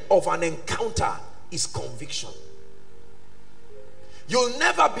end of an encounter is conviction. You'll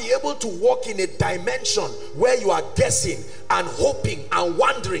never be able to walk in a dimension where you are guessing and hoping and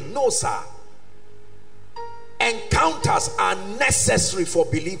wondering. No, sir. Encounters are necessary for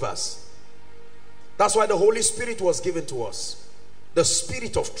believers. That's why the Holy Spirit was given to us. The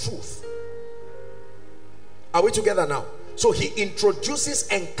Spirit of truth. Are we together now? So he introduces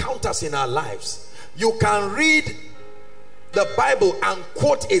encounters in our lives. You can read the Bible and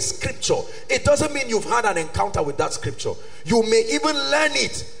quote a scripture. It doesn't mean you've had an encounter with that scripture. You may even learn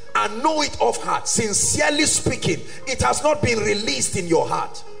it and know it off heart. Sincerely speaking, it has not been released in your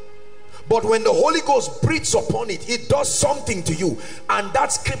heart. But when the Holy Ghost breathes upon it, it does something to you, and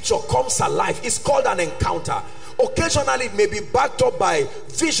that scripture comes alive. It's called an encounter. Occasionally it may be backed up by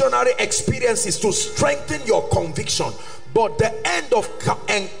visionary experiences to strengthen your conviction. But the end of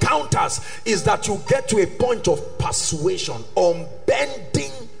encounters is that you get to a point of persuasion,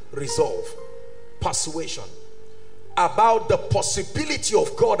 unbending resolve. Persuasion about the possibility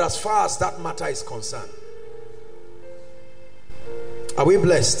of God as far as that matter is concerned. Are we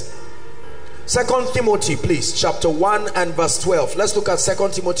blessed? 2 Timothy, please, chapter 1 and verse 12. Let's look at 2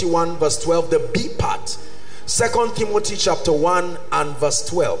 Timothy 1 verse 12, the B part. 2 Timothy chapter 1 and verse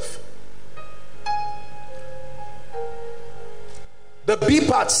 12. The B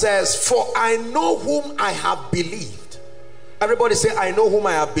part says, for I know whom I have believed. Everybody say, I know whom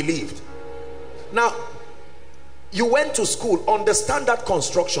I have believed. Now, you went to school, understand that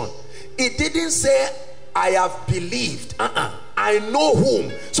construction. It didn't say, I have believed. I know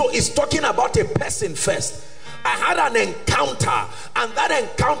whom. So it's talking about a person first. I had an encounter, and that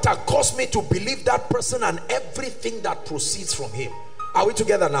encounter caused me to believe that person and everything that proceeds from him. Are we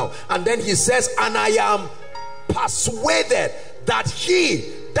together now? And then he says, and I am persuaded that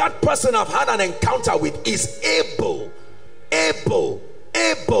he, that person I've had an encounter with, is able,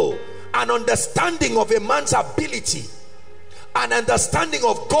 an understanding of a man's ability, an understanding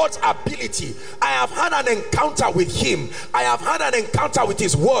of God's ability. I have had an encounter with him. I have had an encounter with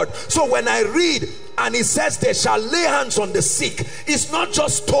his word. So when I read and it says they shall lay hands on the sick, it's not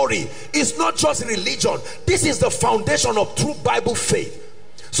just story, it's not just religion. This is the foundation of true Bible faith.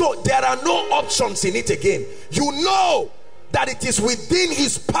 So there are no options in it again. You know that it is within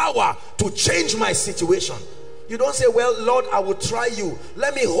his power to change my situation. You don't say, well, Lord, I will try you.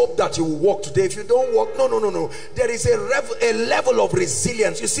 Let me hope that you will walk today. If you don't walk, no. There is a level of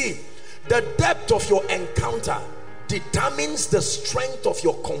resilience. You see, the depth of your encounter determines the strength of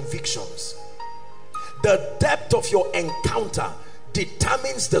your convictions. The depth of your encounter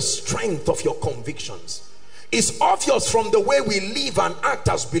determines the strength of your convictions. It's obvious from the way we live and act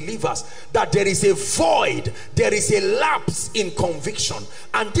as believers that there is a void, there is a lapse in conviction,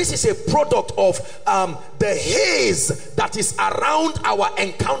 and this is a product of the haze that is around our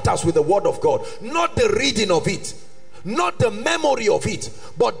encounters with the Word of God. Not the reading of it, not the memory of it,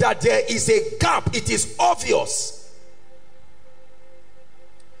 but that there is a gap. It is obvious.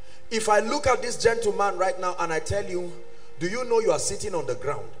 If I look at this gentleman right now and I tell you, do you know you are sitting on the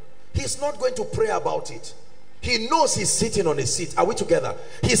ground? He's not going to pray about it. He knows he's sitting on a seat. Are we together?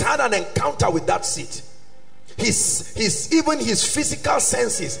 He's had an encounter with that seat. Even his physical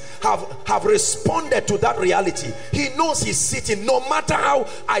senses have responded to that reality. He knows he's sitting. No matter how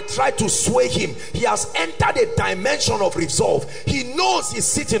I try to sway him, he has entered a dimension of resolve. He knows he's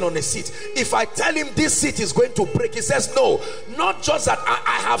sitting on a seat. If I tell him this seat is going to break, he says, no, not just that.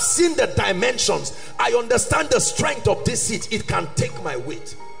 I have seen the dimensions. I understand the strength of this seat. It can take my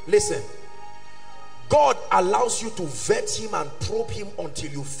weight. Listen. God allows you to vet him and probe him until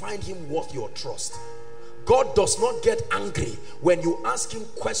you find him worth your trust. God does not get angry when you ask him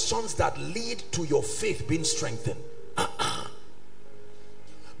questions that lead to your faith being strengthened.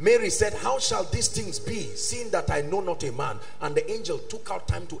 Mary said, how shall these things be, seeing that I know not a man? And the angel took out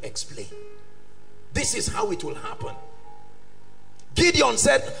time to explain. This is how it will happen. Gideon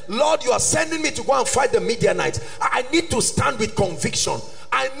said, Lord, you are sending me to go and fight the Midianites. I need to stand with conviction.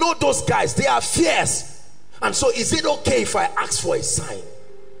 I know those guys, they are fierce. And so is it okay if I ask for a sign?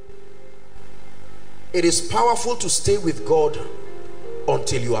 It is powerful to stay with God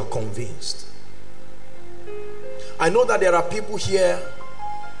until you are convinced. I know that there are people here,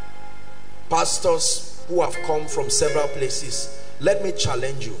 pastors who have come from several places. Let me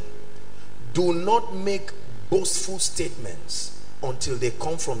challenge you. Do not make boastful statements until they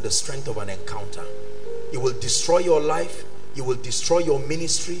come from the strength of an encounter. It will destroy your life. You will destroy your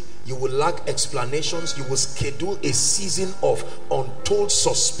ministry. You will lack explanations. You will schedule a season of untold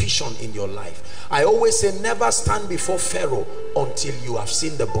suspicion in your life. I always say, never stand before Pharaoh until you have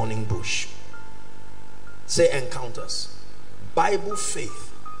seen the burning bush. Say encounters. Bible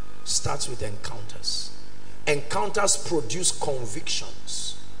faith starts with encounters. Encounters produce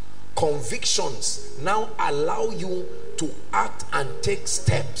convictions. Convictions now allow you to act and take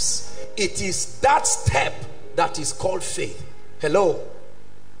steps. It is that step that is called faith. Hello.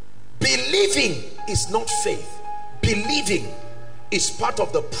 Believing is not faith. Believing is part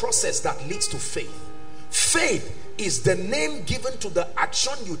of the process that leads to faith. Faith is the name given to the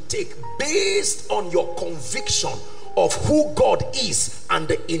action you take based on your conviction of who God is and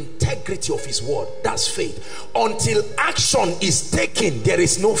the integrity of his word. That's faith. Until action is taken, there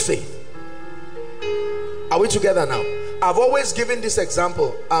is no faith. Are we together now? I've always given this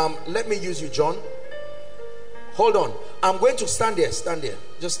example. Let me use you, John. Hold on. I'm going to stand there. Stand there.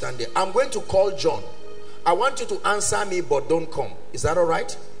 Just stand there. I'm going to call John. I want you to answer me, but don't come. Is that all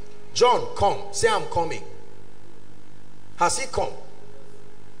right? John, come. Say I'm coming. Has he come?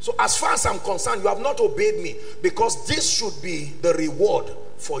 So as far as I'm concerned, you have not obeyed me, because this should be the reward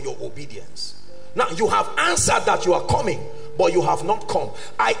for your obedience. Now you have answered that you are coming, but you have not come.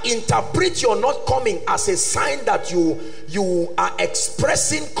 I interpret your not coming as a sign that you are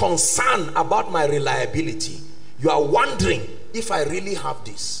expressing concern about my reliability. You are wondering if I really have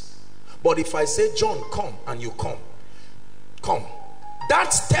this. But if I say, John, come, and you come,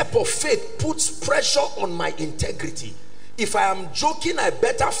 that step of faith puts pressure on my integrity. If I am joking, I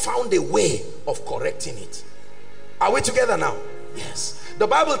better find a way of correcting it. Are we together now? Yes. The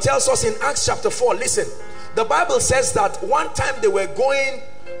Bible tells us in Acts chapter 4, listen, the Bible says that one time they were going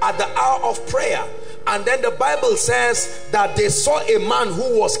at the hour of prayer, and then the Bible says that they saw a man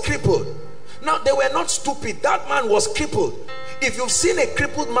who was crippled. Now they were not stupid. That man was crippled. If you've seen a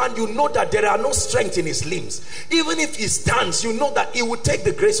crippled man, you know that there are no strength in his limbs. Even if he stands, you know that he would take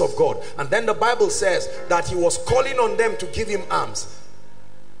the grace of God. And then the Bible says that he was calling on them to give him alms.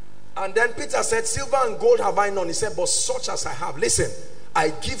 And then Peter said, silver and gold have I none. He said, but such as I have, listen, I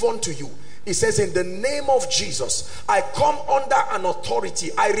give unto you. He says, in the name of Jesus, I come under an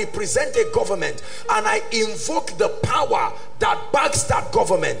authority. I represent a government, and I invoke the power that backs that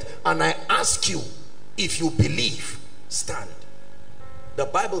government. And I ask you, if you believe, stand. The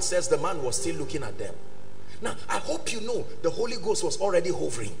Bible says the man was still looking at them. Now, I hope you know the Holy Ghost was already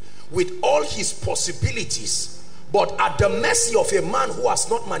hovering with all his possibilities, but at the mercy of a man who has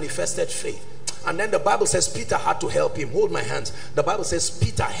not manifested faith. And then the Bible says Peter had to help him. Hold my hands. The Bible says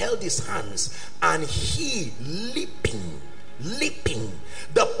Peter held his hands, and he leaping.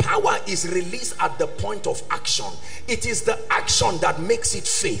 The power is released at the point of action. It is the action that makes it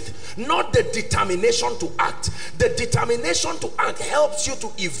faith, not the determination to act. The determination to act helps you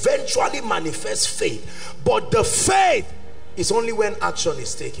to eventually manifest faith, but the faith is only when action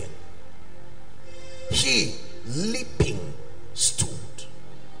is taken. He leaping stood.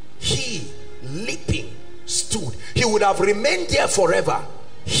 He leaping stood. He would have remained there forever.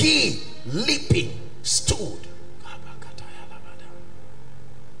 He leaping stood.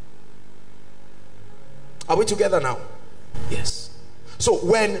 Are we together now? Yes. So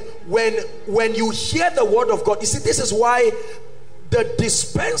when you hear the word of God, you see, this is why the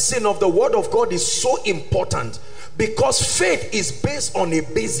dispensing of the word of God is so important, because faith is based on a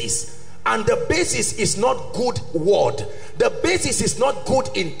basis. And the basis is not good word. The basis is not good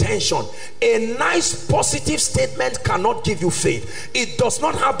intention. A nice positive statement cannot give you faith. It does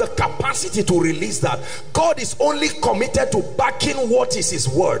not have the capacity to release that. God is only committed to backing what is his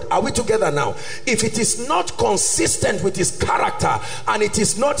word. Are we together now? If it is not consistent with his character and it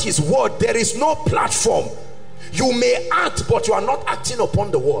is not his word, there is no platform. You may act, but you are not acting upon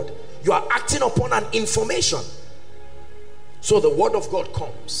the word. You are acting upon an information. So the word of God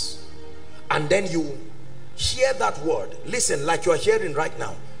comes, and then you hear that word, listen, like you are hearing right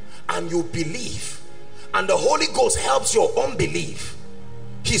now, and you believe, and the Holy Ghost helps your unbelief.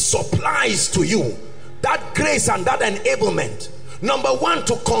 He supplies to you that grace and that enablement. Number one,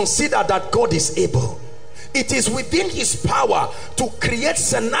 to consider that God is able. It is within his power to create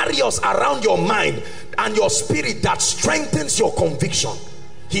scenarios around your mind and your spirit that strengthens your conviction.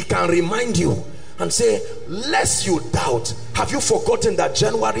 He can remind you and say, lest you doubt, have you forgotten that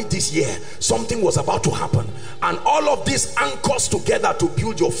January this year something was about to happen? And all of this anchors together to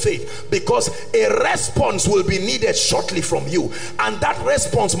build your faith, because a response will be needed shortly from you, and that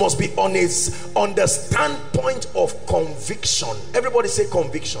response must be on the standpoint of conviction. Everybody say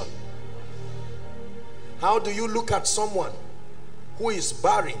conviction. How do you look at someone who is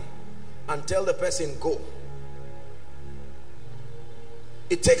barren and tell the person go?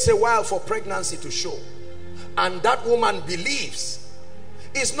 It takes a while for pregnancy to show, and that woman believes.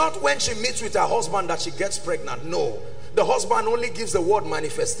 It's not when she meets with her husband that she gets pregnant. No, the husband only gives the word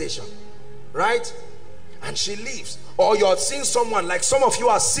manifestation, right? And she leaves. Or you're seeing someone, like some of you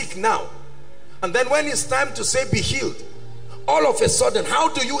are sick now, and then when it's time to say be healed, all of a sudden, how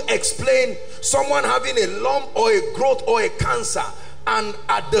do you explain someone having a lump or a growth or a cancer, and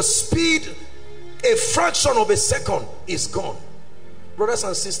at the speed, a fraction of a second is gone? Brothers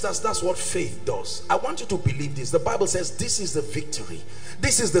and sisters, that's what faith does. I want you to believe this. The Bible says this is the victory.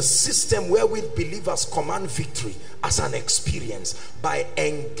 This is the system wherewith believers command victory as an experience. By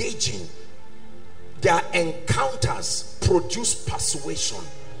engaging, their encounters produce persuasion.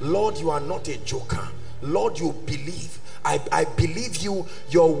 Lord, you are not a joker. Lord, you believe. I believe you.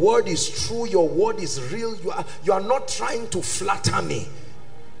 Your word is true. Your word is real. You are not trying to flatter me.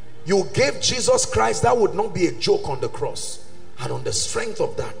 You gave Jesus Christ. That would not be a joke on the cross. And on the strength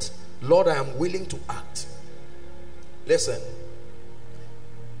of that, Lord, I am willing to act. Listen,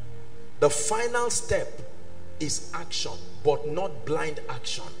 the final step is action, but not blind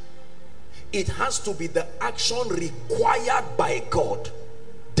action. It has to be the action required by God.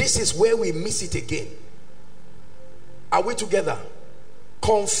 This is where we miss it again. Are we together?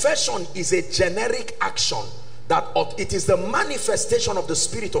 Confession is a generic action. That it is the manifestation of the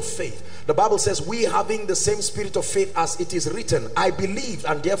spirit of faith. The Bible says, we having the same spirit of faith as it is written, I believe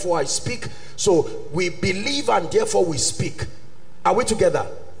and therefore I speak. So we believe and therefore we speak. Are we together?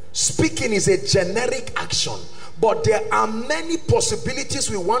 Speaking is a generic action, but there are many possibilities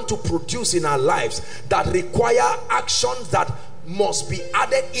we want to produce in our lives that require actions that must be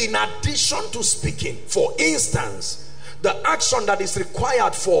added in addition to speaking. For instance, the action that is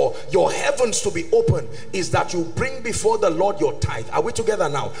required for your heavens to be open is that you bring before the Lord your tithe. Are we together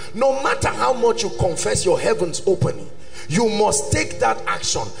now? No matter how much you confess your heavens opening, you must take that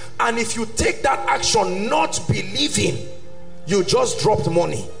action. And if you take that action not believing, you just dropped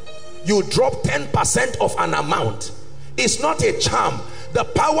money. You drop 10% of an amount. It's not a charm. The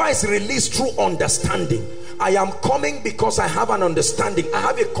power is released through understanding. I am coming because I have an understanding. I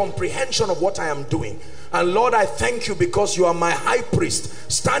have a comprehension of what I am doing. And Lord, I thank you because you are my high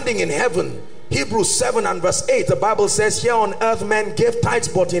priest standing in heaven. Hebrews 7 and verse 8, the Bible says, here on earth men gave tithes,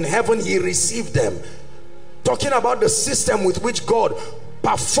 but in heaven he received them. Talking about the system with which God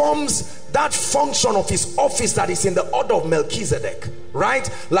performs that function of his office that is in the order of Melchizedek. right?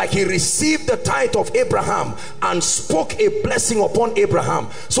 Like he received the tithe of Abraham and spoke a blessing upon Abraham.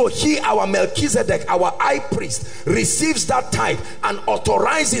 So he, our Melchizedek, our high priest, receives that tithe and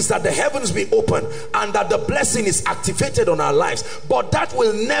authorizes that the heavens be open and that the blessing is activated on our lives. But that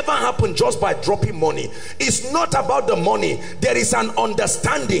will never happen just by dropping money. It's not about the money. There is an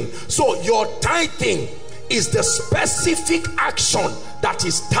understanding. So your tithing is the specific action that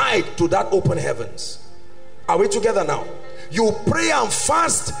is tied to that open heavens. Are we together now? You pray and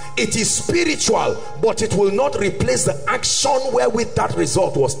fast, it is spiritual, but it will not replace the action wherewith that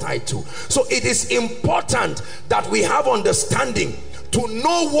result was tied to. So it is important that we have understanding to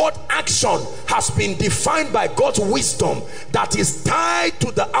know what action has been defined by God's wisdom that is tied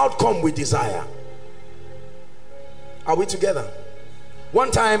to the outcome we desire. Are we together?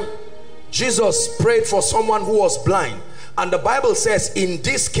 One time Jesus prayed for someone who was blind, and the Bible says in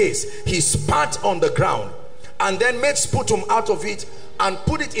this case he spat on the ground and then made sputum out of it and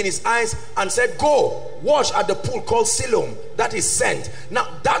put it in his eyes and said, go wash at the pool called Siloam, that is sent. Now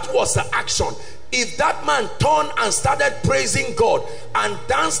that was the action. If that man turned and started praising God and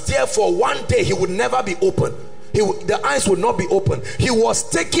danced there for one day, he would never be open. The eyes would not be open. He was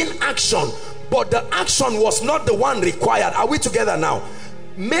taking action, but the action was not the one required. Are we together now?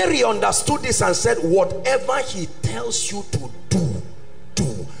 Mary understood this and said, whatever he tells you to do,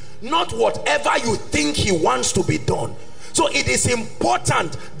 do. Not whatever you think he wants to be done. So it is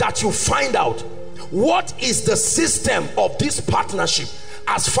important that you find out what is the system of this partnership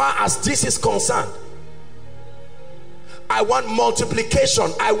as far as this is concerned. I want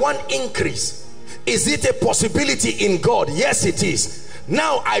multiplication. I want increase. Is it a possibility in God? Yes, it is.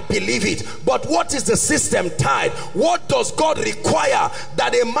 Now I believe it. But what is the system tied? What does God require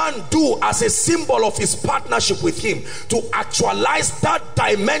that a man do as a symbol of his partnership with him to actualize that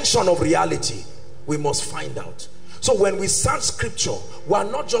dimension of reality? We must find out. So when we search scripture, we are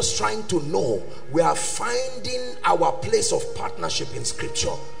not just trying to know, we are finding our place of partnership in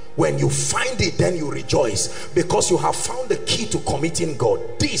scripture. When you find it, then you rejoice because you have found the key to committing God.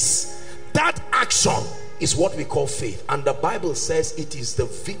 That action is what we call faith, and the Bible says it is the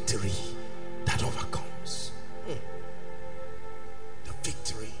victory that overcomes. The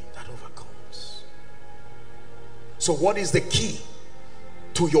victory that overcomes. So what is the key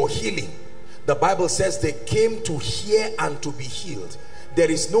to your healing? The Bible says they came to hear and to be healed. There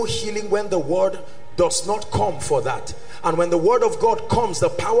is no healing when the word does not come for that. And when the word of God comes, the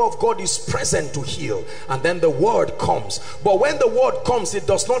power of God is present to heal, and then the word comes. But when the word comes, it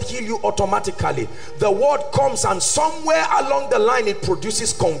does not heal you automatically. The word comes and somewhere along the line it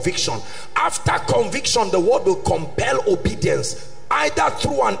produces conviction. After conviction, the word will compel obedience, either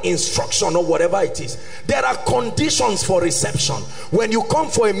through an instruction or whatever it is. There are conditions for reception. When you come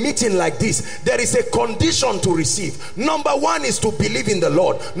for a meeting like this, there is a condition to receive. Number one is to believe in the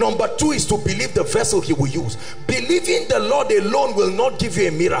Lord. Number two is to believe the vessel he will use. Believing the Lord alone will not give you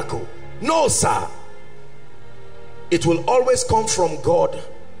a miracle. No, sir. It will always come from God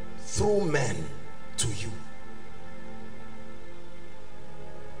through men to you.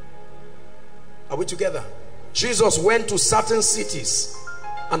 Are we together? Jesus went to certain cities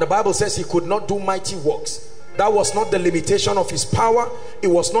and the Bible says he could not do mighty works. That was not the limitation of his power. It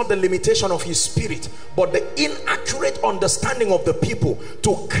was not the limitation of his spirit, but the inaccurate understanding of the people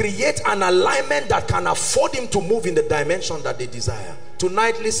to create an alignment that can afford him to move in the dimension that they desire.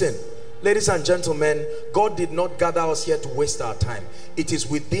 Tonight, listen, ladies and gentlemen, God did not gather us here to waste our time. It is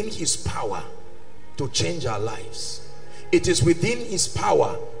within his power to change our lives. It is within his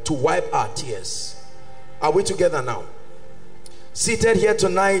power to wipe our tears. Are we together now? Seated here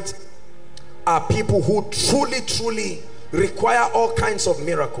tonight are people who truly require all kinds of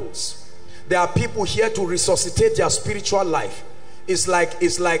miracles. There are people here to resuscitate their spiritual life. It's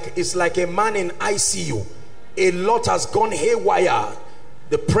like a man in ICU. A lot has gone haywire.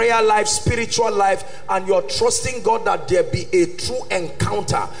 The prayer life, spiritual life, and you're trusting God that there be a true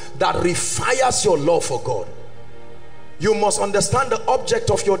encounter that refires your love for God. You must understand the object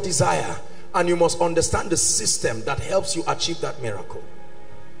of your desire, and you must understand the system that helps you achieve that miracle.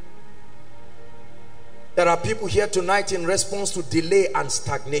 There are people here tonight in response to delay and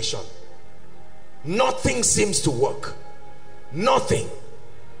stagnation. Nothing seems to work. Nothing.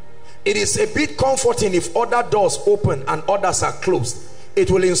 It is a bit comforting if other doors open and others are closed.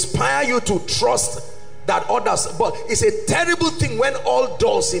 It will inspire you to trust that others, but it's a terrible thing when all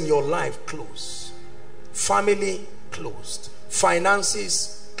doors in your life close. Family closed.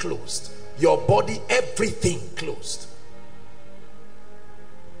 Finances closed. Your body, everything closed.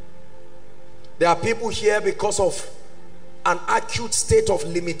 There are people here because of an acute state of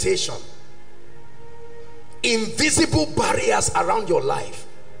limitation. invisible barriers around your life.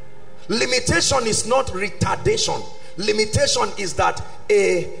 Limitation is not retardation. Limitation is that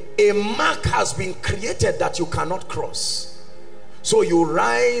a mark has been created that you cannot cross. So you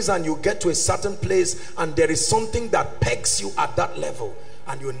rise and you get to a certain place, and there is something that pegs you at that level,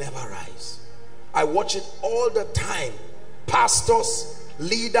 and you never rise. I watch it all the time. Pastors,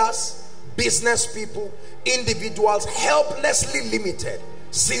 leaders, business people, individuals, helplessly limited,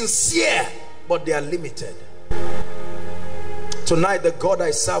 sincere, but they are limited. Tonight, the God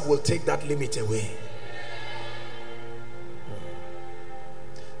I serve will take that limit away.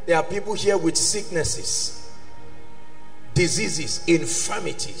 There are people here with sicknesses, diseases,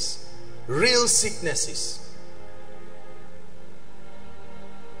 infirmities, real sicknesses,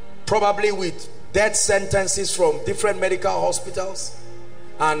 probably with death sentences from different medical hospitals,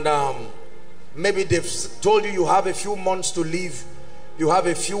 and maybe they've told you have a few months to live, you have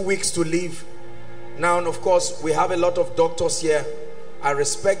a few weeks to live. Now, of course, we have a lot of doctors here. I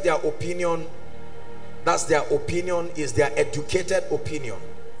respect their opinion. That's their opinion, is their educated opinion.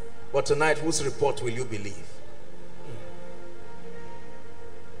 But tonight, whose report will you believe?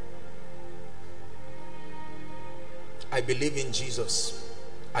 I believe in Jesus.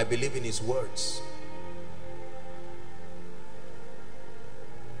 I believe in his words.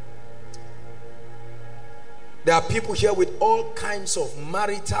 There are people here with all kinds of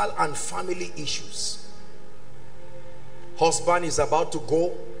marital and family issues. Husband is about to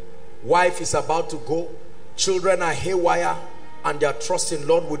go, wife is about to go, children are haywire, and they are trusting,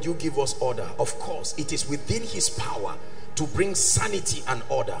 Lord, would you give us order? Of course, it is within his power to bring sanity and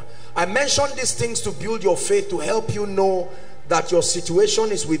order. I mentioned these things to build your faith, to help you know that your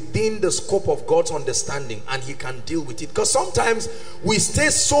situation is within the scope of God's understanding, and he can deal with it. Because sometimes we stay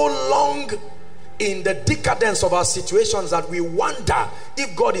so long in the decadence of our situations that we wonder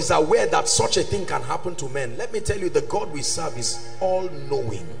if God is aware that such a thing can happen to men. Let me tell you, the God we serve is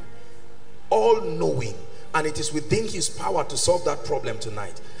all-knowing. All-knowing. And it is within his power to solve that problem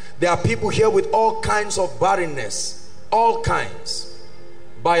tonight. There are people here with all kinds of barrenness. All kinds.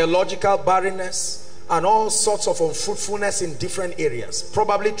 Biological barrenness and all sorts of unfruitfulness in different areas.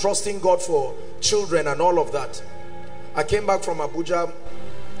 Probably trusting God for children and all of that. I came back from Abuja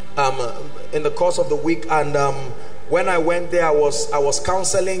in the course of the week, and when I went there, I was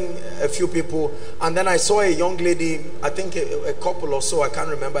counseling a few people, and then I saw a young lady, I think a couple or so, I can't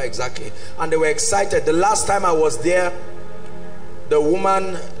remember exactly, and they were excited. The last time I was there, the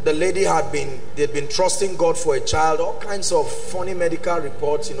lady they'd been trusting God for a child, all kinds of funny medical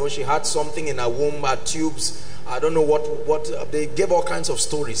reports. You know, she had something in her womb, her tubes, I don't know what they gave all kinds of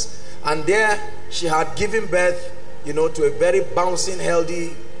stories. And there she had given birth, you know, to a very bouncing,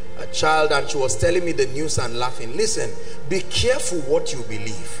 healthy child, and she was telling me the news and laughing. Listen, be careful what you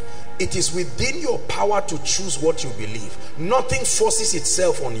believe. It is within your power to choose what you believe. Nothing forces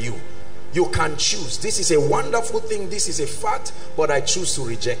itself on you. You can choose. This is a wonderful thing. This is a fact, but I choose to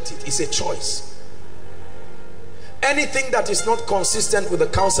reject it. It's a choice. Anything that is not consistent with the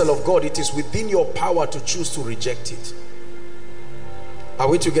counsel of God, it is within your power to choose to reject it. Are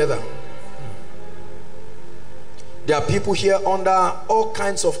we together? There are people here under all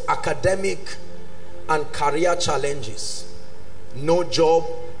kinds of academic and career challenges. No job,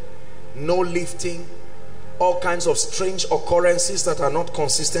 no lifting, all kinds of strange occurrences that are not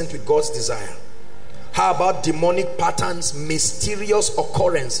consistent with God's desire. How about demonic patterns, mysterious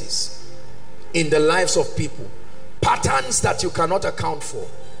occurrences in the lives of people? Patterns that you cannot account for.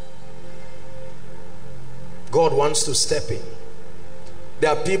 God wants to step in. There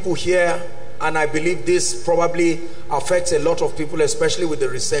are people here, and I believe this probably affects a lot of people, especially with the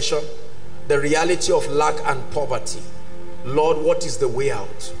recession, the reality of lack and poverty. Lord, what is the way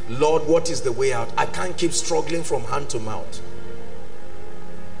out? Lord, what is the way out? I can't keep struggling from hand to mouth.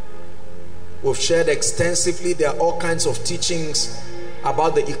 We've shared extensively. There are all kinds of teachings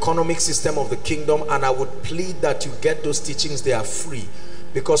about the economic system of the kingdom, and I would plead that you get those teachings. They are free,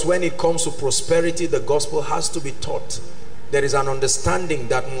 because when it comes to prosperity, the gospel has to be taught. There is an understanding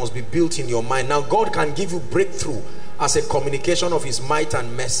that must be built in your mind. Now, God can give you breakthrough as a communication of his might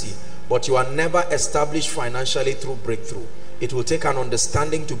and mercy, but you are never established financially through breakthrough. It will take an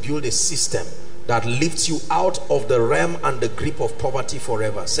understanding to build a system that lifts you out of the realm and the grip of poverty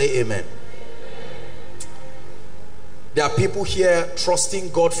forever. Say amen. There are people here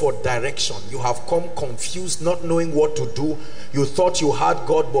trusting God for direction. You have come confused, not knowing what to do. You thought you had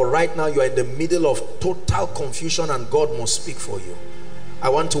God, but right now you are in the middle of total confusion, and God must speak for you. I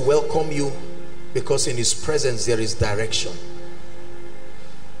want to welcome you, because in his presence there is direction.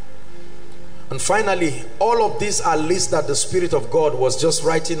 And finally, all of these are lists that the Spirit of God was just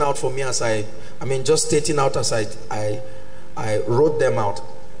writing out for me as just stating out as I wrote them out.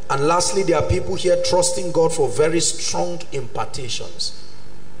 And lastly, there are people here trusting God for very strong impartations.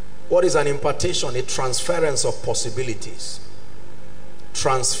 What is an impartation? A transference of possibilities.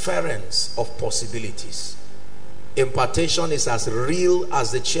 Transference of possibilities. Impartation is as real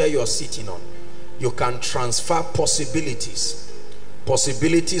as the chair you're sitting on. You can transfer possibilities.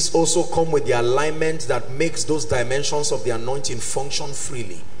 Possibilities also come with the alignment that makes those dimensions of the anointing function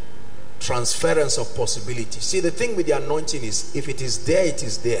freely. Transference of possibilities. See, the thing with the anointing is, if it is there, it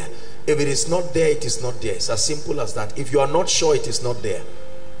is there. If it is not there, it is not there. It's as simple as that. If you are not sure, it is not there.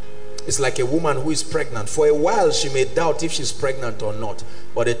 It's like a woman who is pregnant. For a while, she may doubt if she's pregnant or not.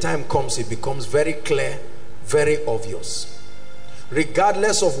 But the time comes, it becomes very clear, very obvious.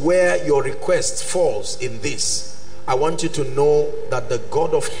 Regardless of where your request falls in this, I want you to know that the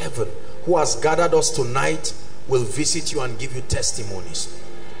God of heaven who has gathered us tonight will visit you and give you testimonies.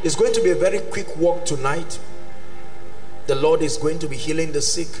 It's going to be a very quick walk tonight. The Lord is going to be healing the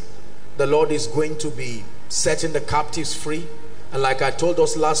sick. The Lord is going to be setting the captives free. And like I told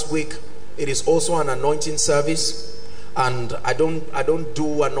us last week, it is also an anointing service. And I don't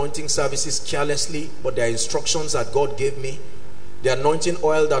do anointing services carelessly, but there are instructions that God gave me. The anointing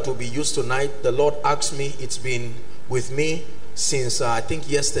oil that will be used tonight, the Lord asked me, it's been with me since I think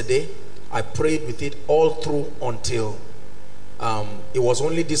yesterday. I prayed with it all through until it was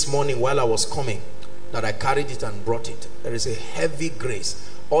only this morning while I was coming that I carried it and brought it. There is a heavy grace.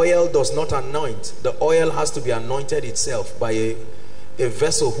 Oil does not anoint. The oil has to be anointed itself by a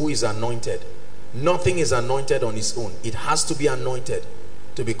vessel who is anointed. Nothing is anointed on its own. It has to be anointed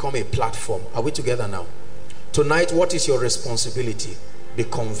to become a platform. Are we together now? Tonight, what is your responsibility? Be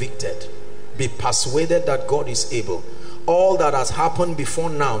convicted. Be persuaded that God is able. All that has happened before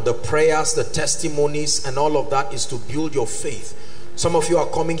now, the prayers, the testimonies, and all of that is to build your faith. Some of you are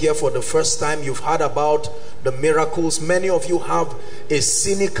coming here for the first time. You've heard about the miracles. Many of you have a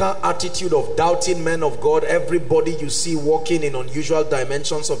cynical attitude of doubting men of God. Everybody you see walking in unusual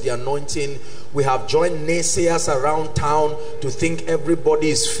dimensions of the anointing. We have joined naysayers around town to think everybody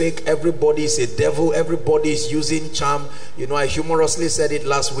is fake, everybody is a devil, everybody is using charm. You know, I humorously said it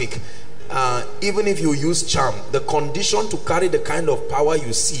last week. Even if you use charm, the condition to carry the kind of power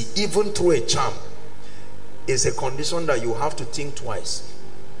you see, even through a charm, is a condition that you have to think twice.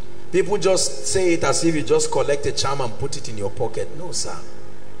 People just say it as if you just collect a charm and put it in your pocket. No, sir.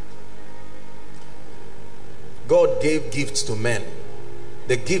 God gave gifts to men.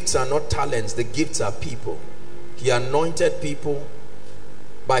 The gifts are not talents, the gifts are people. He anointed people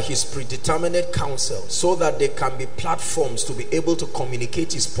by his predeterminate counsel so that they can be platforms to be able to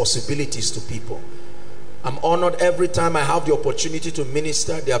communicate his possibilities to people. I'm honored every time I have the opportunity to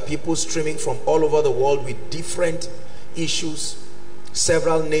minister. There are people streaming from all over the world with different issues.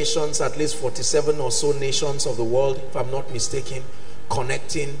 Several nations, at least 47 or so nations of the world, if I'm not mistaken,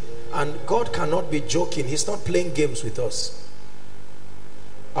 connecting. And God cannot be joking. He's not playing games with us.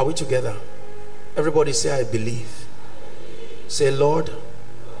 Are we together? Everybody say, I believe. Say, Lord,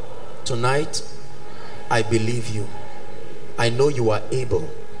 tonight I believe you. I know you are able,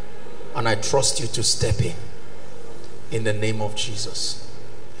 and I trust you to step in the name of Jesus.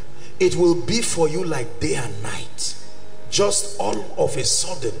 It will be for you like day and night. Just all of a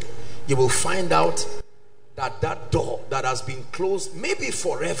sudden you will find out that that door that has been closed maybe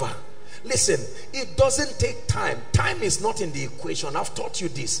forever. Listen, it doesn't take time. Time is not in the equation. I've taught you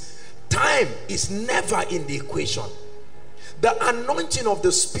this. Time is never in the equation. The anointing of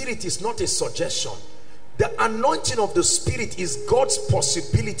the Spirit is not a suggestion. The anointing of the Spirit is God's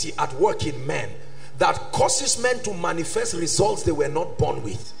possibility at work in men that causes men to manifest results they were not born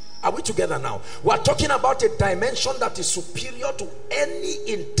with. Are we together now? We are talking about a dimension that is superior to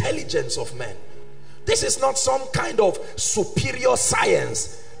any intelligence of men. This is not some kind of superior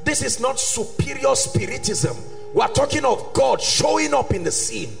science. This is not superior spiritism. We are talking of God showing up in the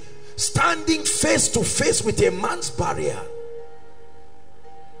scene, standing face to face with a man's barrier.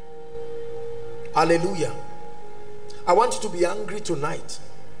 Hallelujah. I want you to be angry tonight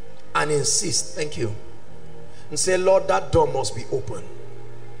and insist, thank you, and say, Lord, that door must be open.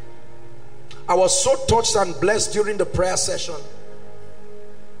 I was so touched and blessed during the prayer session.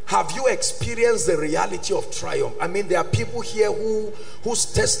 Have you experienced the reality of triumph? I mean, there are people here whose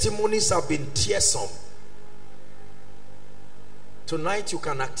testimonies have been tearsome. Tonight you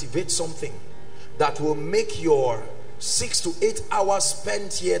can activate something that will make your 6 to 8 hours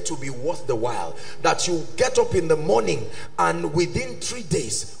spent here to be worth the while. That you get up in the morning and within 3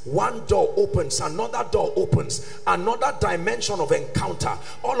 days, one door opens, another door opens, another dimension of encounter.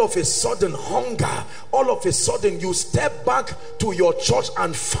 All of a sudden, hunger. All of a sudden, you step back to your church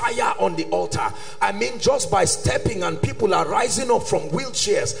and fire on the altar. I mean, just by stepping, and people are rising up from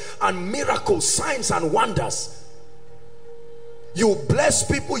wheelchairs, and miracles, signs and wonders. You bless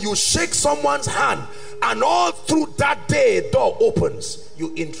people, you shake someone's hand, and all through that day a door opens.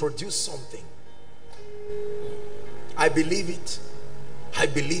 You introduce something. I believe it. I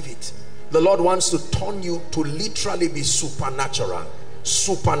believe it. The Lord wants to turn you to literally be supernatural.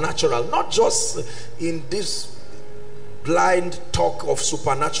 Supernatural, not just in this blind talk of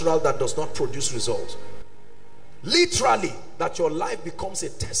supernatural that does not produce results. Literally, that your life becomes a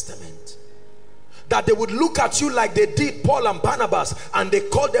testament. That they would look at you like they did Paul and Barnabas, and they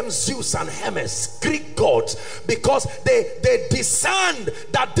called them Zeus and Hermes, Greek gods, because they discerned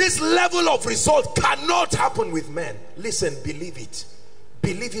that this level of result cannot happen with men. Listen, believe it.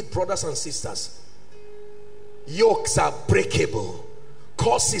 Believe it, brothers and sisters. Yokes are breakable.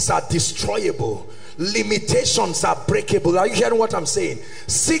 Curses are destroyable. Limitations are breakable. Are you hearing what I'm saying?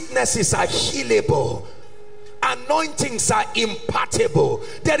 Sicknesses are healable. Anointings are impartable.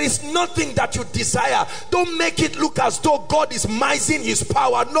 There is nothing that you desire. Don't make it look as though God is mising his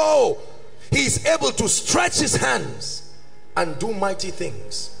power. No, he is able to stretch his hands and do mighty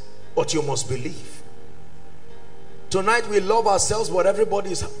things, but you must believe. Tonight we love ourselves, but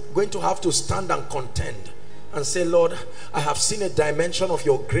everybody is going to have to stand and contend and say, Lord, I have seen a dimension of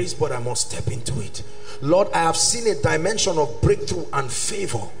your grace, but I must step into it. Lord, I have seen a dimension of breakthrough and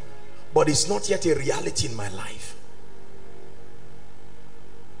favor, but it's not yet a reality in my life.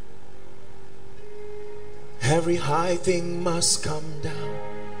 Every high thing must come down.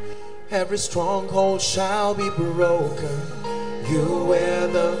 Every stronghold shall be broken. You wear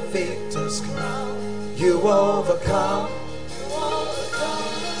the victor's crown. You overcome.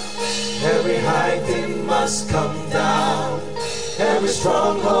 Every high thing must come down. Every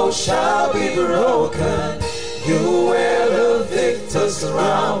stronghold shall be broken. You wear the victor's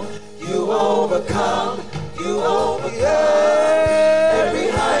crown. You overcome, you overcome. Every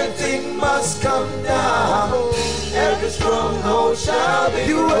high thing must come down. Every stronghold shall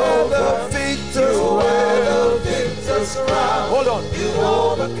be broken. You wear the victor's crown. Hold on. You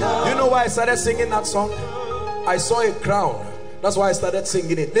overcome. You know why I started singing that song? I saw a crown. That's why I started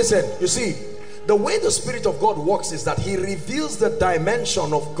singing it. Listen, you see, the way the Spirit of God works is that he reveals the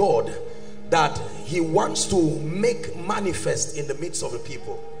dimension of God that he wants to make manifest in the midst of the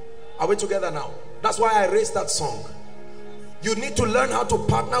people. Are we together now? That's why I raised that song. You need to learn how to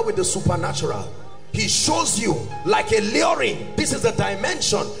partner with the supernatural. He shows you like a luring. This is the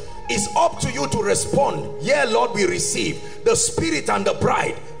dimension. It's up to you to respond. Yeah, Lord, we receive. The Spirit and the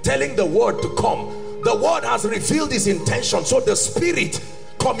bride telling the word to come. The word has revealed his intention, so the Spirit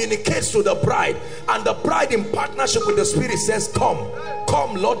communicates to the bride, and the bride in partnership with the Spirit says, come,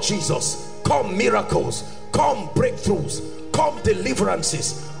 come Lord Jesus, come miracles, come breakthroughs, come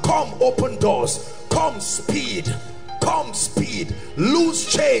deliverances, come open doors, come speed,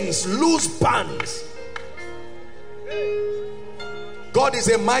 loose chains, loose bands. God is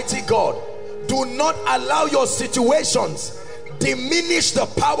a mighty God. Do not allow your situations diminish the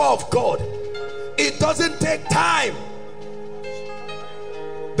power of God. It doesn't take time.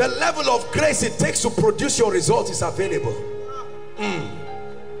 The level of grace it takes to produce your results is available.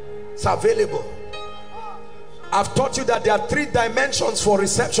 It's available. I've taught you that there are 3 dimensions for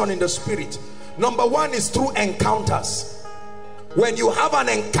reception in the Spirit. Number 1 is through encounters. When you have an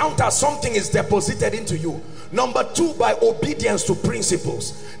encounter, something is deposited into you. Number 2, by obedience to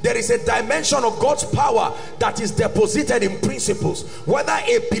principles. There is a dimension of God's power that is deposited in principles. Whether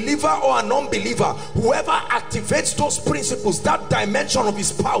a believer or an unbeliever, whoever activates those principles, that dimension of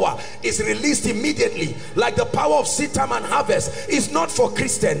his power is released immediately. Like the power of seed time and harvest is not for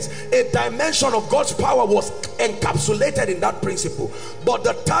Christians. A dimension of God's power was encapsulated in that principle. But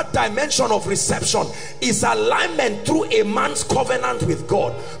the 3rd dimension of reception is alignment through a man's covenant with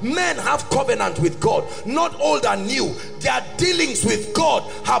God. Men have covenant with God, not old and new. Their dealings with God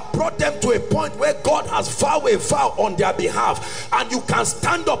have brought them to a point where God has vowed a vow on their behalf, and you can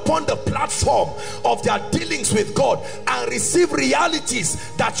stand upon the platform of their dealings with God and receive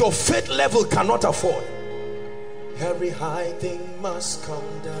realities that your faith level cannot afford. Every high thing must come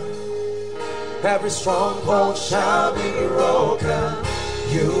down. Every stronghold shall be broken.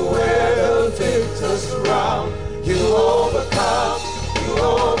 You wear the victor's crown. You overcome, you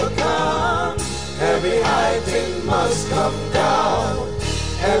overcome. Every high thing must come down.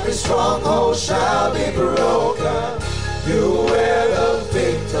 Every stronghold shall be broken. You wear the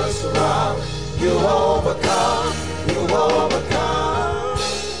victor's crown. You overcome. You overcome.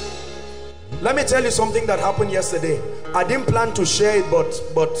 Let me tell you something that happened yesterday. I didn't plan to share it,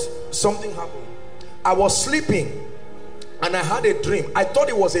 but something happened. I was sleeping and I had a dream. I thought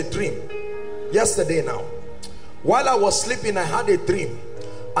it was a dream yesterday now. While I was sleeping, I had a dream.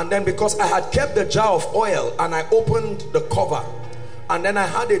 And then because I had kept the jar of oil and I opened the cover, and then I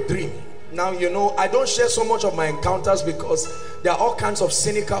had a dream. Now, you know, I don't share so much of my encounters because there are all kinds of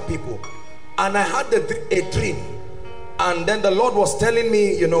cynical people. And I had a dream. And then the Lord was telling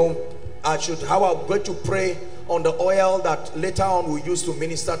me, you know, how I'm going to pray on the oil that later on we use to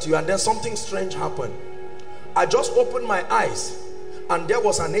minister to you. And then something strange happened. I just opened my eyes and there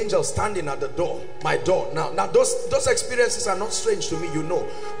was an angel standing at the door, my door. Now those experiences are not strange to me, you know,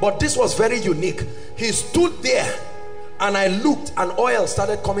 but this was very unique. He stood there and I looked and oil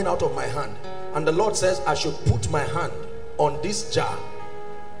started coming out of my hand. And the Lord says I should put my hand on this jar.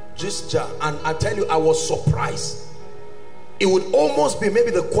 And I tell you, I was surprised. It would almost be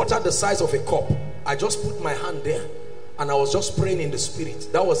maybe the quarter the size of a cup. I just put my hand there and I was just praying in the spirit.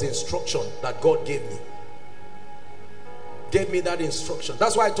 That was the instruction that God gave me. Gave me that instruction.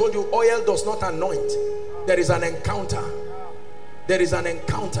 That's why I told you oil does not anoint. There is an encounter. There is an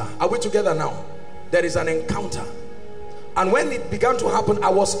encounter. Are we together now? There is an encounter. And when it began to happen, I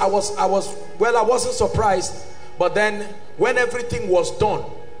wasn't surprised. But then when everything was done,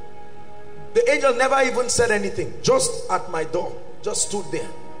 the angel never even said anything. Just at my door, just stood there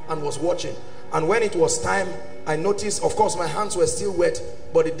and was watching. And when it was time, I noticed, of course, my hands were still wet,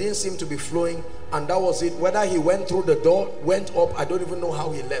 but it didn't seem to be flowing. And that was it. Whether he went through the door, went up, I don't even know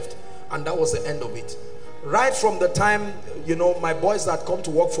how he left. And that was the end of it. Right from the time, you know, my boys that come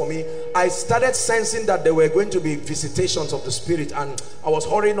to work for me, I started sensing that there were going to be visitations of the spirit, and I was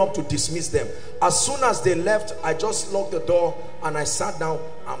hurrying up to dismiss them. As soon as they left, I just locked the door and I sat down,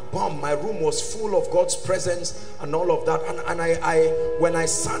 and bam, my room was full of God's presence and all of that. And when I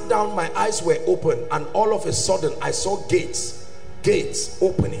sat down, my eyes were open, and all of a sudden I saw gates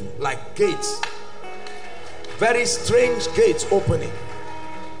opening, like gates, very strange gates opening.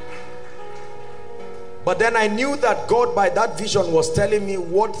 But then I knew that God, by that vision, was telling me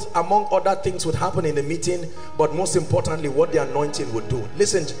what among other things would happen in the meeting, but most importantly what the anointing would do.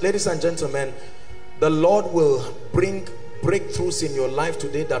 Listen, ladies and gentlemen, the Lord will bring breakthroughs in your life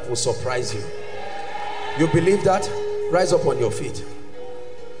today that will surprise you. You believe that? Rise up on your feet.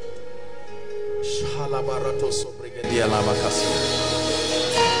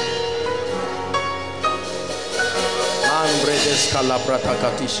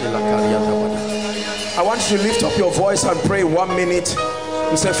 I want you to lift up your voice and pray 1 minute.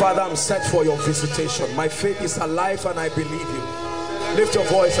 You say, Father, I'm set for your visitation. My faith is alive and I believe you. Lift your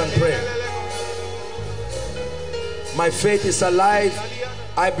voice and pray. My faith is alive.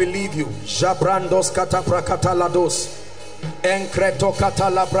 I believe you. Jabrandos kataprakatalados. Enkreto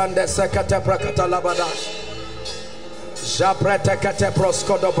katalabrande sekate prakatalabadash. Jabrete kate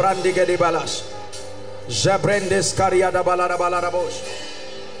proskodo brandige balash. Jabrendes kariada balada baladabosh.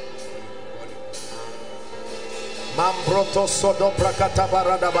 Mambroto sodo prakata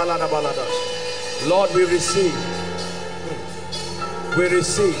barada balada baladash. Lord, we receive. We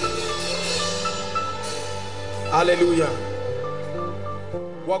receive. Hallelujah.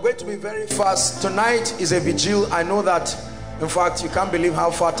 We're going to be very fast. Tonight is a vigil. I know that, in fact, you can't believe how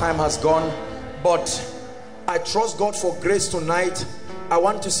far time has gone, but I trust God for grace tonight. I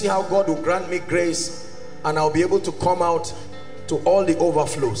want to see how God will grant me grace, and I'll be able to come out to all the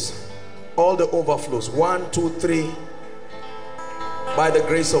overflows. All the overflows. 1, 2, 3, by the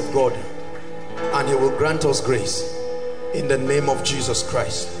grace of God, and he will grant us grace in the name of Jesus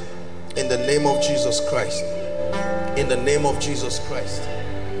Christ. In the name of Jesus Christ. In the name of Jesus Christ.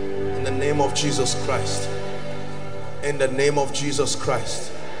 In the name of Jesus Christ. In the name of Jesus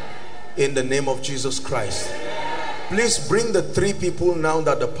Christ. In the name of Jesus Christ. Please bring the 3 people now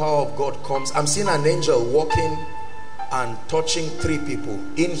that the power of God comes. I'm seeing an angel walking and touching 3 people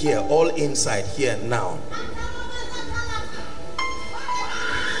in here, all inside here now.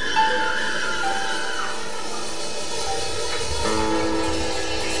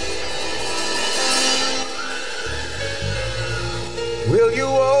 Will you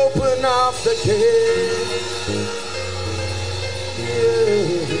open up the gate? Yeah.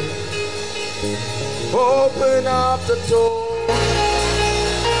 Open up the door.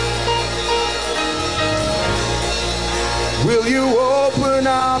 Will you open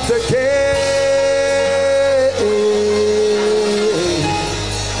up the gate?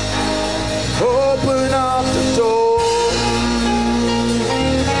 Open up the door.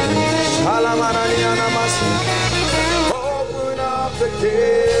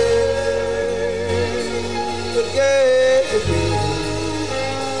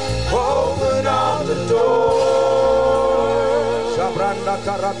 door. Shabranda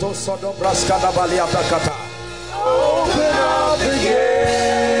karato sodo braskada baliata kata. Open up the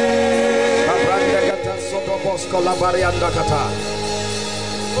gate. Shabranda kata sodo bosko la barianda kata.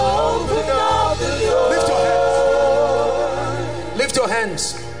 Open up the door. Lift your hands. Lift your hands.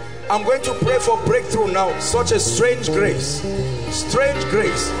 I'm going to pray for breakthrough now. Such a strange grace. Strange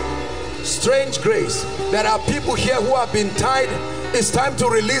grace. Strange grace. There are people here who have been tied. It's time to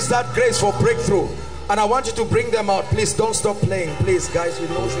release that grace for breakthrough. And I want you to bring them out. Please don't stop playing. Please, guys, you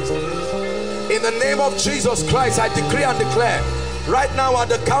know this. In the name of Jesus Christ, I decree and declare right now at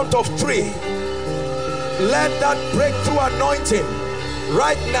the count of 3, let that breakthrough anointing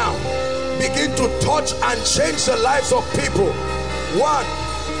right now begin to touch and change the lives of people. 1,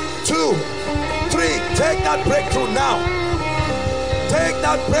 2, 3. Take that breakthrough now. Take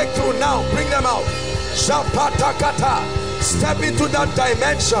that breakthrough now. Bring them out. Shapatakata. Step into that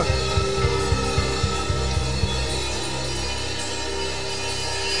dimension.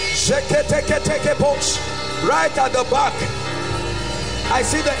 Right at the back, I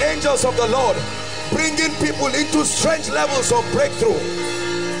see the angels of the Lord bringing people into strange levels of breakthrough.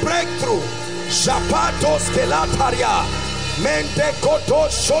 Breakthrough. Shapatos kelataria. Mente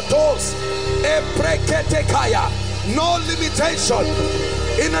kotos shotos. Epreketekaya. No limitation.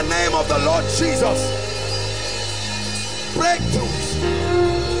 In the name of the Lord Jesus. Breakthroughs.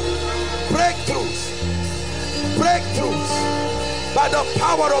 Breakthroughs. Breakthroughs. By the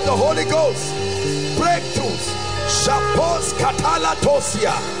power of the Holy Ghost. Breakthroughs. Shapos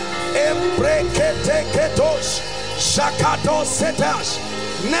katalatosia. Empreketeketosh. Shakatos setash.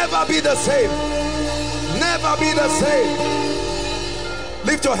 Never be the same. Never be the same.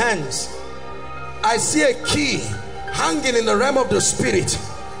 Lift your hands. I see a key hanging in the realm of the spirit.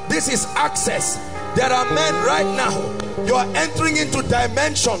 This is access. There are men right now, you are entering into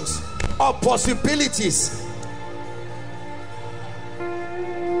dimensions of possibilities.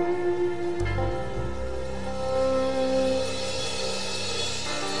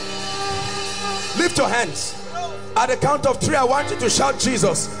 Lift your hands. At the count of 3, I want you to shout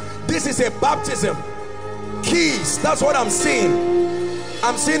Jesus. This is a baptism. Keys, that's what I'm seeing.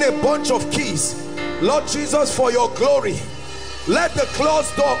 I'm seeing a bunch of keys. Lord Jesus, for your glory, let the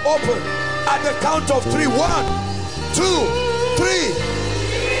closed door open. At the count of 3, 1, 2, 3.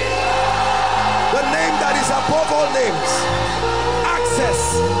 The name that is above all names. Access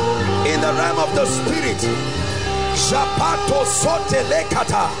in the realm of the spirit. Shapato sote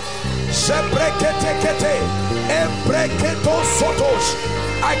lekata. Shebreketekete. Embreketo sotosh.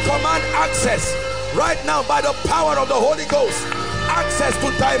 I command access right now by the power of the Holy Ghost. Access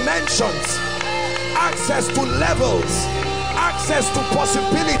to dimensions. Access to levels. Access to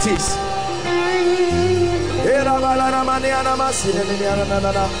possibilities.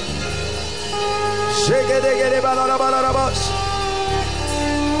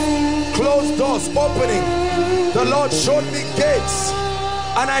 Closed doors opening. The Lord showed me gates,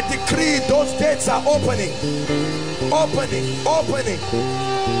 and I decree those gates are opening. Opening, opening,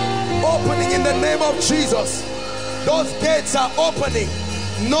 opening in the name of Jesus. Those gates are opening.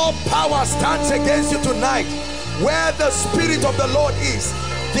 No power stands against you tonight. Where the Spirit of the Lord is,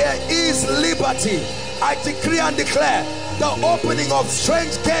 there is liberty. I decree and declare the opening of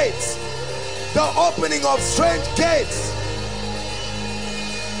strange gates. The opening of strange gates.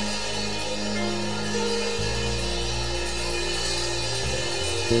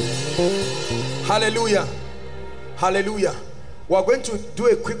 Hallelujah. Hallelujah. We're going to do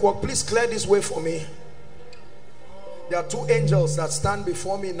a quick walk. Please clear this way for me. There are 2 angels that stand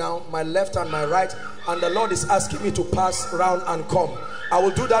before me now, my left and my right, and the Lord is asking me to pass round and come. I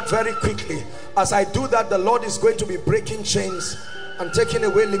will do that very quickly. As I do that, the Lord is going to be breaking chains and taking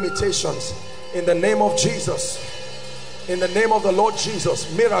away limitations in the name of Jesus. In the name of the Lord Jesus.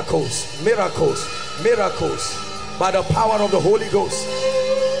 Miracles, miracles, miracles by the power of the Holy Ghost.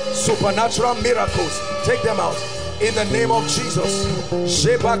 Supernatural miracles, take them out in the name of Jesus.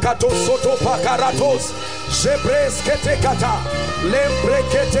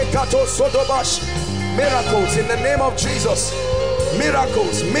 Miracles in the name of Jesus.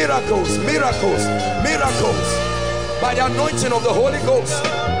 Miracles, miracles, miracles, miracles by the anointing of the Holy Ghost.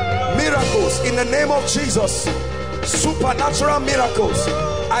 Miracles in the name of Jesus. Supernatural miracles.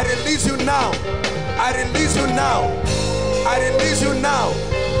 I release you now. I release you now. I release you now.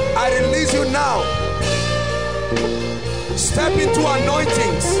 I release you now. Step into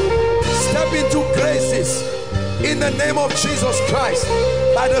anointings. Step into graces in the name of Jesus Christ.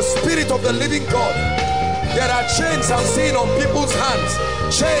 By the Spirit of the living God. There are chains I'm seeing on people's hands.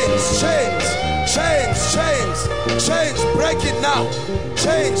 Chains, chains, chains, chains, chains. Break it now.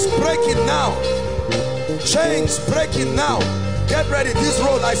 Chains, break it now. Chains breaking now. Get ready. This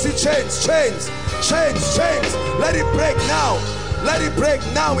road, I see chains. Let it break now. Let it break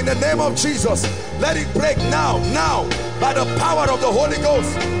now in the name of Jesus. Let it break now. By the power of the Holy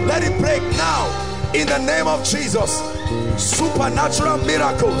Ghost. Let it break now in the name of Jesus. Supernatural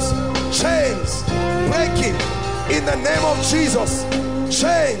miracles. Chains breaking in the name of Jesus.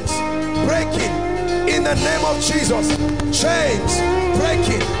 Chains breaking in the name of Jesus. Chains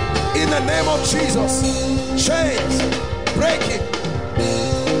breaking in the name of Jesus. Chains breaking.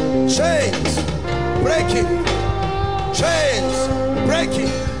 Chains breaking. Chains breaking.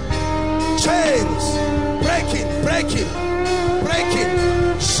 Chains breaking.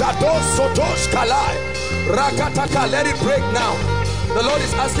 Shadow Sotosh Kalai Rakataka. Let it break now. The Lord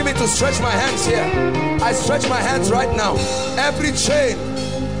is asking me to stretch my hands here. I stretch my hands right now. Every chain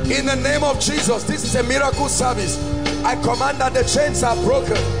in the name of Jesus. This is a miracle service. I command that the chains are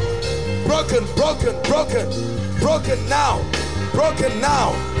broken. Broken now. Broken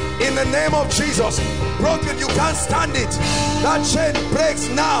now in the name of Jesus. Broken. You can't stand it. That chain breaks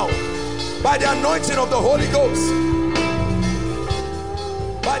now by the anointing of the Holy Ghost.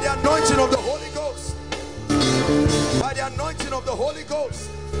 By the anointing of the Holy Ghost. By the anointing of the Holy Ghost.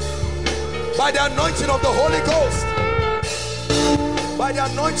 By the anointing of the Holy Ghost. By the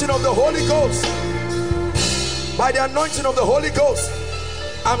anointing of the Holy Ghost. By the anointing of the Holy Ghost.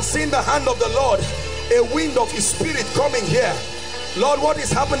 I'm seeing the hand of the Lord. A wind of his spirit coming here. Lord, what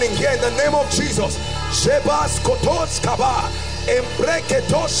is happening here in the name of Jesus? Shebas kotos kaba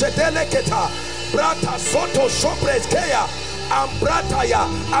embreketo shedeleketa brata soto shobreskea ambrataya.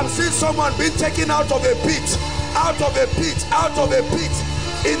 I'm seeing someone being taken out of a pit, out of a pit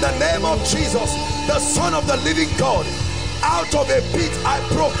in the name of Jesus, the Son of the living God. Out of a pit, I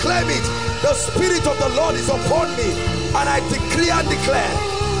proclaim it. The Spirit of the Lord is upon me, and I decree and declare,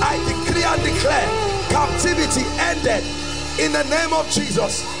 captivity ended in the name of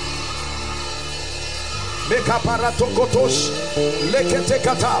Jesus.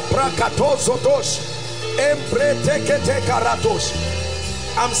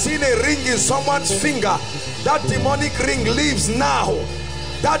 I'm seeing a ring in someone's finger. That demonic ring leaves now.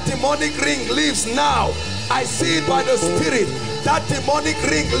 That demonic ring leaves now. I see it by the Spirit. That demonic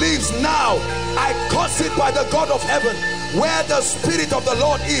ring leaves now. I curse it by the God of heaven. Where the Spirit of the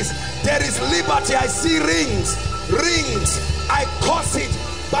Lord is, there is liberty. I see rings. I curse it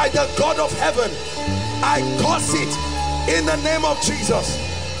by the God of heaven. I curse it in the name of Jesus.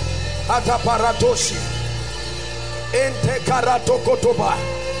 Ataparatoshi ente karatokotoba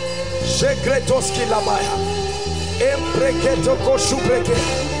shekretoski labaya empreketo koshubreke.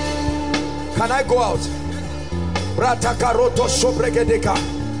 Can I go out? Bratakaroto shobregedeka.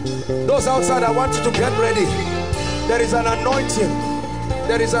 Those outside, I want you to get ready. There is an anointing.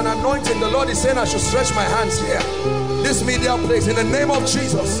 There is an anointing. The Lord is saying I should stretch my hands here. This media place in the name of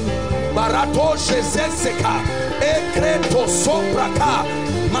Jesus. Barato shezeseka ekreto sobraka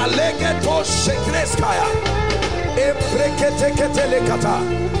malegeto shekreskaya empreketeketelekata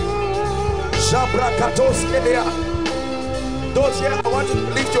shabrakatoskelia. Those here, I want you to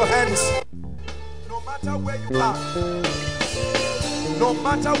lift your hands. No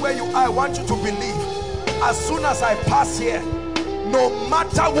matter where you are, I want you to believe. As soon as I pass here, no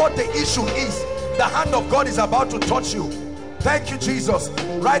matter what the issue is, the hand of God is about to touch you. Thank you, Jesus.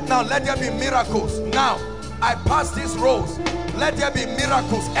 Right now, let there be miracles. Now, I pass these roads. Let there be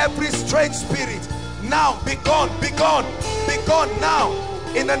miracles. Every strange spirit, now be gone, be gone, be gone now.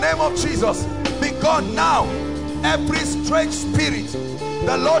 In the name of Jesus, be gone now. Every strange spirit,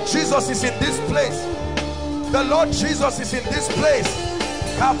 the Lord Jesus is in this place. The Lord Jesus is in this place.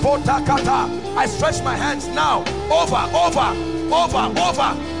 I stretch my hands now. Over.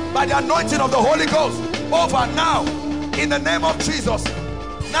 By the anointing of the Holy Ghost. Over now. In the name of Jesus.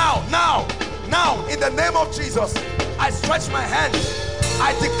 Now. In the name of Jesus. I stretch my hands.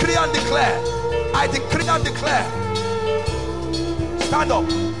 I decree and declare. Stand up.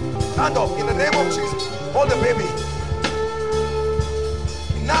 In the name of Jesus. Hold the baby.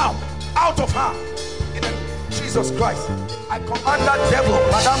 Now. Out of her. In the name of Jesus Christ. I command that devil.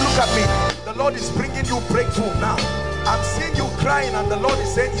 Madam, look at me. The Lord is bringing you breakthrough now. I'm seeing you crying, and the Lord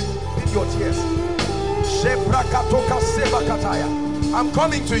is saying, in your tears. I'm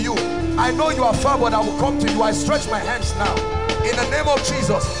coming to you. I know you are far, but I will come to you. I stretch my hands now. In the name of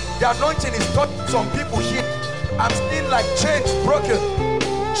Jesus. The anointing is touching some people here. I'm seeing like chains broken.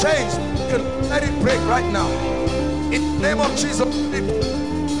 Chains. Let it break right now. In the name of Jesus.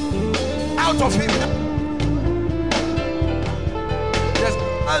 Out of him. There's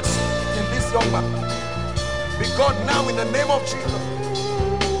else in this young man. Be gone now in the name of Jesus.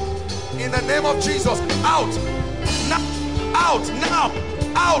 In the name of Jesus. Out. Now. Out now.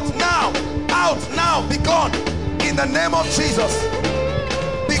 Out now. Out now. Be gone. In the name of Jesus.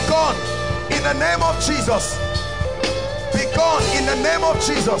 Be gone. In the name of Jesus. Be gone. In the name of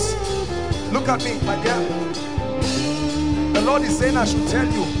Jesus. Look at me, my dear. The Lord is saying I should tell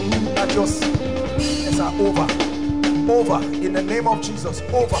you that your sins are over. Over. In the name of Jesus.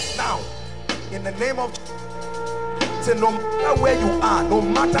 Over. Now. In the name of Jesus. Say, no matter where you are, no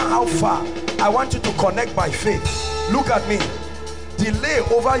matter how far, I want you to connect by faith. Look at me. Delay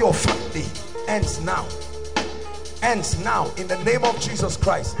over your family ends now. Ends now. In the name of Jesus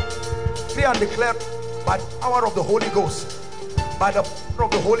Christ. Decree and declare by the power of the Holy Ghost. By the power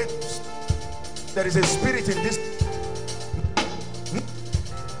of the Holy Ghost. There is a spirit in this.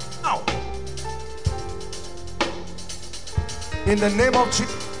 Now. In the name of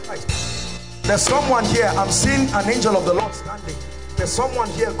Jesus Christ. There's someone here. I'm seeing an angel of the Lord standing. There's someone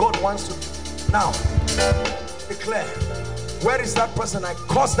here God wants to. Now. Declare. Where is that person? I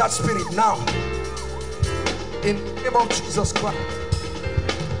curse that spirit now. In the name of Jesus Christ.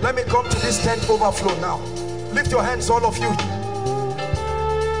 Let me come to this tent overflow now. Lift your hands, all of you.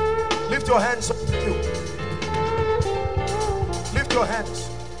 Lift your hands, all of you. Lift your hands.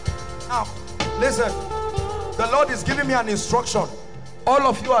 Now, listen. The Lord is giving me an instruction. All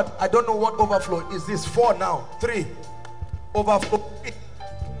of you are, I don't know what overflow is this. 4 now. 3. Overflow.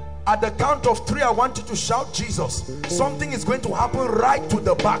 At the count of 3, I want you to shout Jesus. Something is going to happen right to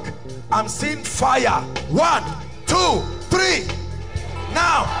the back. I'm seeing fire. 1, 2, 3.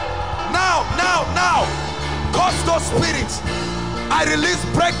 Now. Now. Now. Now. Curse those spirits. I release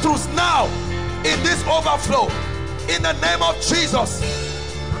breakthroughs now in this overflow. In the name of Jesus.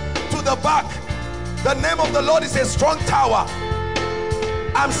 To the back. The name of the Lord is a strong tower.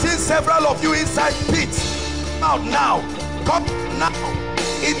 I'm seeing several of you inside pits. Out now. Come now.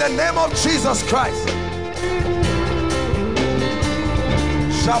 In the name of Jesus Christ.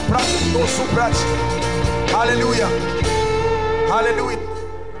 Hallelujah. Hallelujah.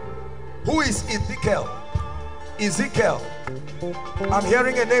 Who is Ezekiel? Ezekiel. I'm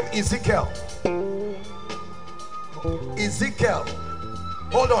hearing a name, Ezekiel. Ezekiel.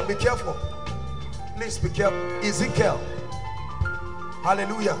 Hold on, be careful. Please be careful. Ezekiel.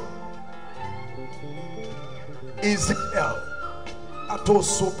 Hallelujah. Ezekiel.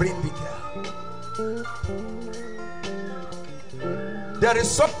 There is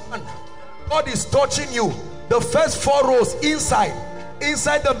someone, God is touching you. The first 4 rows inside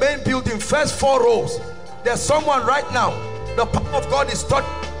the main building, first 4 rows. There's someone right now. The power of God is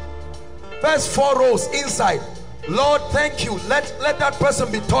touching. First 4 rows inside. Lord, thank you. Let that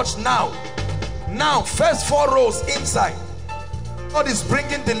person be touched now. Now, first 4 rows inside. God is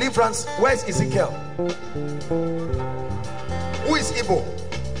bringing deliverance. Where's Ezekiel? Who is Igbo?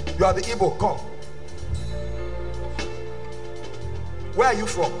 You are the Igbo. Come. Where are you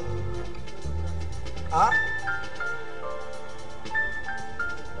from? Huh?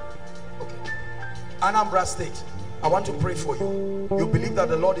 Okay. Anambra State. I want to pray for you. You believe that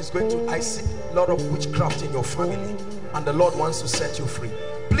the Lord is going to. I see a lot of witchcraft in your family, and the Lord wants to set you free.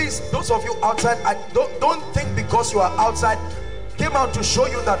 Please, those of you outside, don't think because you are outside. Came out to show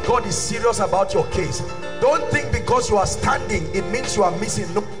you that God is serious about your case. Don't think because you are standing it means you are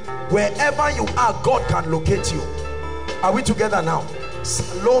missing. No, wherever you are, God can locate you. Are we together now?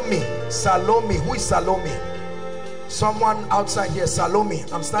 Salome. Salome. Who is Salome? Someone outside here. Salome.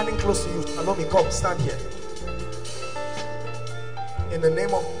 I'm standing close to you. Salome, come, stand here. In the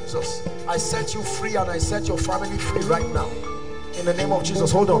name of Jesus, I set you free and I set your family free right now. In the name of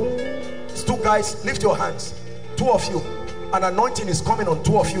Jesus. Hold on. It's 2 guys. Lift your hands. 2 of you. An anointing is coming on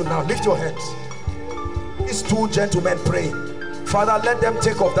 2 of you now. Lift your hands. These 2 gentlemen praying. Father, let them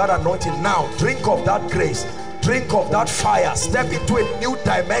take of that anointing now. Drink of that grace. Drink of that fire. Step into a new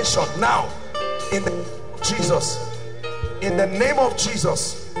dimension now. In the name of Jesus. In the name of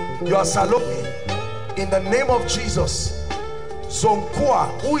Jesus. You are Salome. In the name of Jesus.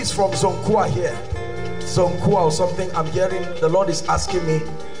 Zonkua. Who is from Zonkua here? Zonkua or something. I'm hearing the Lord is asking me.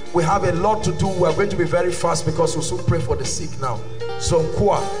 We have a lot to do. We're going to be very fast because we'll soon pray for the sick now.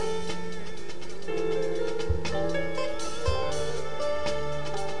 Zonkua.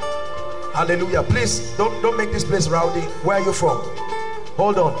 Hallelujah. Please don't make this place rowdy. Where are you from?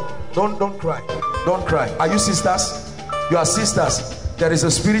 Hold on. Don't cry. Don't cry. Are you sisters? You are sisters. There is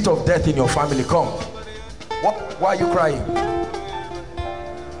a spirit of death in your family. Come. Why are you crying?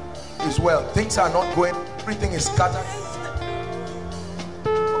 It's well. Things are not going. Everything is scattered.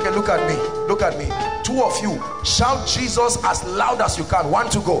 Okay, look at me. Look at me. 2 of you. Shout Jesus as loud as you can. 1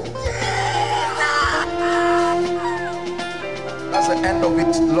 to go. That's the end of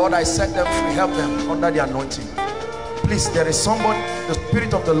it. Lord, I set them free. Help them under the anointing. Please, there is somebody, the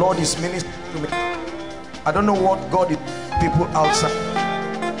Spirit of the Lord is ministering to me. I don't know what God is people outside.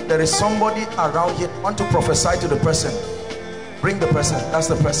 There is somebody around here. I want to prophesy to the person. Bring the person. That's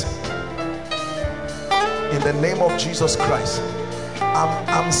the person. In the name of Jesus Christ,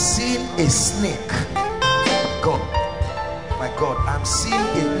 I'm seeing a snake. God, my God, I'm seeing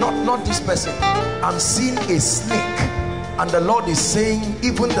a, not this person. I'm seeing a snake, and the Lord is saying,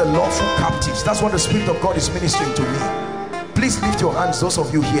 even the lawful captives. That's what the Spirit of God is ministering to me. Please lift your hands, those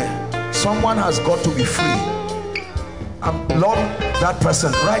of you here. Someone has got to be free. Lord, that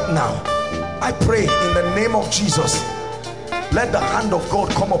person right now, I pray in the name of Jesus, let the hand of God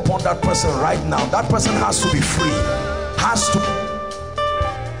come upon that person right now. That person has to be free.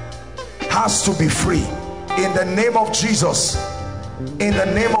 Has to be free. In the name of Jesus. In the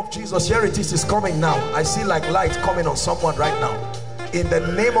name of Jesus. Here it is, it's coming now. I see like light coming on someone right now. In the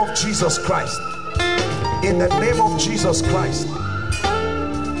name of Jesus Christ. In the name of Jesus Christ.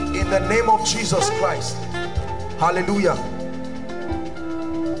 In the name of Jesus Christ. Hallelujah.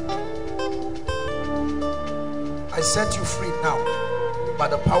 I set you free now by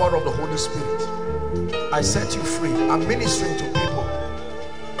the power of the Holy Spirit. I set you free. I'm ministering to people.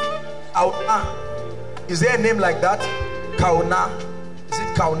 Kauna. Is there a name like that? Kauna. Is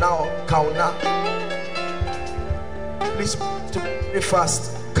it Kauna or Kauna? Please to very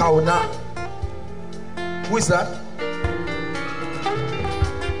fast. Kauna. Who is that?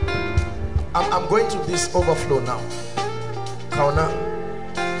 I'm going to this overflow now. Kauna.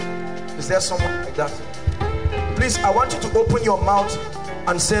 Is there someone like that? Please, I want you to open your mouth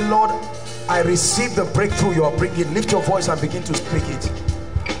and say, Lord, I receive the breakthrough you are bringing. Lift your voice and begin to speak it.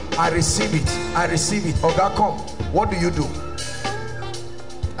 I receive it. I receive it. Oga, come. What do you do?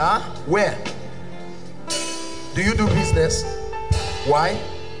 Huh? Where? Do you do business? Why?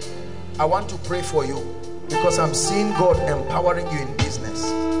 I want to pray for you because I'm seeing God empowering you in business.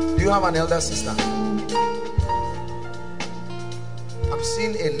 Do you have an elder sister? I'm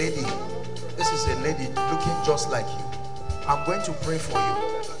seeing a lady. This is a lady looking just like you. I'm going to pray for you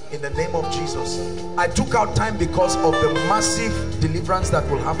in the name of Jesus. I took out time because of the massive deliverance that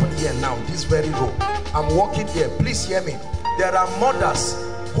will happen here now, this very row. I'm walking here. Please hear me. There are mothers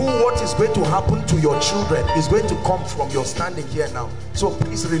who what is going to happen to your children is going to come from your standing here now. So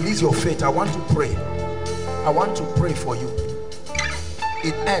please release your faith. I want to pray. I want to pray for you.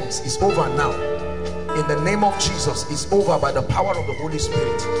 It ends. It's over now. In the name of Jesus, it's over by the power of the Holy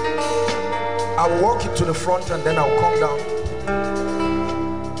Spirit. I will walk it to the front and then I'll come down.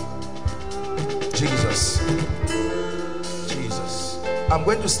 Jesus. Jesus. I'm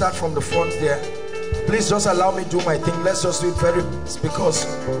going to start from the front there. Please just allow me to do my thing. Let's just do it very fast because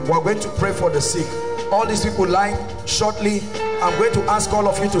we're going to pray for the sick. All these people lying shortly, I'm going to ask all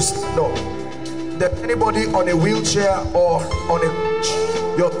of you to stand up. There anybody on a wheelchair or on a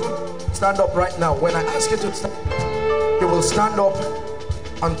your stand up right now. When I ask you to stand, you will stand up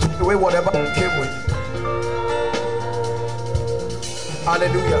and take away whatever you came with.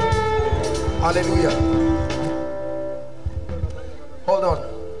 Hallelujah. Hallelujah. Hold on.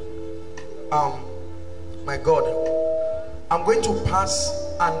 My God, I'm going to pass,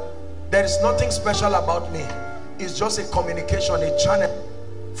 and there is nothing special about me. It's just a communication, a channel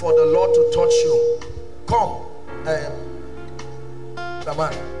for the Lord to touch you. Come,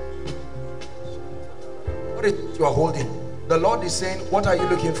 Selman. What is it you are holding? The Lord is saying, what are you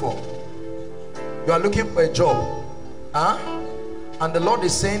looking for? You are looking for a job, huh? And the Lord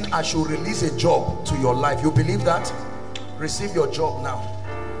is saying, I should release a job to your life. You believe that? Receive your job now.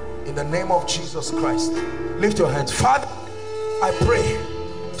 In the name of Jesus Christ. Lift your hands. Father, I pray,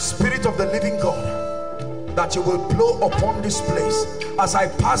 Spirit of the living God, that you will blow upon this place. As I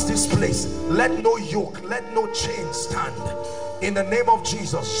pass this place, let no yoke, let no chain stand. In the name of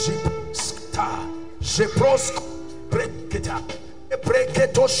Jesus.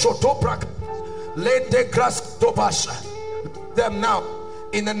 Them now.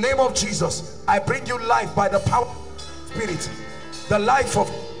 In the name of Jesus, I bring you life by the power of the Spirit. The life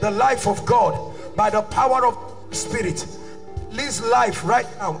of God by the power of the Spirit. Release life right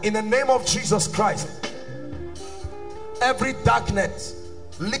now in the name of Jesus Christ. Every darkness,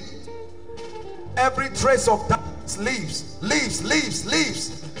 every trace of darkness leaves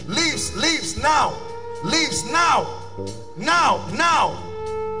now, leaves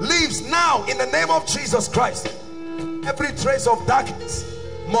now in the name of Jesus Christ. Every trace of darkness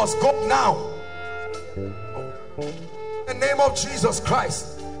must go now. In the name of Jesus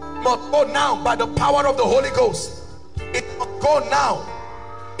Christ, must go now by the power of the Holy Ghost. It must go now.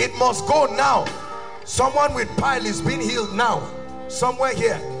 It must go now. Someone with pile is being healed now. Somewhere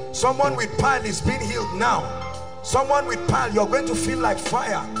here, someone with pile is being healed now. Someone with pile, you're going to feel like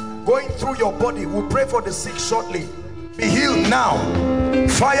fire going through your body. We'll pray for the sick shortly. Be healed now.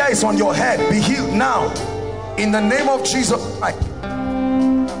 Fire is on your head. Be healed now. In the name of Jesus Christ.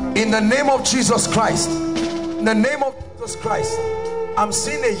 In the name of Jesus Christ. In the name of Jesus Christ. I'm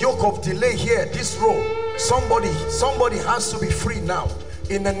seeing a yoke of delay here, this row. Somebody has to be free now.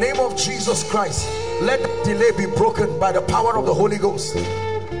 In the name of Jesus Christ, let that delay be broken by the power of the Holy Ghost.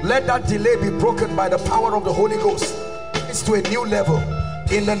 Let that delay be broken by the power of the Holy Ghost. It's to a new level.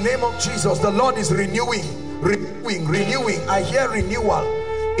 In the name of Jesus, the Lord is renewing. I hear renewal.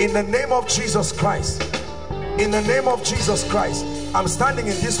 In the name of Jesus Christ. In the name of Jesus Christ. I'm standing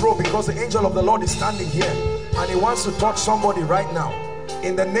in this row because the angel of the Lord is standing here, and he wants to touch somebody right now.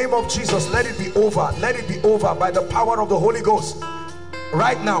 In the name of Jesus, let it be over. Let it be over by the power of the Holy Ghost.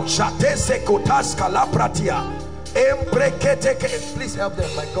 Right now. Please help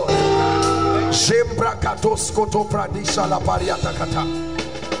them, my God.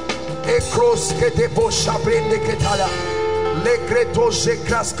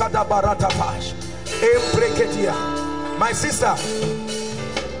 My sister,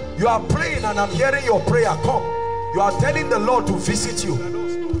 you are praying and I'm hearing your prayer. Come, you are telling the Lord to visit you.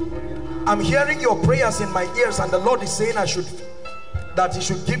 I'm hearing your prayers in my ears, and the Lord is saying that he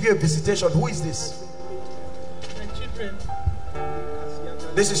should give you a visitation. Who is this? My children.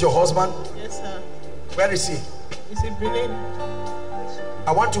 This is your husband? Yes, sir. Where is he? He's in Berlin.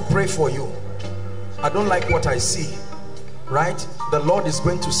 I want to pray for you. I don't like what I see, right? The Lord is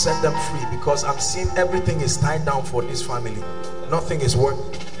going to set them free, because I'm seeing everything is tied down for this family. Nothing is working.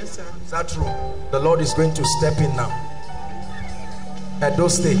 Yes, sir. Is that true? The Lord is going to step in now. Edo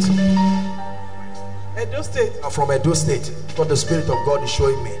State. Edo State. I'm from Edo State. What the Spirit of God is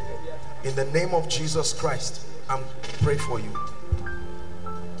showing me. In the name of Jesus Christ, I'm praying for you.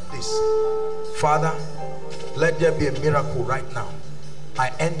 Please, Father, let there be a miracle right now.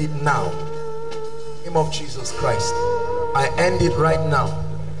 I end it now. In the name of Jesus Christ. I end it right now.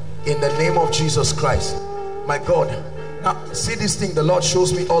 In the name of Jesus Christ. My God. Now, see this thing the Lord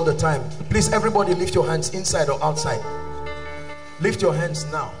shows me all the time. Please, everybody lift your hands, inside or outside. Lift your hands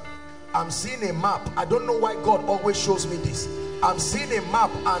now. I'm seeing a map. I don't know why God always shows me this. I'm seeing a map,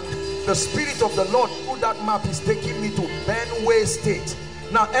 and the Spirit of the Lord through that map is taking me to Benue State.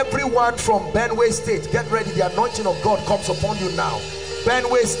 Now, everyone from Benue State, get ready. The anointing of God comes upon you now.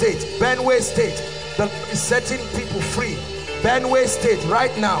 Benue State, Benue State. The Lord is setting people free. Benue State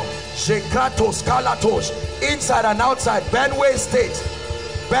right now. Shekatos, Kalatos, inside and outside. Benue State,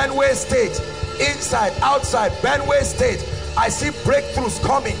 Benue State, inside, outside. Benue State. I see breakthroughs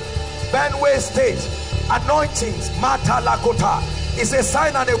coming. Benue State, anointings, Mata Lakota. It's a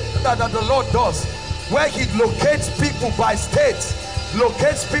sign and a wonder that the Lord does, where he locates people by states.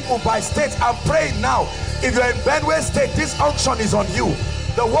 Locates people by states. I'm praying now. If you're in Benue State, this unction is on you.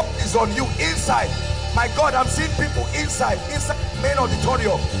 The work is on you inside. My God, I'm seeing people inside main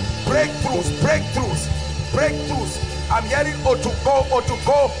auditorium. Breakthroughs, breakthroughs, breakthroughs. I'm hearing Otuko,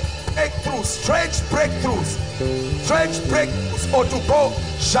 breakthroughs, strange breakthroughs, strange breakthroughs. Otuko,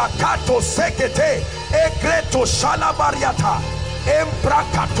 Shakato Sekete, Egreto Shalabariata,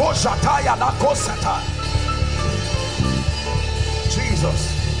 Embrakato Jataya Lakosata. Jesus.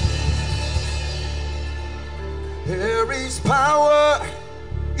 There is power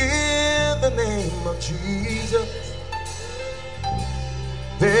in the name of Jesus.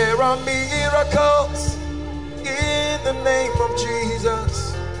 There are miracles in the name of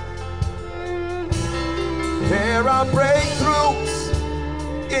Jesus. There are breakthroughs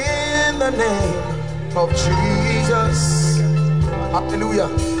in the name of Jesus. Hallelujah.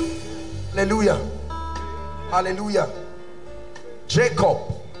 Hallelujah. Hallelujah. Jacob,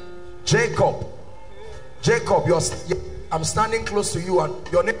 I'm standing close to you, and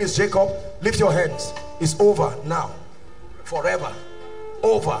your name is Jacob. Lift your hands. It's over now, forever,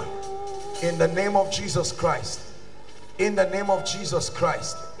 over. In the name of Jesus Christ. In the name of Jesus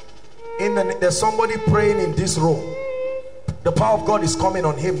Christ. There's somebody praying in this room. The power of God is coming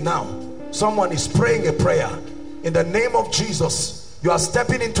on him now. Someone is praying a prayer. In the name of Jesus, you are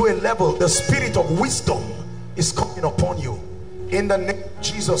stepping into a level. The spirit of wisdom is coming upon you. In the name of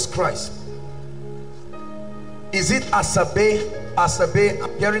Jesus Christ. Is it Asabe? Asabe,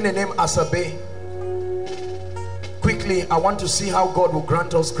 I'm hearing the name Asabe. Quickly, I want to see how God will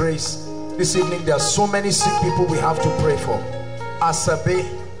grant us grace. This evening, there are so many sick people we have to pray for. Asabe.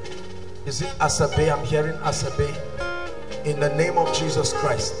 Is it Asabe? I'm hearing Asabe. In the name of Jesus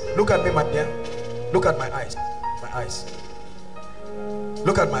Christ. Look at me, my dear. Look at my eyes. My eyes.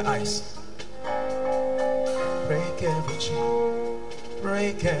 Look at my eyes. Break every chain.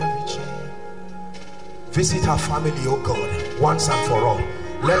 break every chain. Visit her family, oh God, once and for all.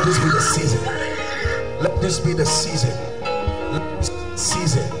 Let this be the season. Let this be the season.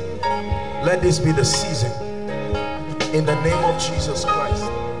 Let this be the season. In the name of Jesus Christ.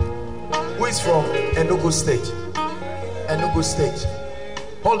 Who is from Enugu State? Enugu State.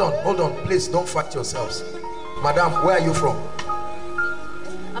 Hold on, please don't fight yourselves. Madam, where are you from?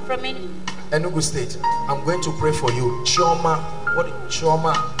 I'm from Enugu State. I'm going to pray for you. Chioma. What is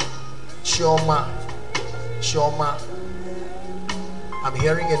Chioma? Chioma. I'm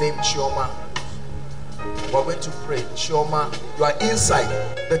hearing a name, Chioma. We're going to pray. Chioma, you are inside.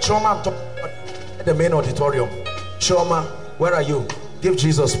 The Chioma I'm talking about, the main auditorium. Chioma, where are you? Give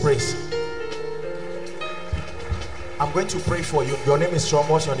Jesus praise. I'm going to pray for you. Your name is Chioma.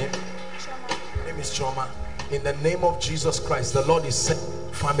 What's your name? Chioma. Your name is Chioma. In the name of Jesus Christ, the Lord is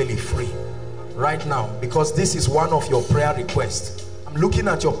setting family free right now, because this is one of your prayer requests. I'm looking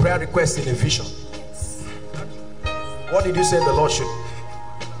at your prayer request in a vision. What did you say the Lord should?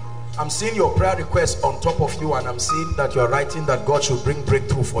 I'm seeing your prayer request on top of you, and I'm seeing that you're writing that God should bring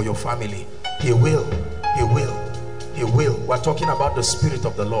breakthrough for your family. He will. He will. He will. We're talking about the Spirit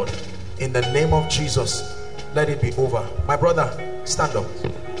of the Lord. In the name of Jesus, let it be over. My brother, stand up.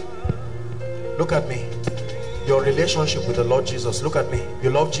 Look at me. Your relationship with the Lord Jesus. Look at me. You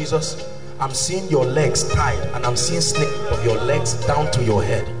love Jesus? I'm seeing your legs tied, and I'm seeing snake of your legs down to your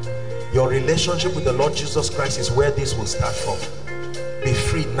head. Your relationship with the Lord Jesus Christ is where this will start from. Be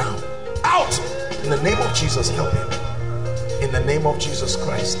free now. Out! In the name of Jesus, help him. In the name of Jesus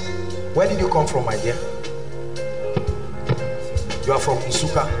Christ. Where did you come from, my dear? You are from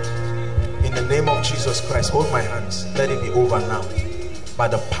Isuka. In the name of Jesus Christ, hold my hands. Let it be over now. By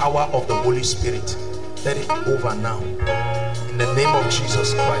the power of the Holy Spirit, let it be over now. In the name of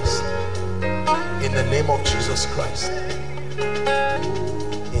Jesus Christ. In the name of Jesus Christ.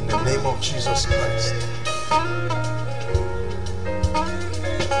 In the name of Jesus Christ.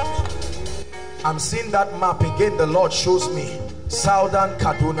 I'm seeing that map again. The Lord shows me Southern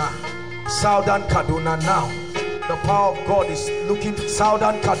Kaduna. Southern Kaduna now. The power of God is looking to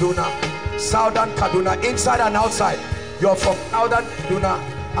Southern Kaduna. Southern Kaduna, inside and outside. You're from Southern Kaduna.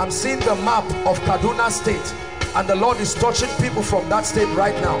 I'm seeing the map of Kaduna State, and the Lord is touching people from that state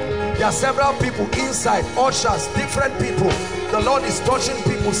right now. There are several people inside, ushers, different people. The Lord is touching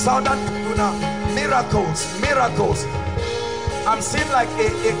people. Southern Kaduna, miracles, miracles. I'm seeing like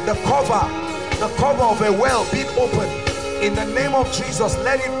the cover of a well being opened. In the name of Jesus,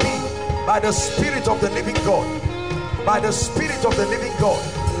 let it be by the Spirit of the living God. By the Spirit of the living God.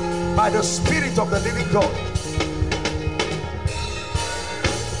 By the Spirit of the living God.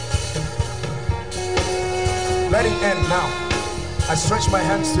 Let it end now. I stretch my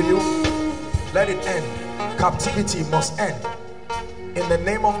hands to you. Let it end. Captivity must end. In the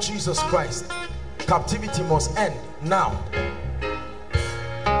name of Jesus Christ. Captivity must end now.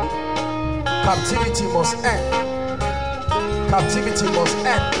 Captivity must end. Captivity must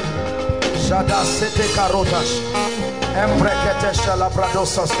end. Shada sete karotash. Embrekete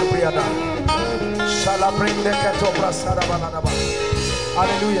shalabradosa subriada. Shalabrinde ketobra sarabanaba.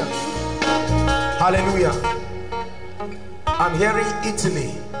 Hallelujah. Hallelujah. I'm hearing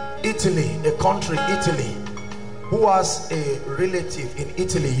Italy, a country, Italy. Who has a relative in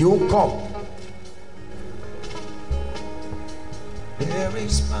Italy? You come. There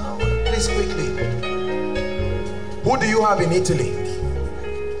is power. Please quickly. Who do you have in Italy?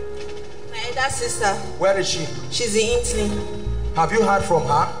 My elder sister. Where is she? She's in Italy. Have you heard from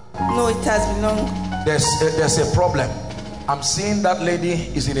her? No, it has been long. There's a problem. I'm seeing that lady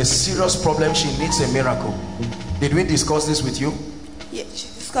is in a serious problem. She needs a miracle. Did we discuss this with you? Yeah, she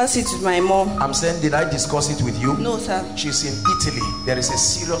discussed it with my mom. I'm saying, did I discuss it with you? No, sir. She's in Italy. There is a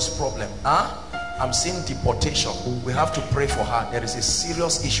serious problem. I'm seeing deportation. We have to pray for her. There is a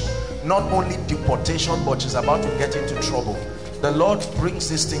serious issue. Not only deportation, but she's about to get into trouble. The Lord brings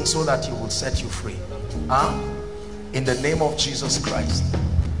this thing so that He will set you free. In the name of Jesus Christ.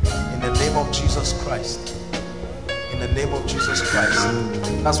 In the name of Jesus Christ. In the name of Jesus Christ.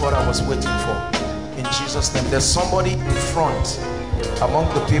 That's what I was waiting for. In Jesus' name. There's somebody in front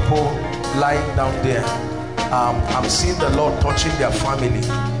among the people lying down there. I'm seeing the Lord touching their family.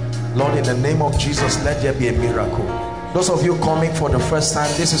 Lord, in the name of Jesus, let there be a miracle. Those of you coming for the first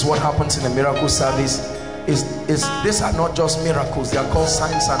time, this is what happens in a miracle service. These are not just miracles, they are called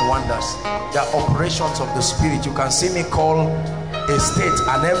signs and wonders. They are operations of the Spirit. You can see me call a state,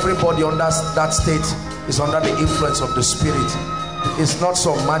 and everybody under that state is under the influence of the Spirit. It's not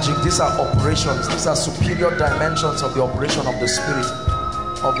some magic. These are operations. These are superior dimensions of the operation of the Spirit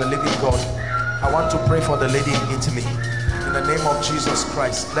of the living God. I want to pray for the lady in Italy. In In the name of Jesus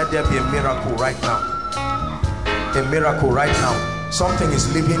Christ, let there be a miracle right now. A miracle right now. Something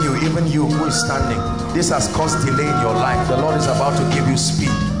is leaving you, even you who is standing. This has caused delay in your life. The Lord is about to give you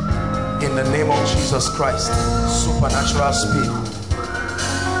speed. In the name of Jesus Christ, supernatural speed.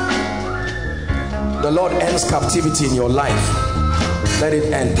 The Lord ends captivity in your life. Let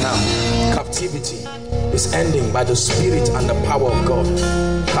it end now. Captivity is ending by the Spirit and the power of God.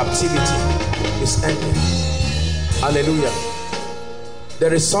 Captivity is ending. Hallelujah.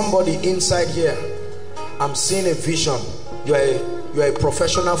 There is somebody inside here. I'm seeing a vision. You are a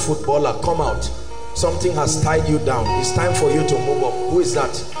professional footballer. Come out. Something has tied you down. It's time for you to move up. Who is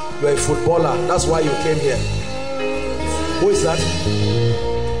that? You are a footballer. That's why you came here. Who is that?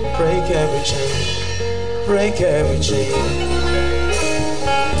 Break every chain. Break every chain.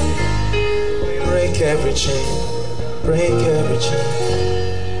 Break every chain. Break every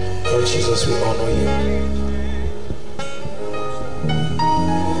chain. Lord Jesus, we honor you.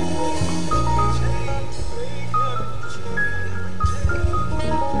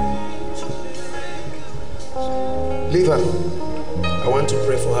 Leave her. I want to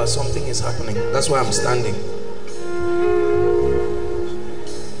pray for her. Something is happening. That's why I'm standing.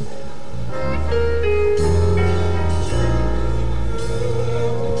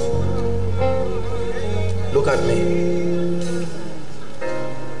 Look at me.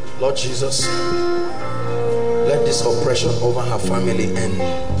 Lord Jesus, let this oppression over her family end.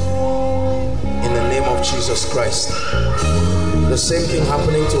 In the name of Jesus Christ. The same thing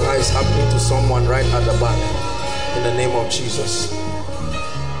happening to her is happening to someone right at the back. In the name of Jesus.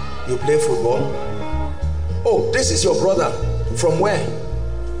 You play football? Oh, this is your brother. From where?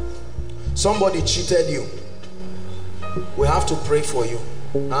 Somebody cheated you. We have to pray for you.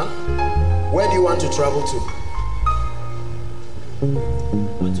 Huh? Where do you want to travel to? I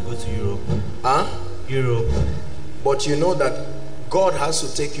want to go to Europe. Huh? Europe. But you know that God has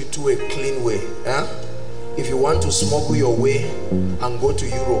to take you to a clean way. Huh? If you want to smuggle your way and go to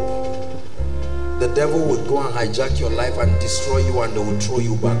Europe, the devil would go and hijack your life and destroy you, and they will throw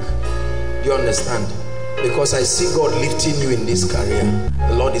you back. Do you understand? Because I see God lifting you in this career.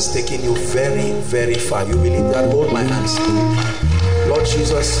 The Lord is taking you very, very far. You believe that? Hold my hands. Lord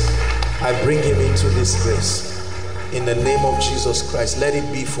Jesus, I bring him into this grace. In the name of Jesus Christ, let it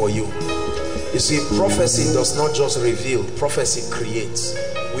be for you. You see, prophecy does not just reveal. Prophecy creates.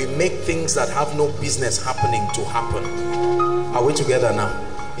 We make things that have no business happening to happen. Are we together now?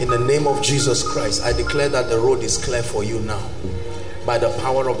 In the name of Jesus Christ, I declare that the road is clear for you now. By the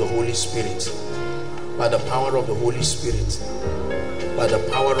power of the Holy Spirit. By the power of the Holy Spirit. By the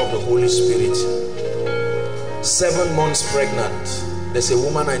power of the Holy Spirit. 7 months pregnant. There's a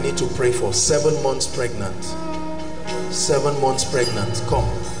woman I need to pray for. 7 months pregnant. 7 months pregnant. Come.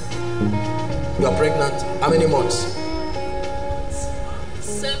 You are pregnant. How many months?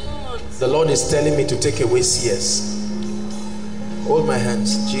 7 months. The Lord is telling me to take away CS. Hold my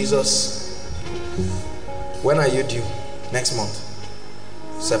hands. Jesus, when are you due? Next month?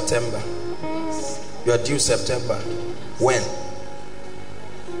 September. You are due September. When?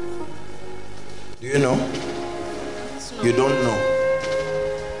 Do you know? You don't know.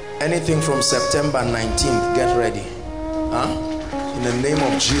 Anything from September 19th, get ready. Huh? In the name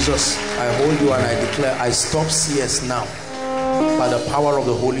of Jesus, I hold you and I declare I stop CS now by the power of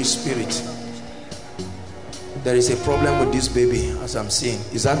the Holy Spirit. There is a problem with this baby, as I'm seeing.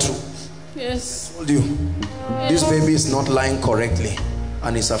 Is that true? Yes. I told you. This baby is not lying correctly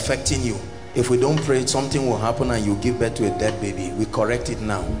and it's affecting you. If we don't pray, something will happen and you give birth to a dead baby. We correct it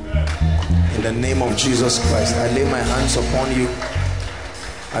now. In the name of Jesus Christ, I lay my hands upon you.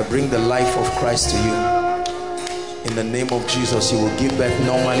 I bring the life of Christ to you. In the name of Jesus, you will give birth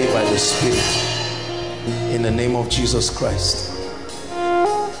normally by the Spirit. In the name of Jesus Christ.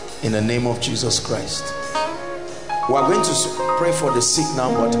 In the name of Jesus Christ. We are going to pray for the sick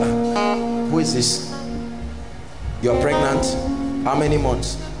now, but who is this? You are pregnant? How many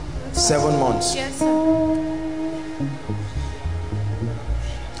months? 7 months. Yes, sir.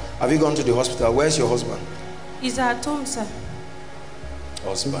 Have you gone to the hospital? Where's your husband? He's at home, sir.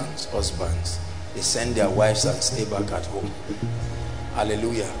 Husbands. They send their wives and stay back at home.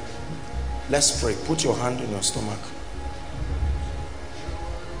 Hallelujah. Let's pray. Put your hand on your stomach.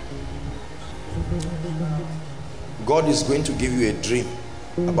 God is going to give you a dream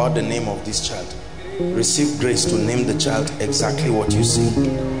about the name of this child. Receive grace to name the child exactly what you see.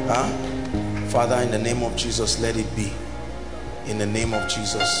 Huh? Father, in the name of Jesus, let it be. In the name of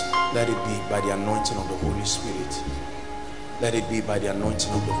Jesus, let it be by the anointing of the Holy Spirit. Let it be by the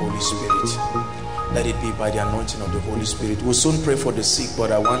anointing of the Holy Spirit. Let it be by the anointing of the Holy Spirit. We'll soon pray for the sick,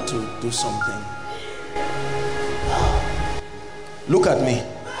 but I want to do something. Look at me.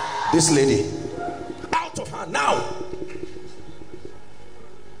 This lady. Out of her now.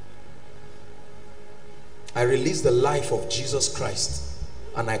 I release the life of Jesus Christ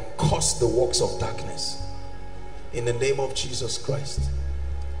and I curse the works of darkness. In the name of Jesus Christ.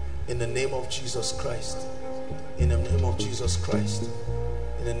 In the name of Jesus Christ. In the name of Jesus Christ.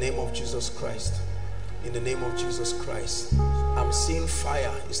 In the name of Jesus Christ. In the name of Jesus Christ. I'm seeing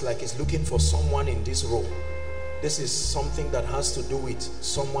fire. It's like it's looking for someone in this row. This is something that has to do with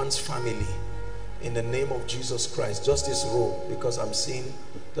someone's family. In the name of Jesus Christ. Just this row, because I'm seeing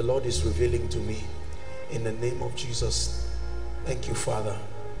the Lord is revealing to me. In the name of Jesus. Thank you, Father.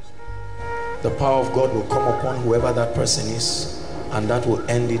 The power of God will come upon whoever that person is, and that will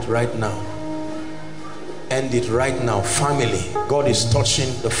end it right now. End it right now. Family. God is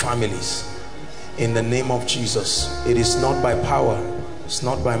touching the families. In the name of Jesus. It is not by power. It's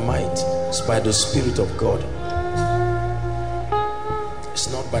not by might. It's by the Spirit of God. It's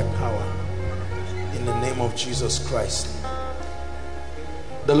not by power. In the name of Jesus Christ.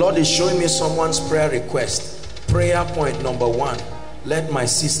 The Lord is showing me someone's prayer request. Prayer point number 1. Let my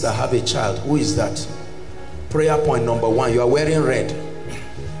sister have a child. Who is that? Prayer point number 1. You are wearing red.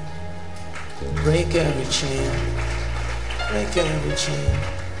 Break every chain. Break every chain.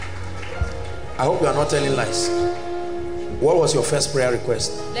 I hope you are not telling lies. What was your first prayer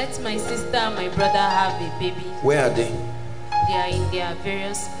request? Let my sister and my brother have a baby. Where are they? They are in their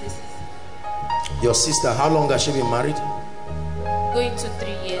various places. Your sister, how long has she been married? Going to 3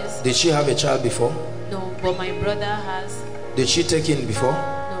 years. Did she have a child before? No, but my brother has. Did she take in before?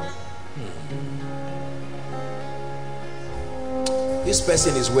 No. This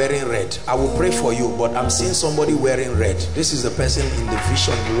person is wearing red. I will pray for you, but I'm seeing somebody wearing red. This is the person in the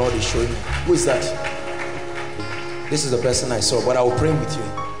vision the Lord is showing me. Who is that? This is the person I saw, but I will pray with you.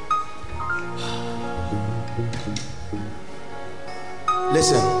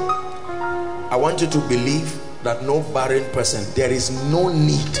 Listen, I want you to believe that no barren person, there is no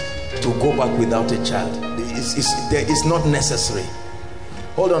need to go back without a child. It's not necessary.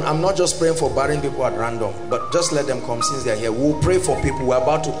 Hold on, I'm not just praying for barren people at random, but just let them come since they're here. We'll pray for people. We're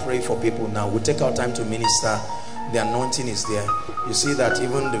about to pray for people now. We'll take our time to minister. The anointing is there. You see that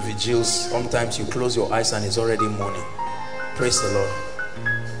even the vigils, sometimes you close your eyes and it's already morning. Praise the Lord.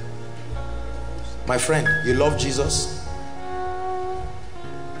 My friend, you love Jesus?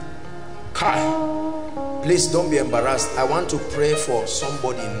 Kai, please don't be embarrassed. I want to pray for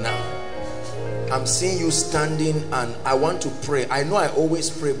somebody now. I'm seeing you standing and I want to pray. I know I always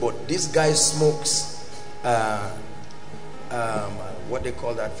pray, but this guy smokes what they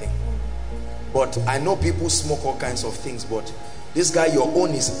call that thing. But I know people smoke all kinds of things, but this guy, your own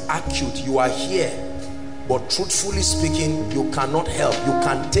is acute. You are here, but truthfully speaking, you cannot help. You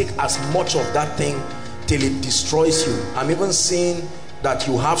can take as much of that thing till it destroys you. I'm even seeing that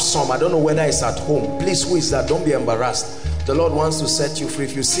you have some. I don't know whether it's at home. Please, who is that? Don't be embarrassed. The Lord wants to set you free.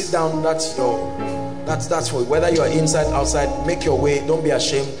 If you sit down, that's for you. Whether you are inside, outside, make your way. Don't be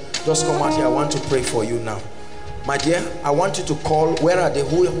ashamed. Just come out here. I want to pray for you now. My dear, I want you to call. Where are they?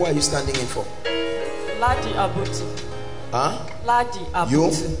 Who are you standing in for? Ladi Abuti. Huh? Ladi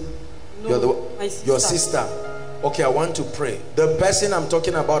Abuti. You? No, your sister. Okay, I want to pray. The person I'm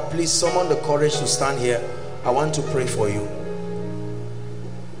talking about, please summon the courage to stand here. I want to pray for you.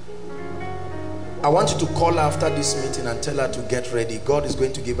 I want you to call her after this meeting and tell her to get ready. God is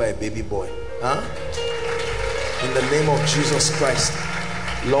going to give her a baby boy. Huh? In the name of Jesus Christ.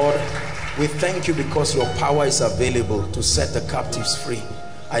 Lord, we thank you because your power is available to set the captives free.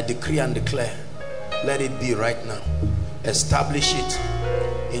 I decree and declare, let it be right now. Establish it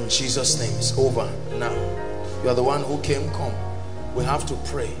in Jesus' name. It's over now. You are the one who came. Come. We have to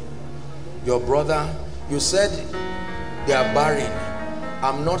pray. Your brother, you said they are barren.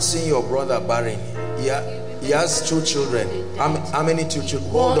 I'm not seeing your brother barren. He has 2 children. How many 2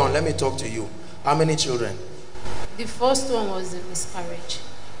 children? Hold on, let me talk to you. How many children? The first one was a miscarriage.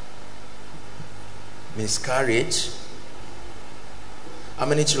 Miscarriage? How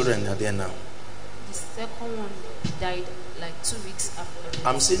many children are there now? The second one died like 2 weeks after.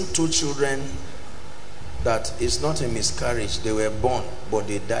 I'm seeing 2 children that is not a miscarriage. They were born, but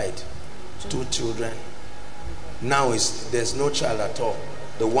they died. 2 children. Now there's no child at all.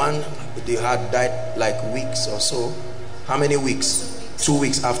 The one they had died like weeks or so. How many weeks? 2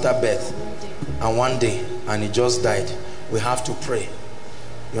 weeks after birth. And 1 day, and he just died. We have to pray.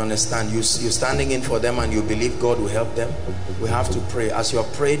 You understand? You're standing in for them and you believe God will help them. We have to pray. As you're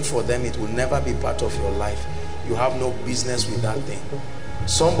praying for them, it will never be part of your life. You have no business with that thing.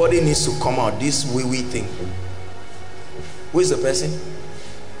 Somebody needs to come out. This wee thing. Who is the person?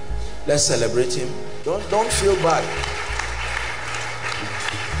 Let's celebrate him. Don't feel bad.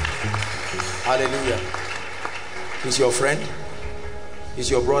 Hallelujah. He's your friend. He's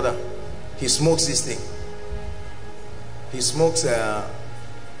your brother. He smokes this thing. He smokes Do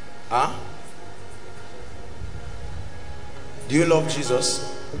you love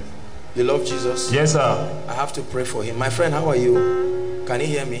Jesus? You love Jesus? Yes, sir. I have to pray for him. My friend, how are you? Can you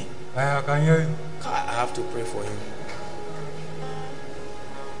hear me? I can hear you. I have to pray for him.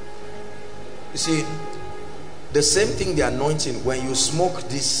 You see, the same thing, the anointing, when you smoke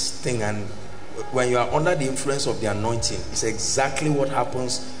this thing and when you are under the influence of the anointing, it's exactly what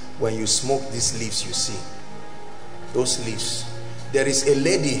happens when you smoke these leaves you see. Those leaves. There is a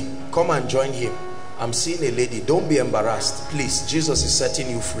lady, come and join him. I'm seeing a lady. Don't be embarrassed, please. Jesus is setting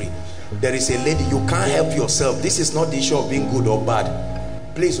you free. There is a lady, you can't help yourself. This is not the issue of being good or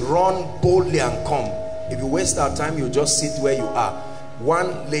bad. Please run boldly and come. If you waste our time, you just sit where you are.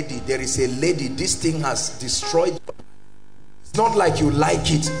 One lady, there is a lady, this thing has destroyed. It's not like you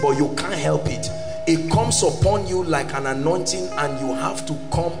like it, but you can't help it. It comes upon you like an anointing and you have to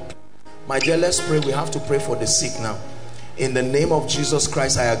come. My dear, let's pray. We have to pray for the sick now. In the name of Jesus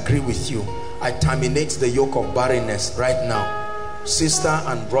Christ, I agree with you. I terminate the yoke of barrenness right now. Sister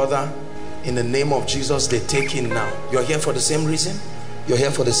and brother, in the name of Jesus, they take in now. You're here for the same reason? You're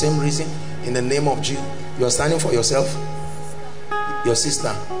here for the same reason? In the name of Jesus. You're standing for yourself? Your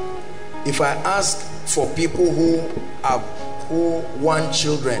sister. If I ask for people who want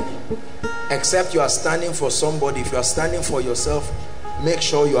children, except you are standing for somebody, if you are standing for yourself, make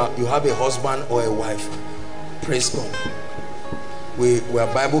sure you have a husband or a wife. Praise God. We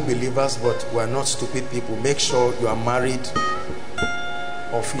are Bible believers, but we are not stupid people. Make sure you are married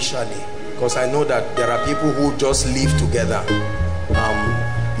officially, because I know that there are people who just live together.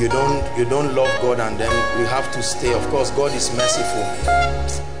 You don't love God and then we have to stay. Of course, God is merciful.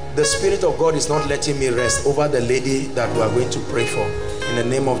 The Spirit of God is not letting me rest over the lady that we are going to pray for. In the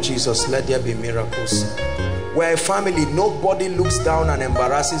name of Jesus, let there be miracles. We're a family. Nobody looks down and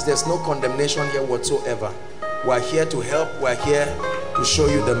embarrasses. There's no condemnation here whatsoever. We're here to help. We're here to show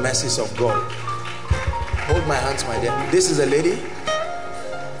you the mercies of God. Hold my hands, my dear. This is a lady?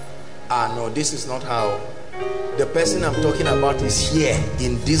 No, this is not how. The person I'm talking about is here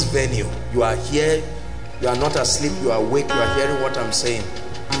in this venue. You are here. You are not asleep. You are awake. You are hearing what I'm saying.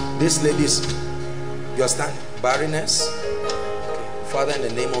 This lady's, you understand? Barrenness. Okay. Father, in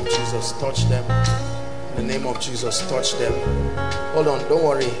the name of Jesus, touch them. In the name of Jesus, touch them. Hold on, don't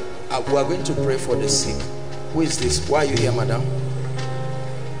worry. We are going to pray for the sick. Who is this? Why are you here, madam?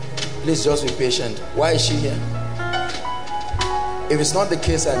 Please just be patient. Why is she here? If it's not the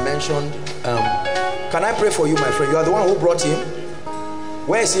case I mentioned, can I pray for you, my friend? You are the one who brought him.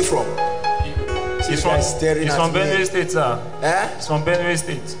 Where is he from? He's from Benue State, sir. Eh? He's from Benue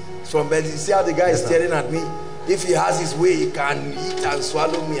State. From Benue. See how the guy is staring at me? If he has his way, he can eat and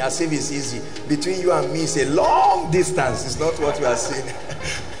swallow me as if it's easy. Between you and me, it's a long distance. It's not what we are saying.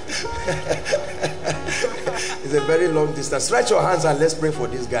 It's a very long distance. Stretch your hands and let's pray for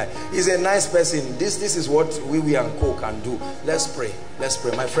this guy. He's a nice person. This is what we and Co can do. Let's pray. Let's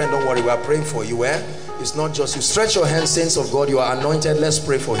pray. My friend, don't worry. We are praying for you. It's not just you. Stretch your hands, saints of God. You are anointed. Let's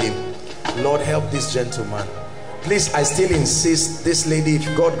pray for him. Lord, help this gentleman. Please, I still insist, this lady,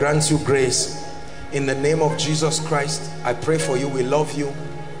 if God grants you grace, in the name of Jesus Christ, I pray for you. We love you.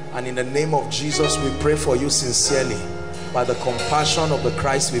 And in the name of Jesus, we pray for you sincerely. By the compassion of the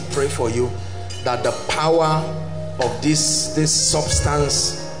Christ, we pray for you that the power of this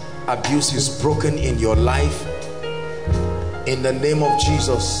substance abuse is broken in your life. In the name of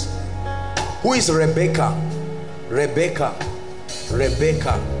Jesus. Who is Rebecca? Rebecca.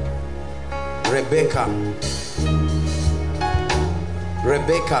 Rebecca. Rebecca.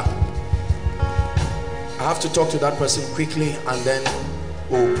 Rebecca. I have to talk to that person quickly and then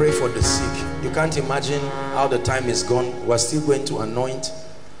we'll pray for the sick. You can't imagine how the time is gone. We're still going to anoint.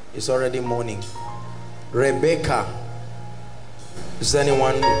 It's already morning. Rebecca. Is there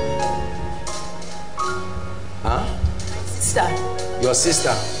anyone? Huh? My sister. Your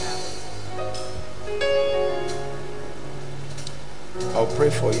sister. I'll pray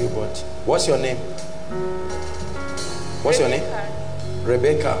for you, but what's your name? What's your name?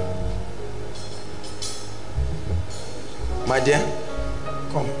 Rebecca. My dear,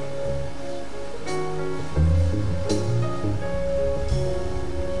 come.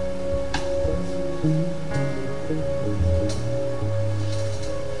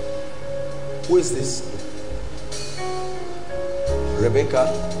 Who is this? Rebecca,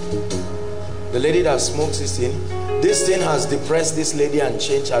 the lady that smokes this thing. This thing has depressed this lady and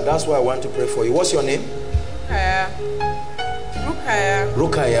changed her. That's why I want to pray for you. What's your name? Rukaya.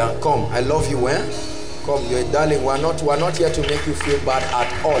 Rukaya, come. I love you. Come, you're a darling. We're not here to make you feel bad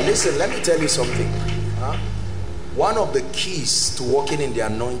at all. Listen, let me tell you something. One of the keys to walking in the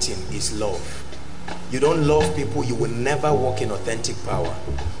anointing is love. You don't love people, you will never walk in authentic power.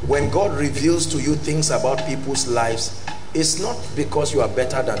 When God reveals to you things about people's lives, it's not because you are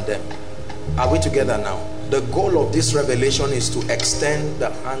better than them. Are we together now? The goal of this revelation is to extend the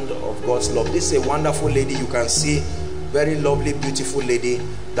hand of God's love. This is a wonderful lady you can see, very lovely, beautiful lady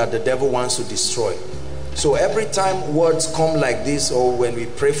that the devil wants to destroy. So every time words come like this, or when we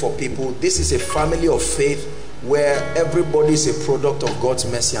pray for people, this is a family of faith where everybody is a product of God's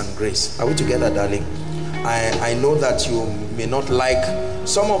mercy and grace. Are we together, darling? I know that you may not like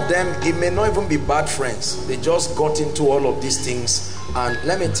some of them. It may not even be bad friends. They just got into all of these things. And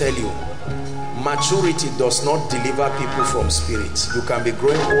let me tell you, maturity does not deliver people from spirit. You can be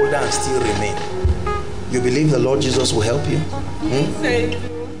growing older and still remain. You believe the Lord Jesus will help you?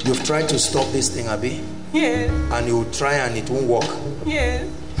 You've tried to stop this thing, Abi? Yes. And you try and it won't work? Yes.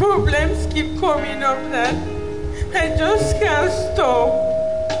 Problems keep coming up that I just can't stop.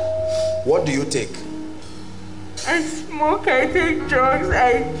 What do you take? I smoke, I take drugs,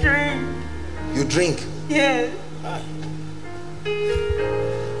 I drink. You drink? Yes.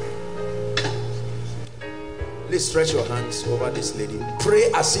 Please stretch your hands over this lady.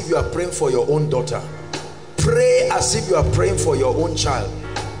 Pray as if you are praying for your own daughter. Pray as if you are praying for your own child.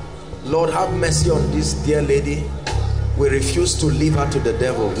 Lord, have mercy on this dear lady. We refuse to leave her to the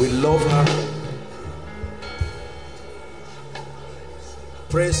devil. We love her.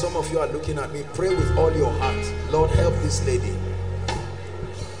 Pray. Some of you are looking at me. Pray with all your heart. Lord, help this lady.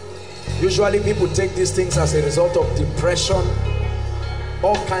 Usually people take these things as a result of depression,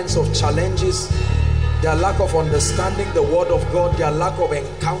 all kinds of challenges, their lack of understanding the word of God, their lack of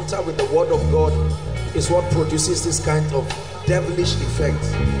encounter with the word of God is what produces this kind of devilish effect.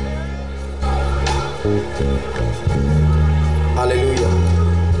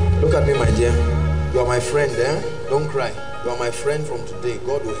 Hallelujah. Look at me, my dear. You are my friend, eh? Don't cry. You are my friend from today.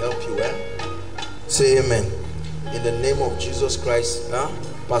 God will help you, eh? Say amen. In the name of Jesus Christ,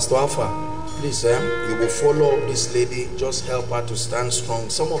 Pastor Alpha, please, you will follow this lady. Just help her to stand strong.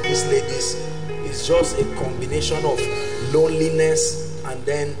 Some of these ladies, it's just a combination of loneliness, and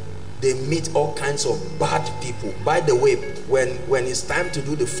then they meet all kinds of bad people. By the way, when it's time to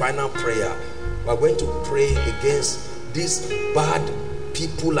do the final prayer, we're going to pray against these bad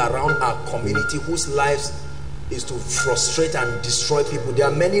people around our community whose lives is to frustrate and destroy people. There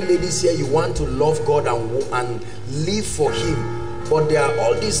are many ladies here, you want to love God and live for Him, but there are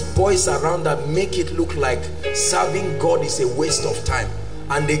all these boys around that make it look like serving God is a waste of time,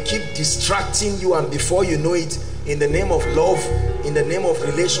 and they keep distracting you, and before you know it, in the name of love, in the name of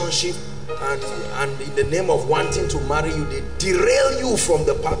relationship, and in the name of wanting to marry you, they derail you from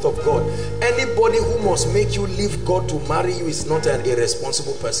the path of God. Anybody who must make you leave God to marry you is not an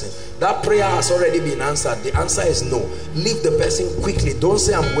irresponsible person. That prayer has already been answered. The answer is no. Leave the person quickly. Don't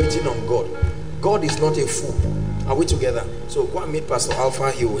say I'm waiting on God. God is not a fool. Are we together? So go and meet Pastor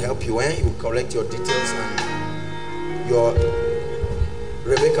Alpha. He will help you. He will correct your details, and your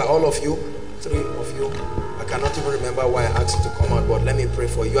Rebecca, all of you, 3 of you. I cannot even remember why I asked you to come out, but let me pray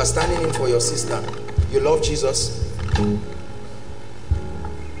for you. You are standing in for your sister. You love Jesus.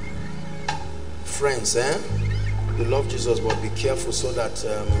 Friends, you love Jesus, but be careful so that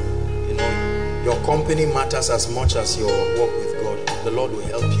you know, your company matters as much as your walk with God. The Lord will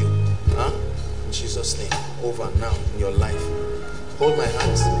help you. In Jesus' name. Over now in your life. Hold my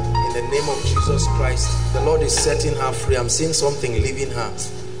hands. In the name of Jesus Christ, the Lord is setting her free. I'm seeing something leaving her.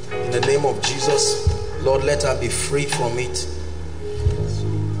 In the name of Jesus, Lord, let her be free from it.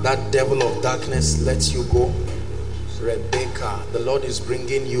 That devil of darkness lets you go. Rebecca, the Lord is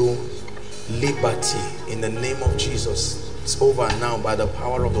bringing you liberty in the name of Jesus. It's over now by the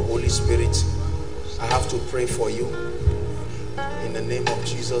power of the Holy Spirit. I have to pray for you. In the name of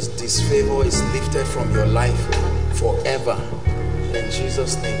Jesus, disfavor is lifted from your life forever. In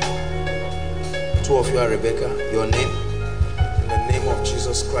Jesus' name. 2 of you are Rebecca. Your name? In the name of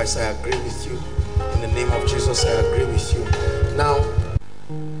Jesus Christ, I agree with you. In the name of Jesus, I agree with you. Now,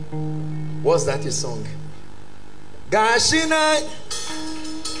 what's that a song? Gashina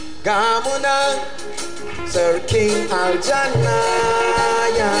Gamuna Sir King Aljana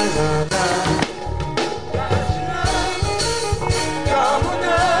Yana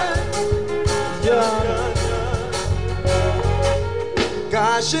Gamuna Yana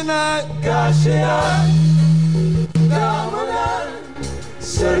Gashina Gamuna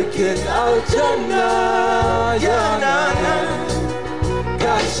Sarkin Aljana Yana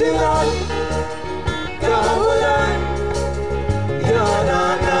Gashina Gamuna Yana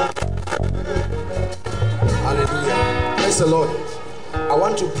the Lord. I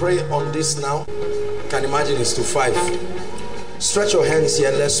want to pray on this now. You can imagine it's to 5. Stretch your hands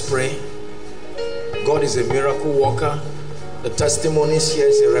here. Let's pray. God is a miracle worker. The testimonies here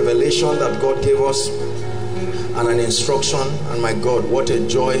is a revelation that God gave us and an instruction. And my God, what a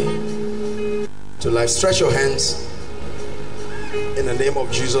joy to life. Stretch your hands in the name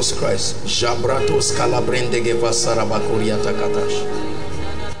of Jesus Christ. Jabratos kalabrendege vasarabakoria takatash.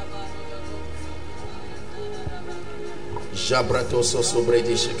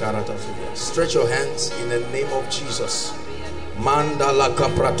 Stretch your hands in the name of Jesus.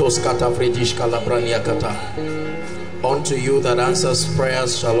 Unto you that answers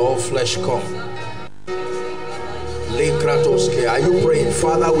prayers shall all flesh come. Are you praying?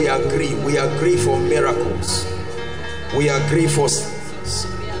 Father, we agree. We agree for miracles. We agree for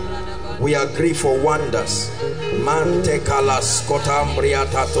wonders. Mantekalas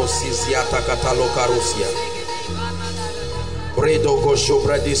kotambriatato sisiata katalokarusia. Bredo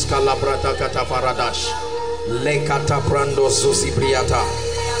gojobradis kalabrata katafaradash. Lekata brando zosibriata.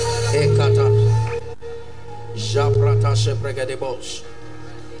 Ekata. Jabrata shepregedebosh.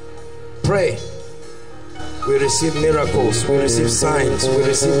 Pray. We receive miracles, we receive signs, we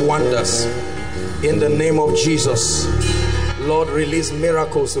receive wonders in the name of Jesus. Lord, release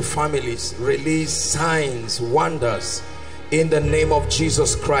miracles to families, release signs, wonders in the name of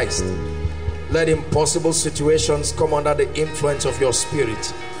Jesus Christ. Let impossible situations come under the influence of your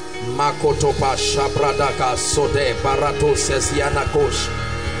spirit. Makotopa shabradaka sode barato sesiana kosh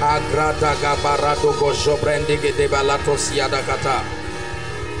agradaga barato gojobrendige de balato siadakata.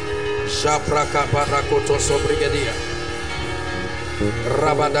 Shapraka barakoto sobrigadia.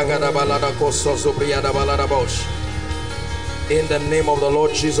 Rabadagada balada koso sobriada balada bosh. In the name of the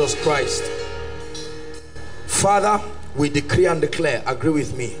Lord Jesus Christ. Father, we decree and declare, agree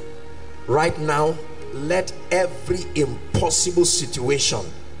with me. Right now, let every impossible situation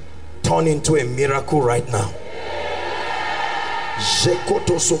turn into a miracle right now.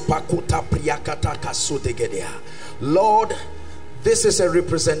 Lord, this is a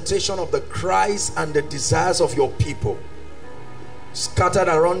representation of the cries and the desires of your people scattered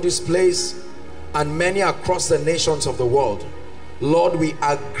around this place and many across the nations of the world. Lord, we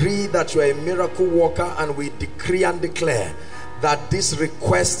agree that you are a miracle worker, and we decree and declare that these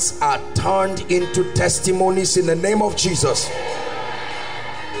requests are turned into testimonies in the name of Jesus.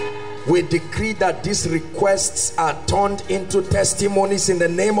 We decree that these requests are turned into testimonies in the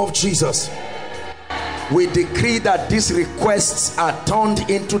name of Jesus. We decree that these requests are turned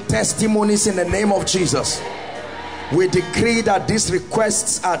into testimonies in the name of Jesus. We decree that these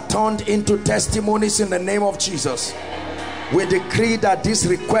requests are turned into testimonies in the name of Jesus. We decree that these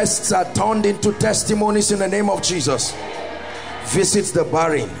requests are turned into testimonies in the name of Jesus. Visit the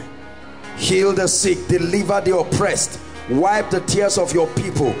barren, heal the sick, deliver the oppressed, wipe the tears of your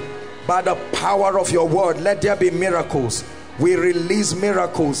people. By the power of your word, let there be miracles. We release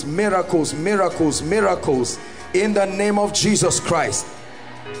miracles, miracles, miracles, miracles in the name of Jesus Christ.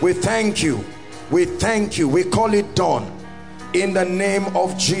 We thank you. We thank you. We call it done in the name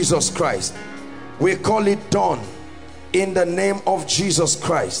of Jesus Christ. We call it done in the name of Jesus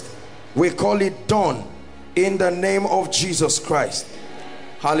Christ. We call it done in the name of Jesus Christ.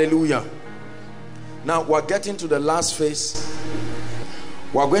 Hallelujah. Now we're getting to the last phase.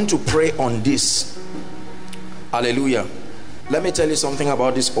 We're going to pray on this. Hallelujah. Let me tell you something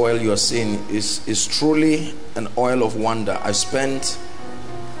about this oil you are seeing. Is truly an oil of wonder. I spent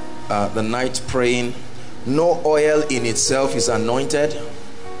the night praying. No oil in itself is anointed.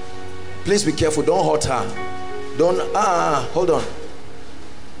 Please be careful. Don't hurt her. Don't hold on.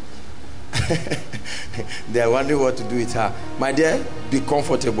 They are wondering what to do with her. My dear, be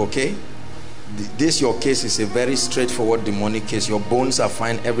comfortable, okay? This your case is a very straightforward demonic case. Your bones are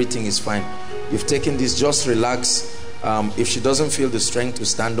fine, everything is fine. You've taken this, just relax. If she doesn't feel the strength to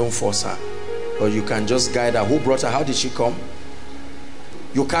stand, don't force her. Or you can just guide her. Who brought her? How did she come?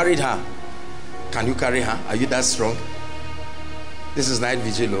 You carried her. Can you carry her? Are you that strong? This is night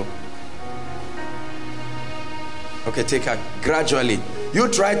vigil. Okay, take her gradually. You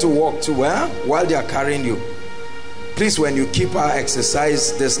try to walk too, while they are carrying you. Please, when you keep her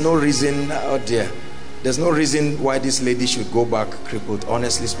exercise, there's no reason, oh dear, there's no reason why this lady should go back crippled,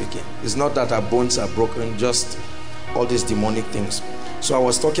 honestly speaking. It's not that her bones are broken, just all these demonic things. So I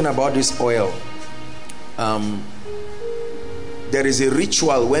was talking about this oil. There is a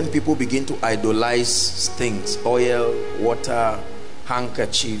ritual when people begin to idolize things: oil, water,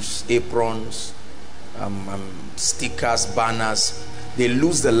 handkerchiefs, aprons, stickers, banners. They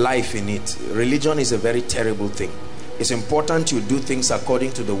lose the life in it. Religion is a very terrible thing. It's important you do things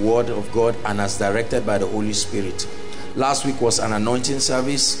according to the word of God and as directed by the Holy Spirit. Last week was an anointing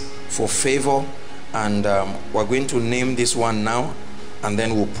service for favor, and we're going to name this one now, and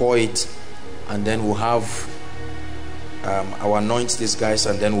then we'll pour it, and then we'll have I'll anoint these guys,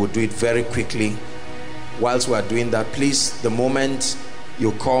 and then we'll do it very quickly. Whilst we're doing that, please, the moment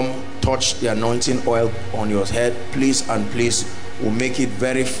you come, touch the anointing oil on your head, please, and please, we'll make it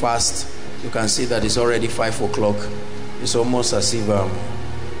very fast. You can see that it's already 5 o'clock. It's almost as if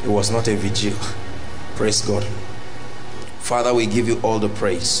it was not a vigil. Praise God. Father, we give you all the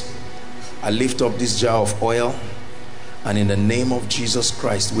praise. I lift up this jar of oil, and in the name of Jesus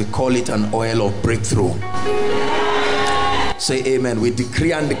Christ, we call it an oil of breakthrough. Say amen. We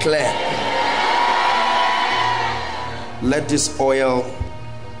decree and declare, let this oil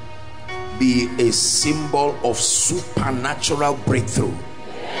be a symbol of supernatural breakthrough.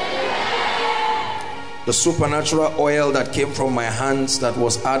 The supernatural oil that came from my hands that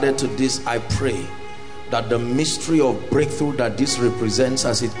was added to this, I pray that the mystery of breakthrough that this represents,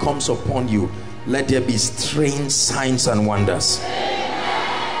 as it comes upon you, let there be strange signs and wonders.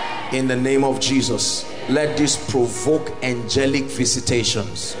 In the name of Jesus, let this provoke angelic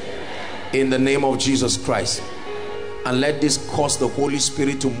visitations. In the name of Jesus Christ. And let this cause the Holy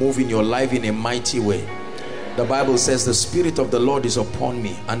Spirit to move in your life in a mighty way. The Bible says the Spirit of the Lord is upon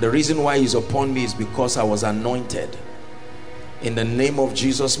me, and the reason why he's upon me is because I was anointed. In the name of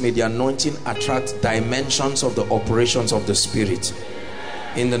Jesus, may the anointing attract dimensions of the operations of the Spirit.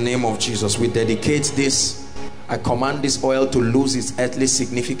 In the name of Jesus, we dedicate this. I command this oil to lose its earthly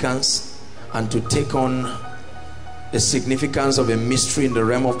significance and to take on the significance of a mystery in the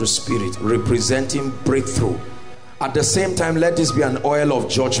realm of the Spirit, representing breakthrough. At the same time, let this be an oil of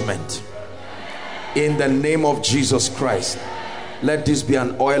judgment. In the name of Jesus Christ, let this be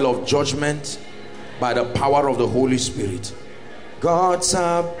an oil of judgment by the power of the Holy Spirit. God's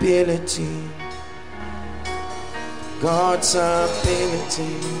ability, God's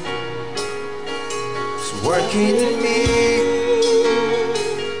ability is working in me.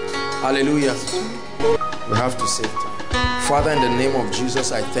 Hallelujah. We have to save time. Father, in the name of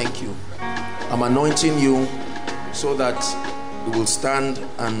Jesus, I thank you. I'm anointing you so that you will stand,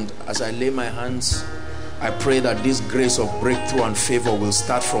 and as I lay my hands, I pray that this grace of breakthrough and favor will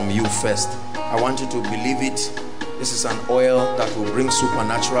start from you first. I want you to believe it. This is an oil that will bring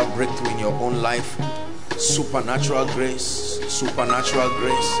supernatural breakthrough in your own life. Supernatural grace, supernatural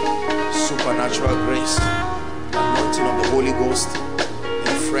grace, supernatural grace. The anointing of the Holy Ghost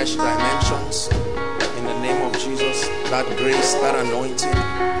in fresh dimensions. In the name of Jesus, that grace, that anointing,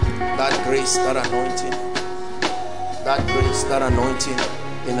 that grace, that anointing, that grace, that anointing,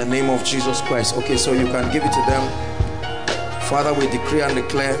 in the name of Jesus Christ. Okay, so you can give it to them. Father, we decree and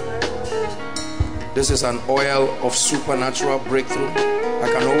declare, this is an oil of supernatural breakthrough. I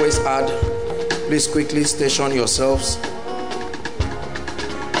can always add. Please quickly station yourselves.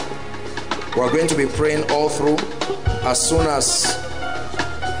 We're going to be praying all through. As soon as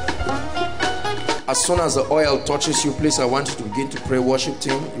the oil touches you, please, I want you to begin to pray. Worship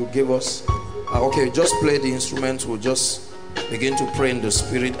team, you give us. Okay, just play the instruments. We'll just begin to pray in the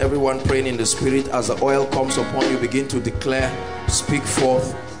Spirit. Everyone praying in the Spirit. As the oil comes upon you, begin to declare, speak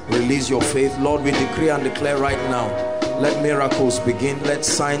forth, release your faith. Lord, we decree and declare right now, let miracles begin, let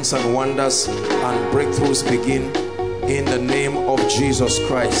signs and wonders and breakthroughs begin in the name of Jesus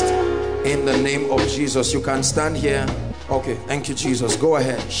Christ. In the name of Jesus. You can stand here. Okay, thank you, Jesus. Go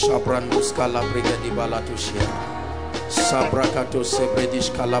ahead.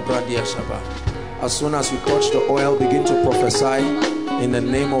 As soon as you touch the oil, begin to prophesy in the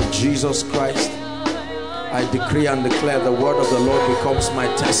name of Jesus Christ. I decree and declare the word of the Lord becomes my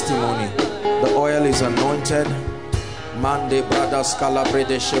testimony. The oil is anointed.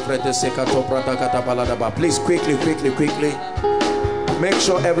 Please quickly. Make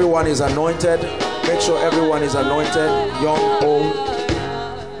sure everyone is anointed. Make sure everyone is anointed. Young, old.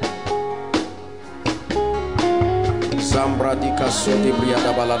 Zambradika Soti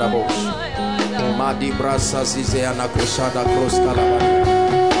Briada Baladabosh. Madi Brasa Zizeana Koshada Cross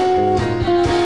Kalabani.